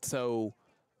 So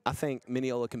I think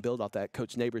Mineola can build off that.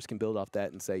 Coach Neighbors can build off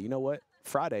that and say, you know what,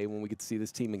 Friday when we get to see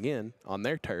this team again on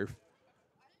their turf,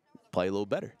 play a little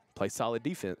better, play solid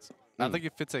defense. I think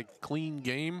if it's a clean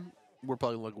game, we're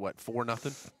probably looking, what,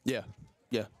 4-0? Yeah.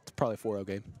 Yeah, it's probably a 4-0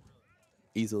 game.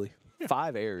 Easily. Yeah.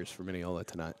 5 errors for Mineola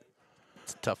tonight.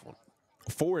 It's a tough one.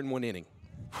 4 in 1 inning.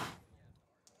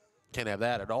 Can't have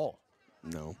that at all.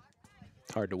 No.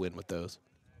 It's hard to win with those.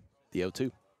 The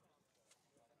 0-2.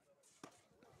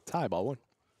 Tie, ball 1.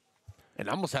 And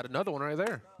almost had another one right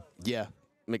there. Yeah.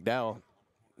 McDowell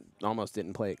almost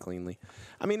didn't play it cleanly.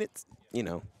 I mean, it's, you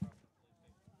know,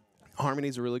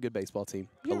 Harmony's a really good baseball team.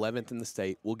 Yeah. 11th in the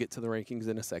state. We'll get to the rankings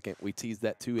in a second. We teased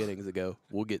that 2 innings ago.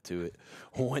 We'll get to it.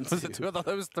 1, 2. Was it 2? I thought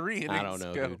that was 3 innings. I don't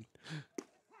know, dude.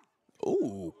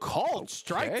 Ooh, called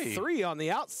strike 3 on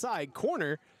the outside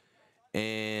corner.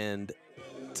 And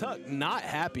Tuck not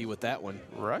happy with that one.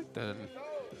 Right then.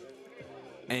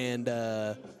 And,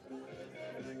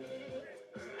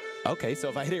 okay, so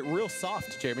if I hit it real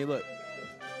soft, Jeremy, look.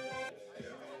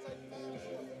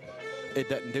 It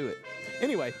doesn't do it.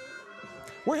 Anyway,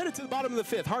 we're headed to the bottom of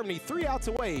the 5th. Harmony 3 outs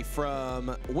away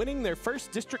from winning their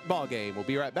first district ball game. We'll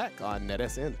be right back on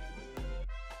NetSN.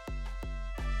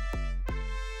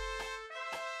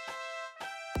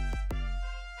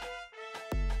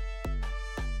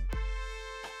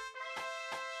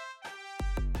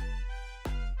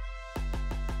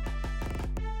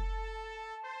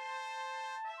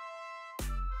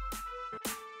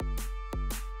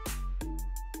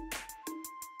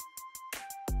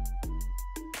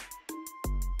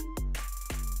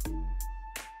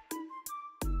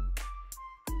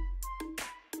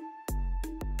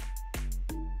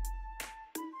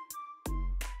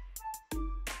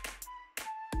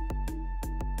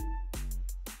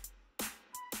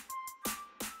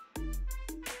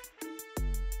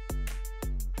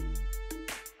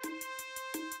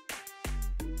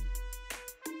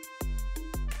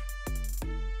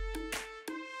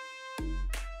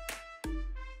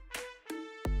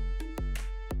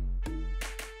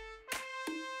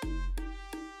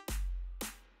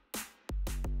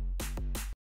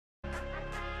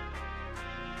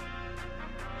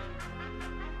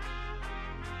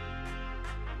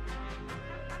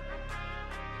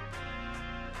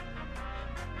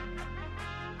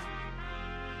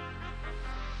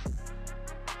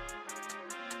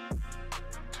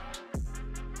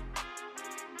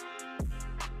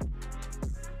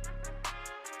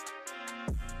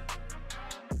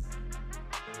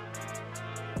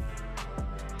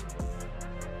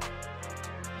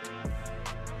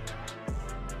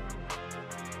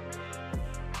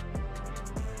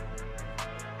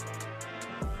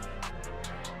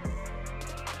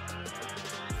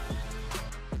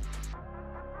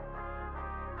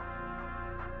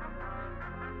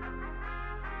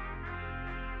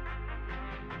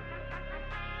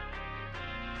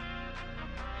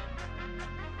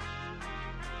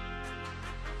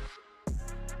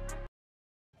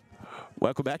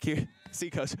 Welcome back here.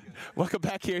 See, Coach. Welcome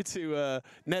back here to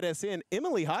NetSN.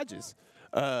 Emily Hodges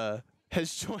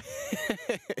has joined.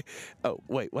 Oh,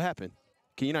 wait. What happened?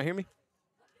 Can you not hear me?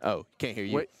 Oh, can't hear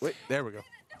you. Wait. There we go.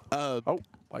 Oh,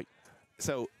 wait.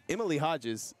 So Emily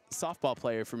Hodges, softball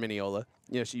player for Mineola.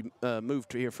 You know, she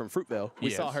moved here from Fruitvale.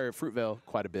 We saw her at Fruitvale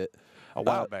quite a bit. A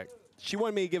while back. She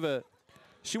wanted me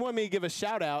to give a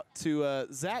shout out to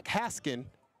Zach Haskin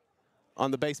on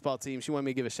the baseball team. She wanted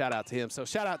me to give a shout out to him. So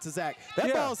shout out to Zach.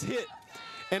 That ball's hit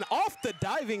and off the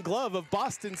diving glove of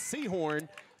Boston Seahorn.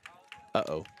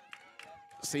 Uh-oh.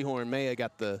 Seahorn may have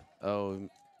got the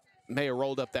may have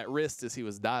rolled up that wrist as he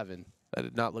was diving. That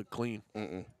did not look clean.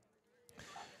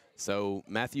 So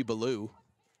Matthew Ballou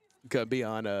gonna be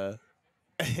on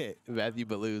Matthew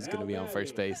Ballou is gonna be on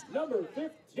first base. Number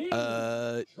 15. You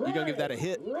gonna give that a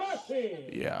hit?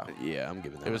 Yeah. Yeah, I'm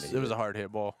giving that. It was a hard hit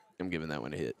ball. I'm giving that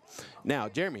one a hit. Now,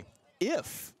 Jeremy,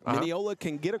 if Mineola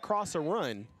can get across a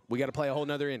run, we got to play a whole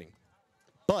nother inning.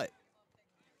 But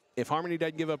if Harmony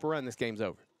doesn't give up a run, this game's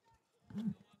over.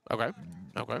 Okay.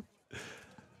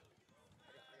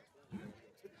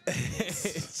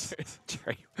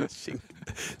 Trey Rushing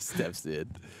steps in.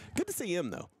 Good to see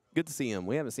him, though. Good to see him.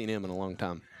 We haven't seen him in a long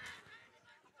time.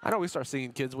 I know we start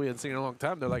seeing kids we hadn't seen in a long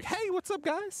time. They're like, hey, what's up,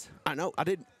 guys? I know.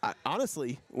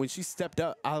 Honestly, when she stepped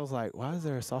up, I was like, why is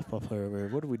there a softball player over here?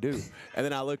 What do we do? And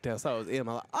then I looked at, saw it was him.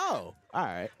 I'm like, oh, all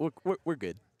right. We're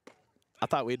good. I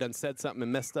thought we had done said something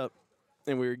and messed up,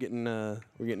 and we're getting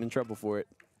in trouble for it.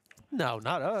 No,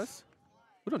 not us.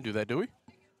 We don't do that, do we?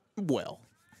 Well,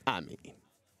 I mean,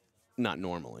 not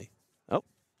normally. Oh,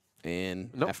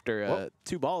 and Nope. after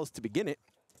 2 balls to begin it,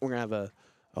 we're going to have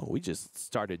oh, we just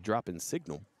started dropping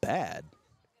signal bad.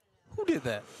 Who did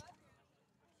that?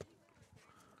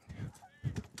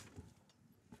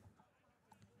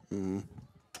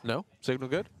 No? Signal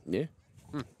good? Yeah.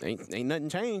 Ain't nothing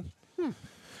changed.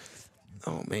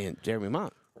 Oh, man, Jeremy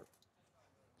Mott.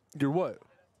 You're what?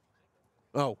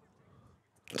 Oh.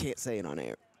 Can't say it on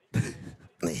air.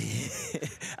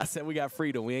 I said we got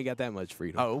freedom. We ain't got that much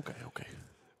freedom. Oh, okay.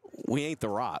 We ain't The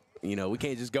Rock. You know, we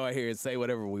can't just go out here and say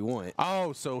whatever we want.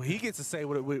 Oh, so he gets to say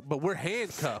but we're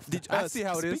handcuffed. I see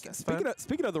how it is.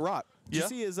 Speaking of The Rock, did you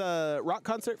see his rock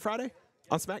concert Friday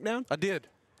on SmackDown? I did.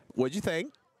 What'd you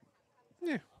think?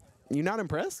 Yeah. You not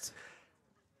impressed?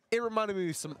 It reminded me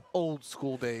of some old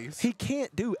school days. He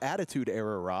can't do Attitude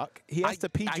Era Rock. He has to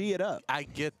PG it up. I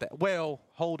get that. Well,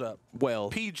 hold up. Well,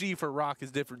 PG for Rock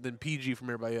is different than PG from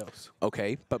everybody else.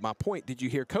 Okay, but my point, did you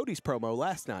hear Cody's promo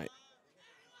last night?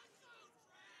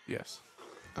 Yes.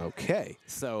 Okay,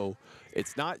 so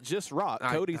it's not just Rock.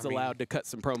 Cody's allowed to cut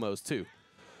some promos too.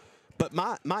 But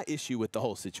my issue with the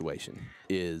whole situation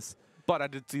is... But I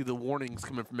did see the warnings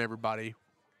coming from everybody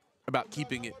about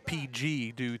keeping it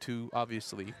PG due to,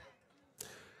 obviously...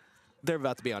 They're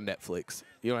about to be on Netflix.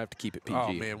 You don't have to keep it PG.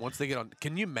 Oh, man, once they get on...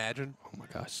 Can you imagine? Oh, my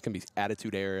gosh. It's going to be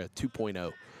Attitude Era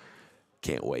 2.0.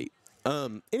 Can't wait.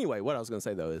 Anyway, what I was going to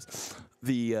say, though, is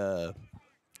the...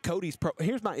 Cody's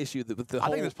here's my issue with the whole...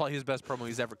 I think that's probably his best promo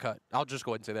he's ever cut. I'll just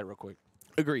go ahead and say that real quick.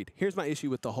 Agreed. Here's my issue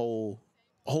with the whole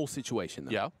situation,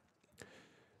 though. Yeah.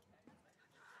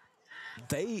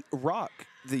 They Rock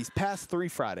these past 3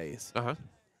 Fridays.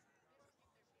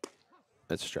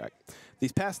 That's a strike.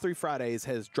 These past 3 Fridays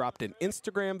has dropped an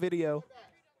Instagram video.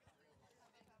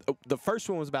 Oh, the first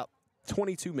one was about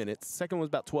 22 minutes. Second one was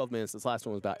about 12 minutes. This last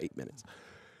one was about 8 minutes.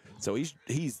 So he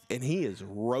is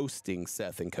roasting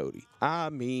Seth and Cody. I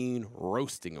mean,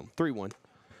 roasting them. 3-1.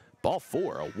 Ball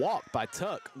 4, a walk by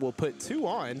Tuck will put 2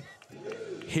 on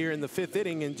here in the 5th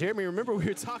inning. And Jeremy, remember we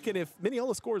were talking if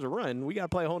Mineola scores a run, we got to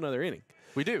play a whole nother inning.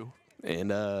 We do.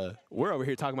 And we're over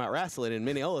here talking about wrestling, and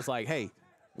Mineola's like, hey,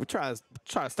 we're trying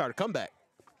to start a comeback.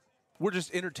 We're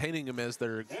just entertaining them as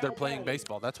they're playing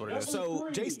baseball. That's what it is. So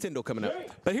Jace Tyndall coming up.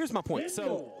 But here's my point.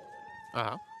 So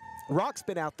Rock's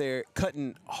been out there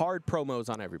cutting hard promos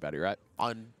on everybody, right?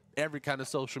 On every kind of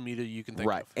social media you can think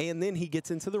right. of. And then he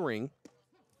gets into the ring.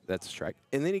 That's a strike.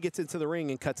 And then he gets into the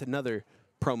ring and cuts another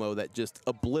promo that just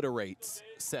obliterates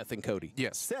Seth and Cody.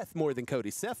 Yes. Seth more than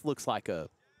Cody. Seth looks like a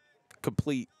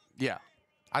complete... Yeah.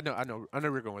 I know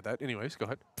we're going with that. Anyways, go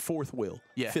ahead. 4th wheel.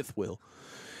 Yeah. 5th wheel.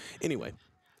 Anyway.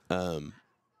 Throw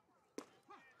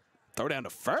down to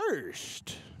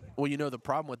first. Well, you know, the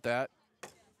problem with that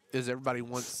is everybody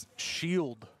wants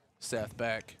Shield Seth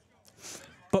back.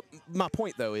 But my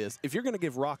point, though, is if you're going to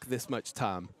give Rock this much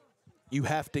time, you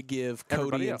have to give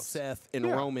Cody and Seth and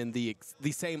Roman the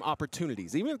same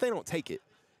opportunities, even if they don't take it.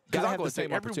 Because have the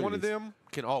same opportunities. Every one of them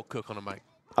can all cook on a mic.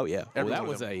 Oh, yeah. Well, Every that one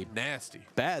was of them. a nasty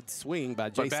bad swing by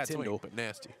Jace Tyndall. But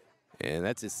nasty. And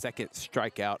that's his second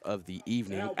strikeout of the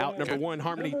evening. Out number one,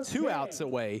 Harmony 2 outs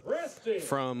away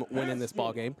from winning this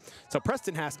ball game. So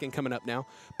Preston Haskin coming up now.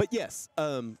 But yes,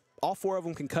 all 4 of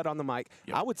them can cut on the mic.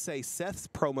 Yep. I would say Seth's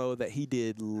promo that he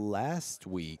did last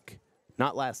week,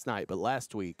 not last night, but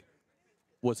last week,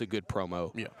 was a good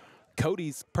promo. Yeah.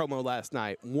 Cody's promo last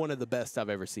night, one of the best I've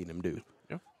ever seen him do.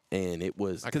 Yeah. And it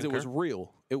was because it was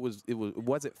real. It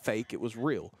wasn't fake. It was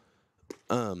real.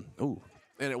 Ooh.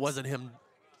 And it wasn't him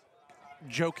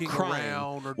joking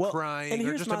around or crying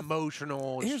or just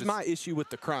emotional. Here's my issue with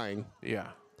the crying. Yeah.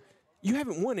 You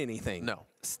haven't won anything. No.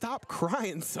 Stop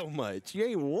crying so much. You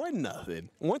ain't won nothing.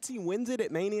 Once he wins it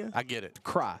at Mania, I get it.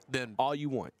 Cry. Then all you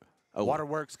want. Oh,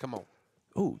 Waterworks, come on.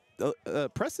 Ooh,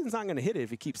 Preston's not going to hit it if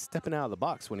he keeps stepping out of the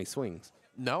box when he swings.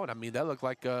 No, and I mean, that looked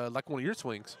like one of your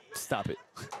swings. Stop it.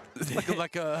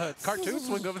 like a cartoon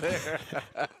swing over there.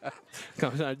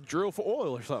 Comes out drill for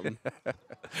oil or something.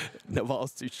 No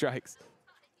balls, 2 strikes.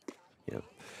 Yep.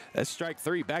 That's strike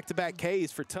 3. Back-to-back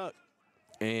Ks for Tuck.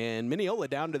 And Mineola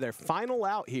down to their final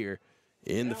out here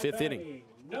in the 5th inning.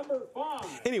 Number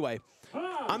 5. Anyway,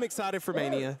 I'm excited for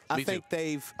Mania. I think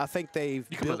they've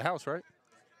You come to the house, right?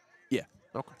 Yeah.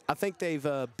 Okay. I think they've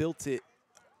built it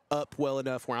up well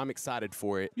enough where I'm excited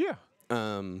for it. Yeah.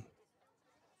 I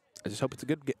just hope it's a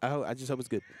good. I just hope it's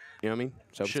good. You know what I mean?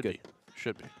 So Should it's good. be.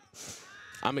 Should be.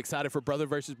 I'm excited for brother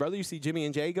versus brother. You see Jimmy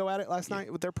and Jay go at it last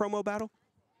night with their promo battle.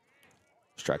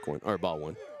 Strike 1 or ball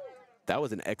 1. That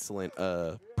was an excellent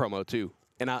promo too,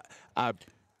 and I'm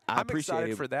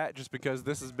excited for that just because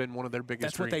this has been one of their biggest.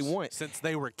 That's what they dreams want since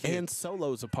they were kids. And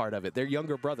Solo's a part of it. Their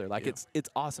younger brother. Like it's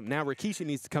awesome. Now Rikishi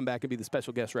needs to come back and be the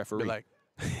special guest referee. Be like,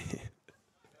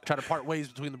 try to part ways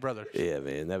between the brothers. Yeah,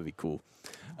 man, that'd be cool.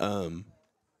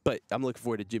 But I'm looking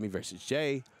forward to Jimmy versus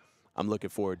Jay. I'm looking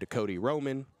forward to Cody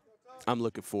Roman. I'm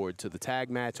looking forward to the tag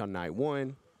match on night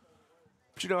 1.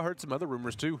 But you know, I heard some other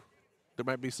rumors too. There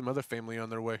might be some other family on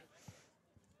their way.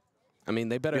 I mean,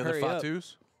 they better The other hurry up.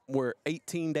 Fatus? We're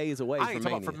 18 days away I from ain't Mania.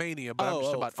 talking about for Mania, but I'm just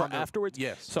talking about for afterwards?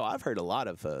 Yes. So I've heard a lot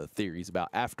of theories about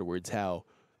afterwards, how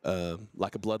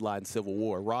like a bloodline civil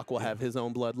war. Rock will have his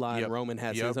own bloodline. Yep. Roman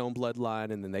has his own bloodline,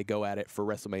 and then they go at it for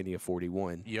WrestleMania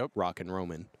 41. Yep. Rock and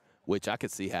Roman, which I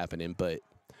could see happening. But,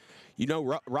 you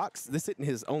know, Rock's, this isn't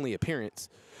his only appearance.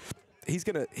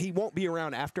 He won't be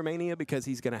around after Mania because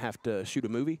he's going to have to shoot a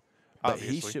movie. But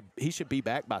Obviously. he should be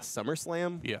back by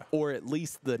SummerSlam, or at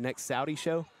least the next Saudi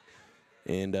show,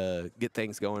 and get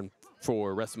things going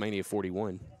for WrestleMania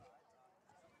 41.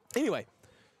 Anyway,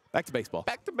 back to baseball.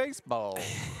 Back to baseball.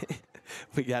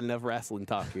 We got enough wrestling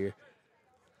talk here.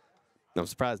 I'm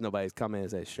surprised nobody's coming and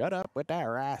says, "Shut up with that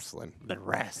wrestling." The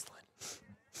wrestling.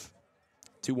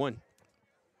 2-1.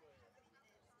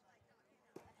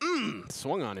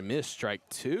 Swung on and missed. Strike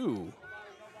 2.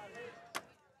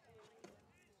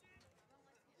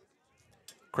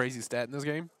 Crazy stat in this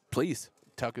game. Please.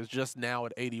 Tuck is just now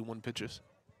at 81 pitches.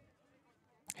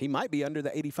 He might be under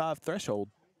the 85 threshold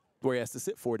where he has to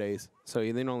sit 4 days. So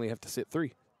he then only have to sit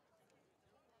 3.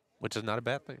 Which is not a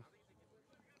bad thing.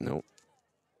 Nope.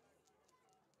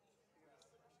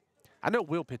 I know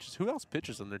Will pitches. Who else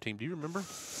pitches on their team? Do you remember?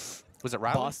 Was it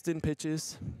Riley? Boston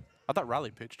pitches. I thought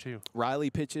Riley pitched too. Riley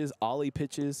pitches. Ollie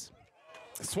pitches.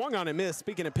 Swung on and missed.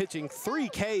 Speaking of pitching, 3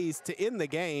 Ks to end the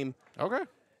game. Okay.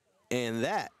 And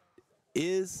that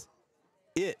is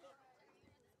it.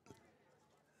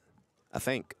 I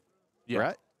think. Yeah.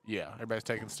 Right? Yeah. Everybody's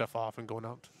taking stuff off and going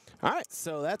out. All right,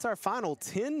 so that's our final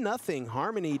 10-0.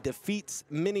 Harmony defeats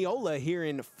Mineola here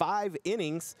in 5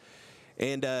 innings.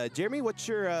 And Jeremy, what's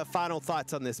your final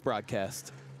thoughts on this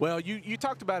broadcast? Well, you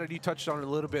talked about it. You touched on it a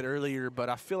little bit earlier, but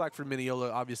I feel like for Mineola,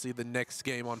 obviously the next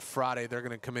game on Friday, they're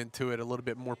going to come into it a little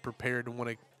bit more prepared and want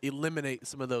to eliminate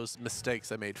some of those mistakes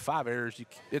they made. 5 errors,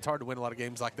 it's hard to win a lot of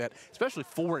games like that, especially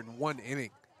 4 in 1 inning.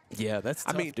 Yeah, that's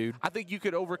tough, dude. I think you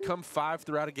could overcome 5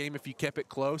 throughout a game if you kept it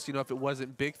close, you know, if it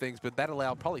wasn't big things, but that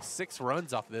allowed probably 6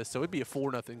 runs off of this, so it'd be a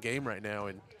 4-0 game right now,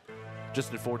 and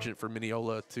just unfortunate for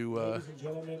Mineola to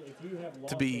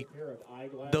be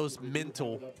those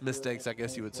mental mistakes, I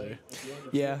guess you would say.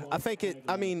 Yeah, I think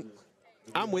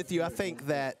I'm with you. I think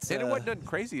that. And it wasn't nothing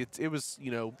crazy. It was,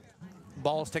 you know,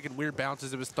 balls taking weird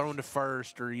bounces. It was thrown to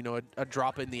first, or, you know, a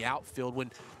drop in the outfield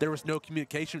when there was no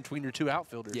communication between your 2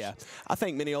 outfielders. Yeah, I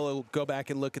think Mineola will go back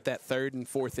and look at that 3rd and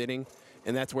 4th inning,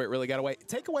 and that's where it really got away.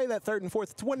 Take away that 3rd and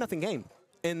 4th, it's a 1-0 game.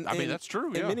 And, I mean, that's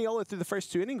true, yeah. And Mineola through the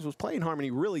first 2 innings was playing Harmony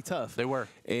really tough. They were.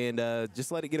 And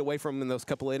just let it get away from them in those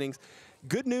couple innings.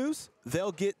 Good news,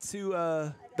 they'll get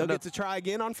to try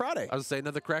again on Friday. I was going to say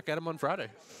another crack at them on Friday.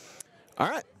 All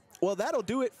right. Well, that'll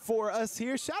do it for us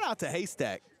here. Shout out to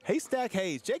Haystack. Haystack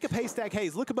Hayes. Jacob Haystack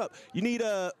Hayes. Look him up. You need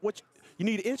You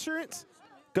need insurance?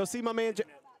 Go see my man.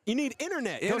 You need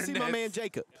internet? Go see my man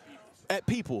Jacob at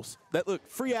Peoples. That look,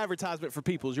 free advertisement for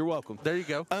Peoples. You're welcome. There you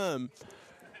go.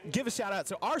 Give a shout out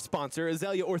to our sponsor,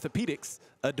 Azalea Orthopedics,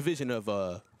 a division of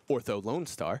Ortho Lone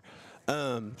Star.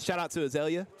 Shout out to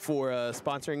Azalea for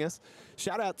sponsoring us.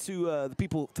 Shout out to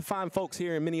the fine folks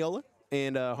here in Mineola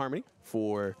and Harmony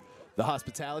for the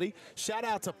hospitality. Shout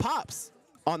out to Pops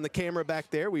on the camera back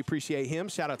there. We appreciate him.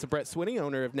 Shout out to Brett Swinney,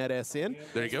 owner of NetSN.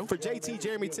 There you go. For JT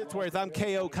Jeremy Titsworth, I'm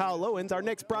KO Kyle Lowens. Our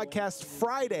next broadcast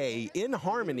Friday in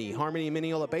Harmony and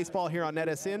Mineola Baseball here on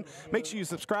NetSN. Make sure you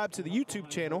subscribe to the YouTube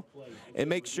channel and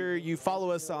make sure you follow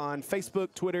us on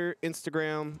Facebook, Twitter,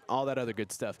 Instagram, all that other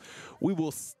good stuff. We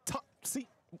will see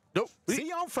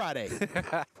you on Friday.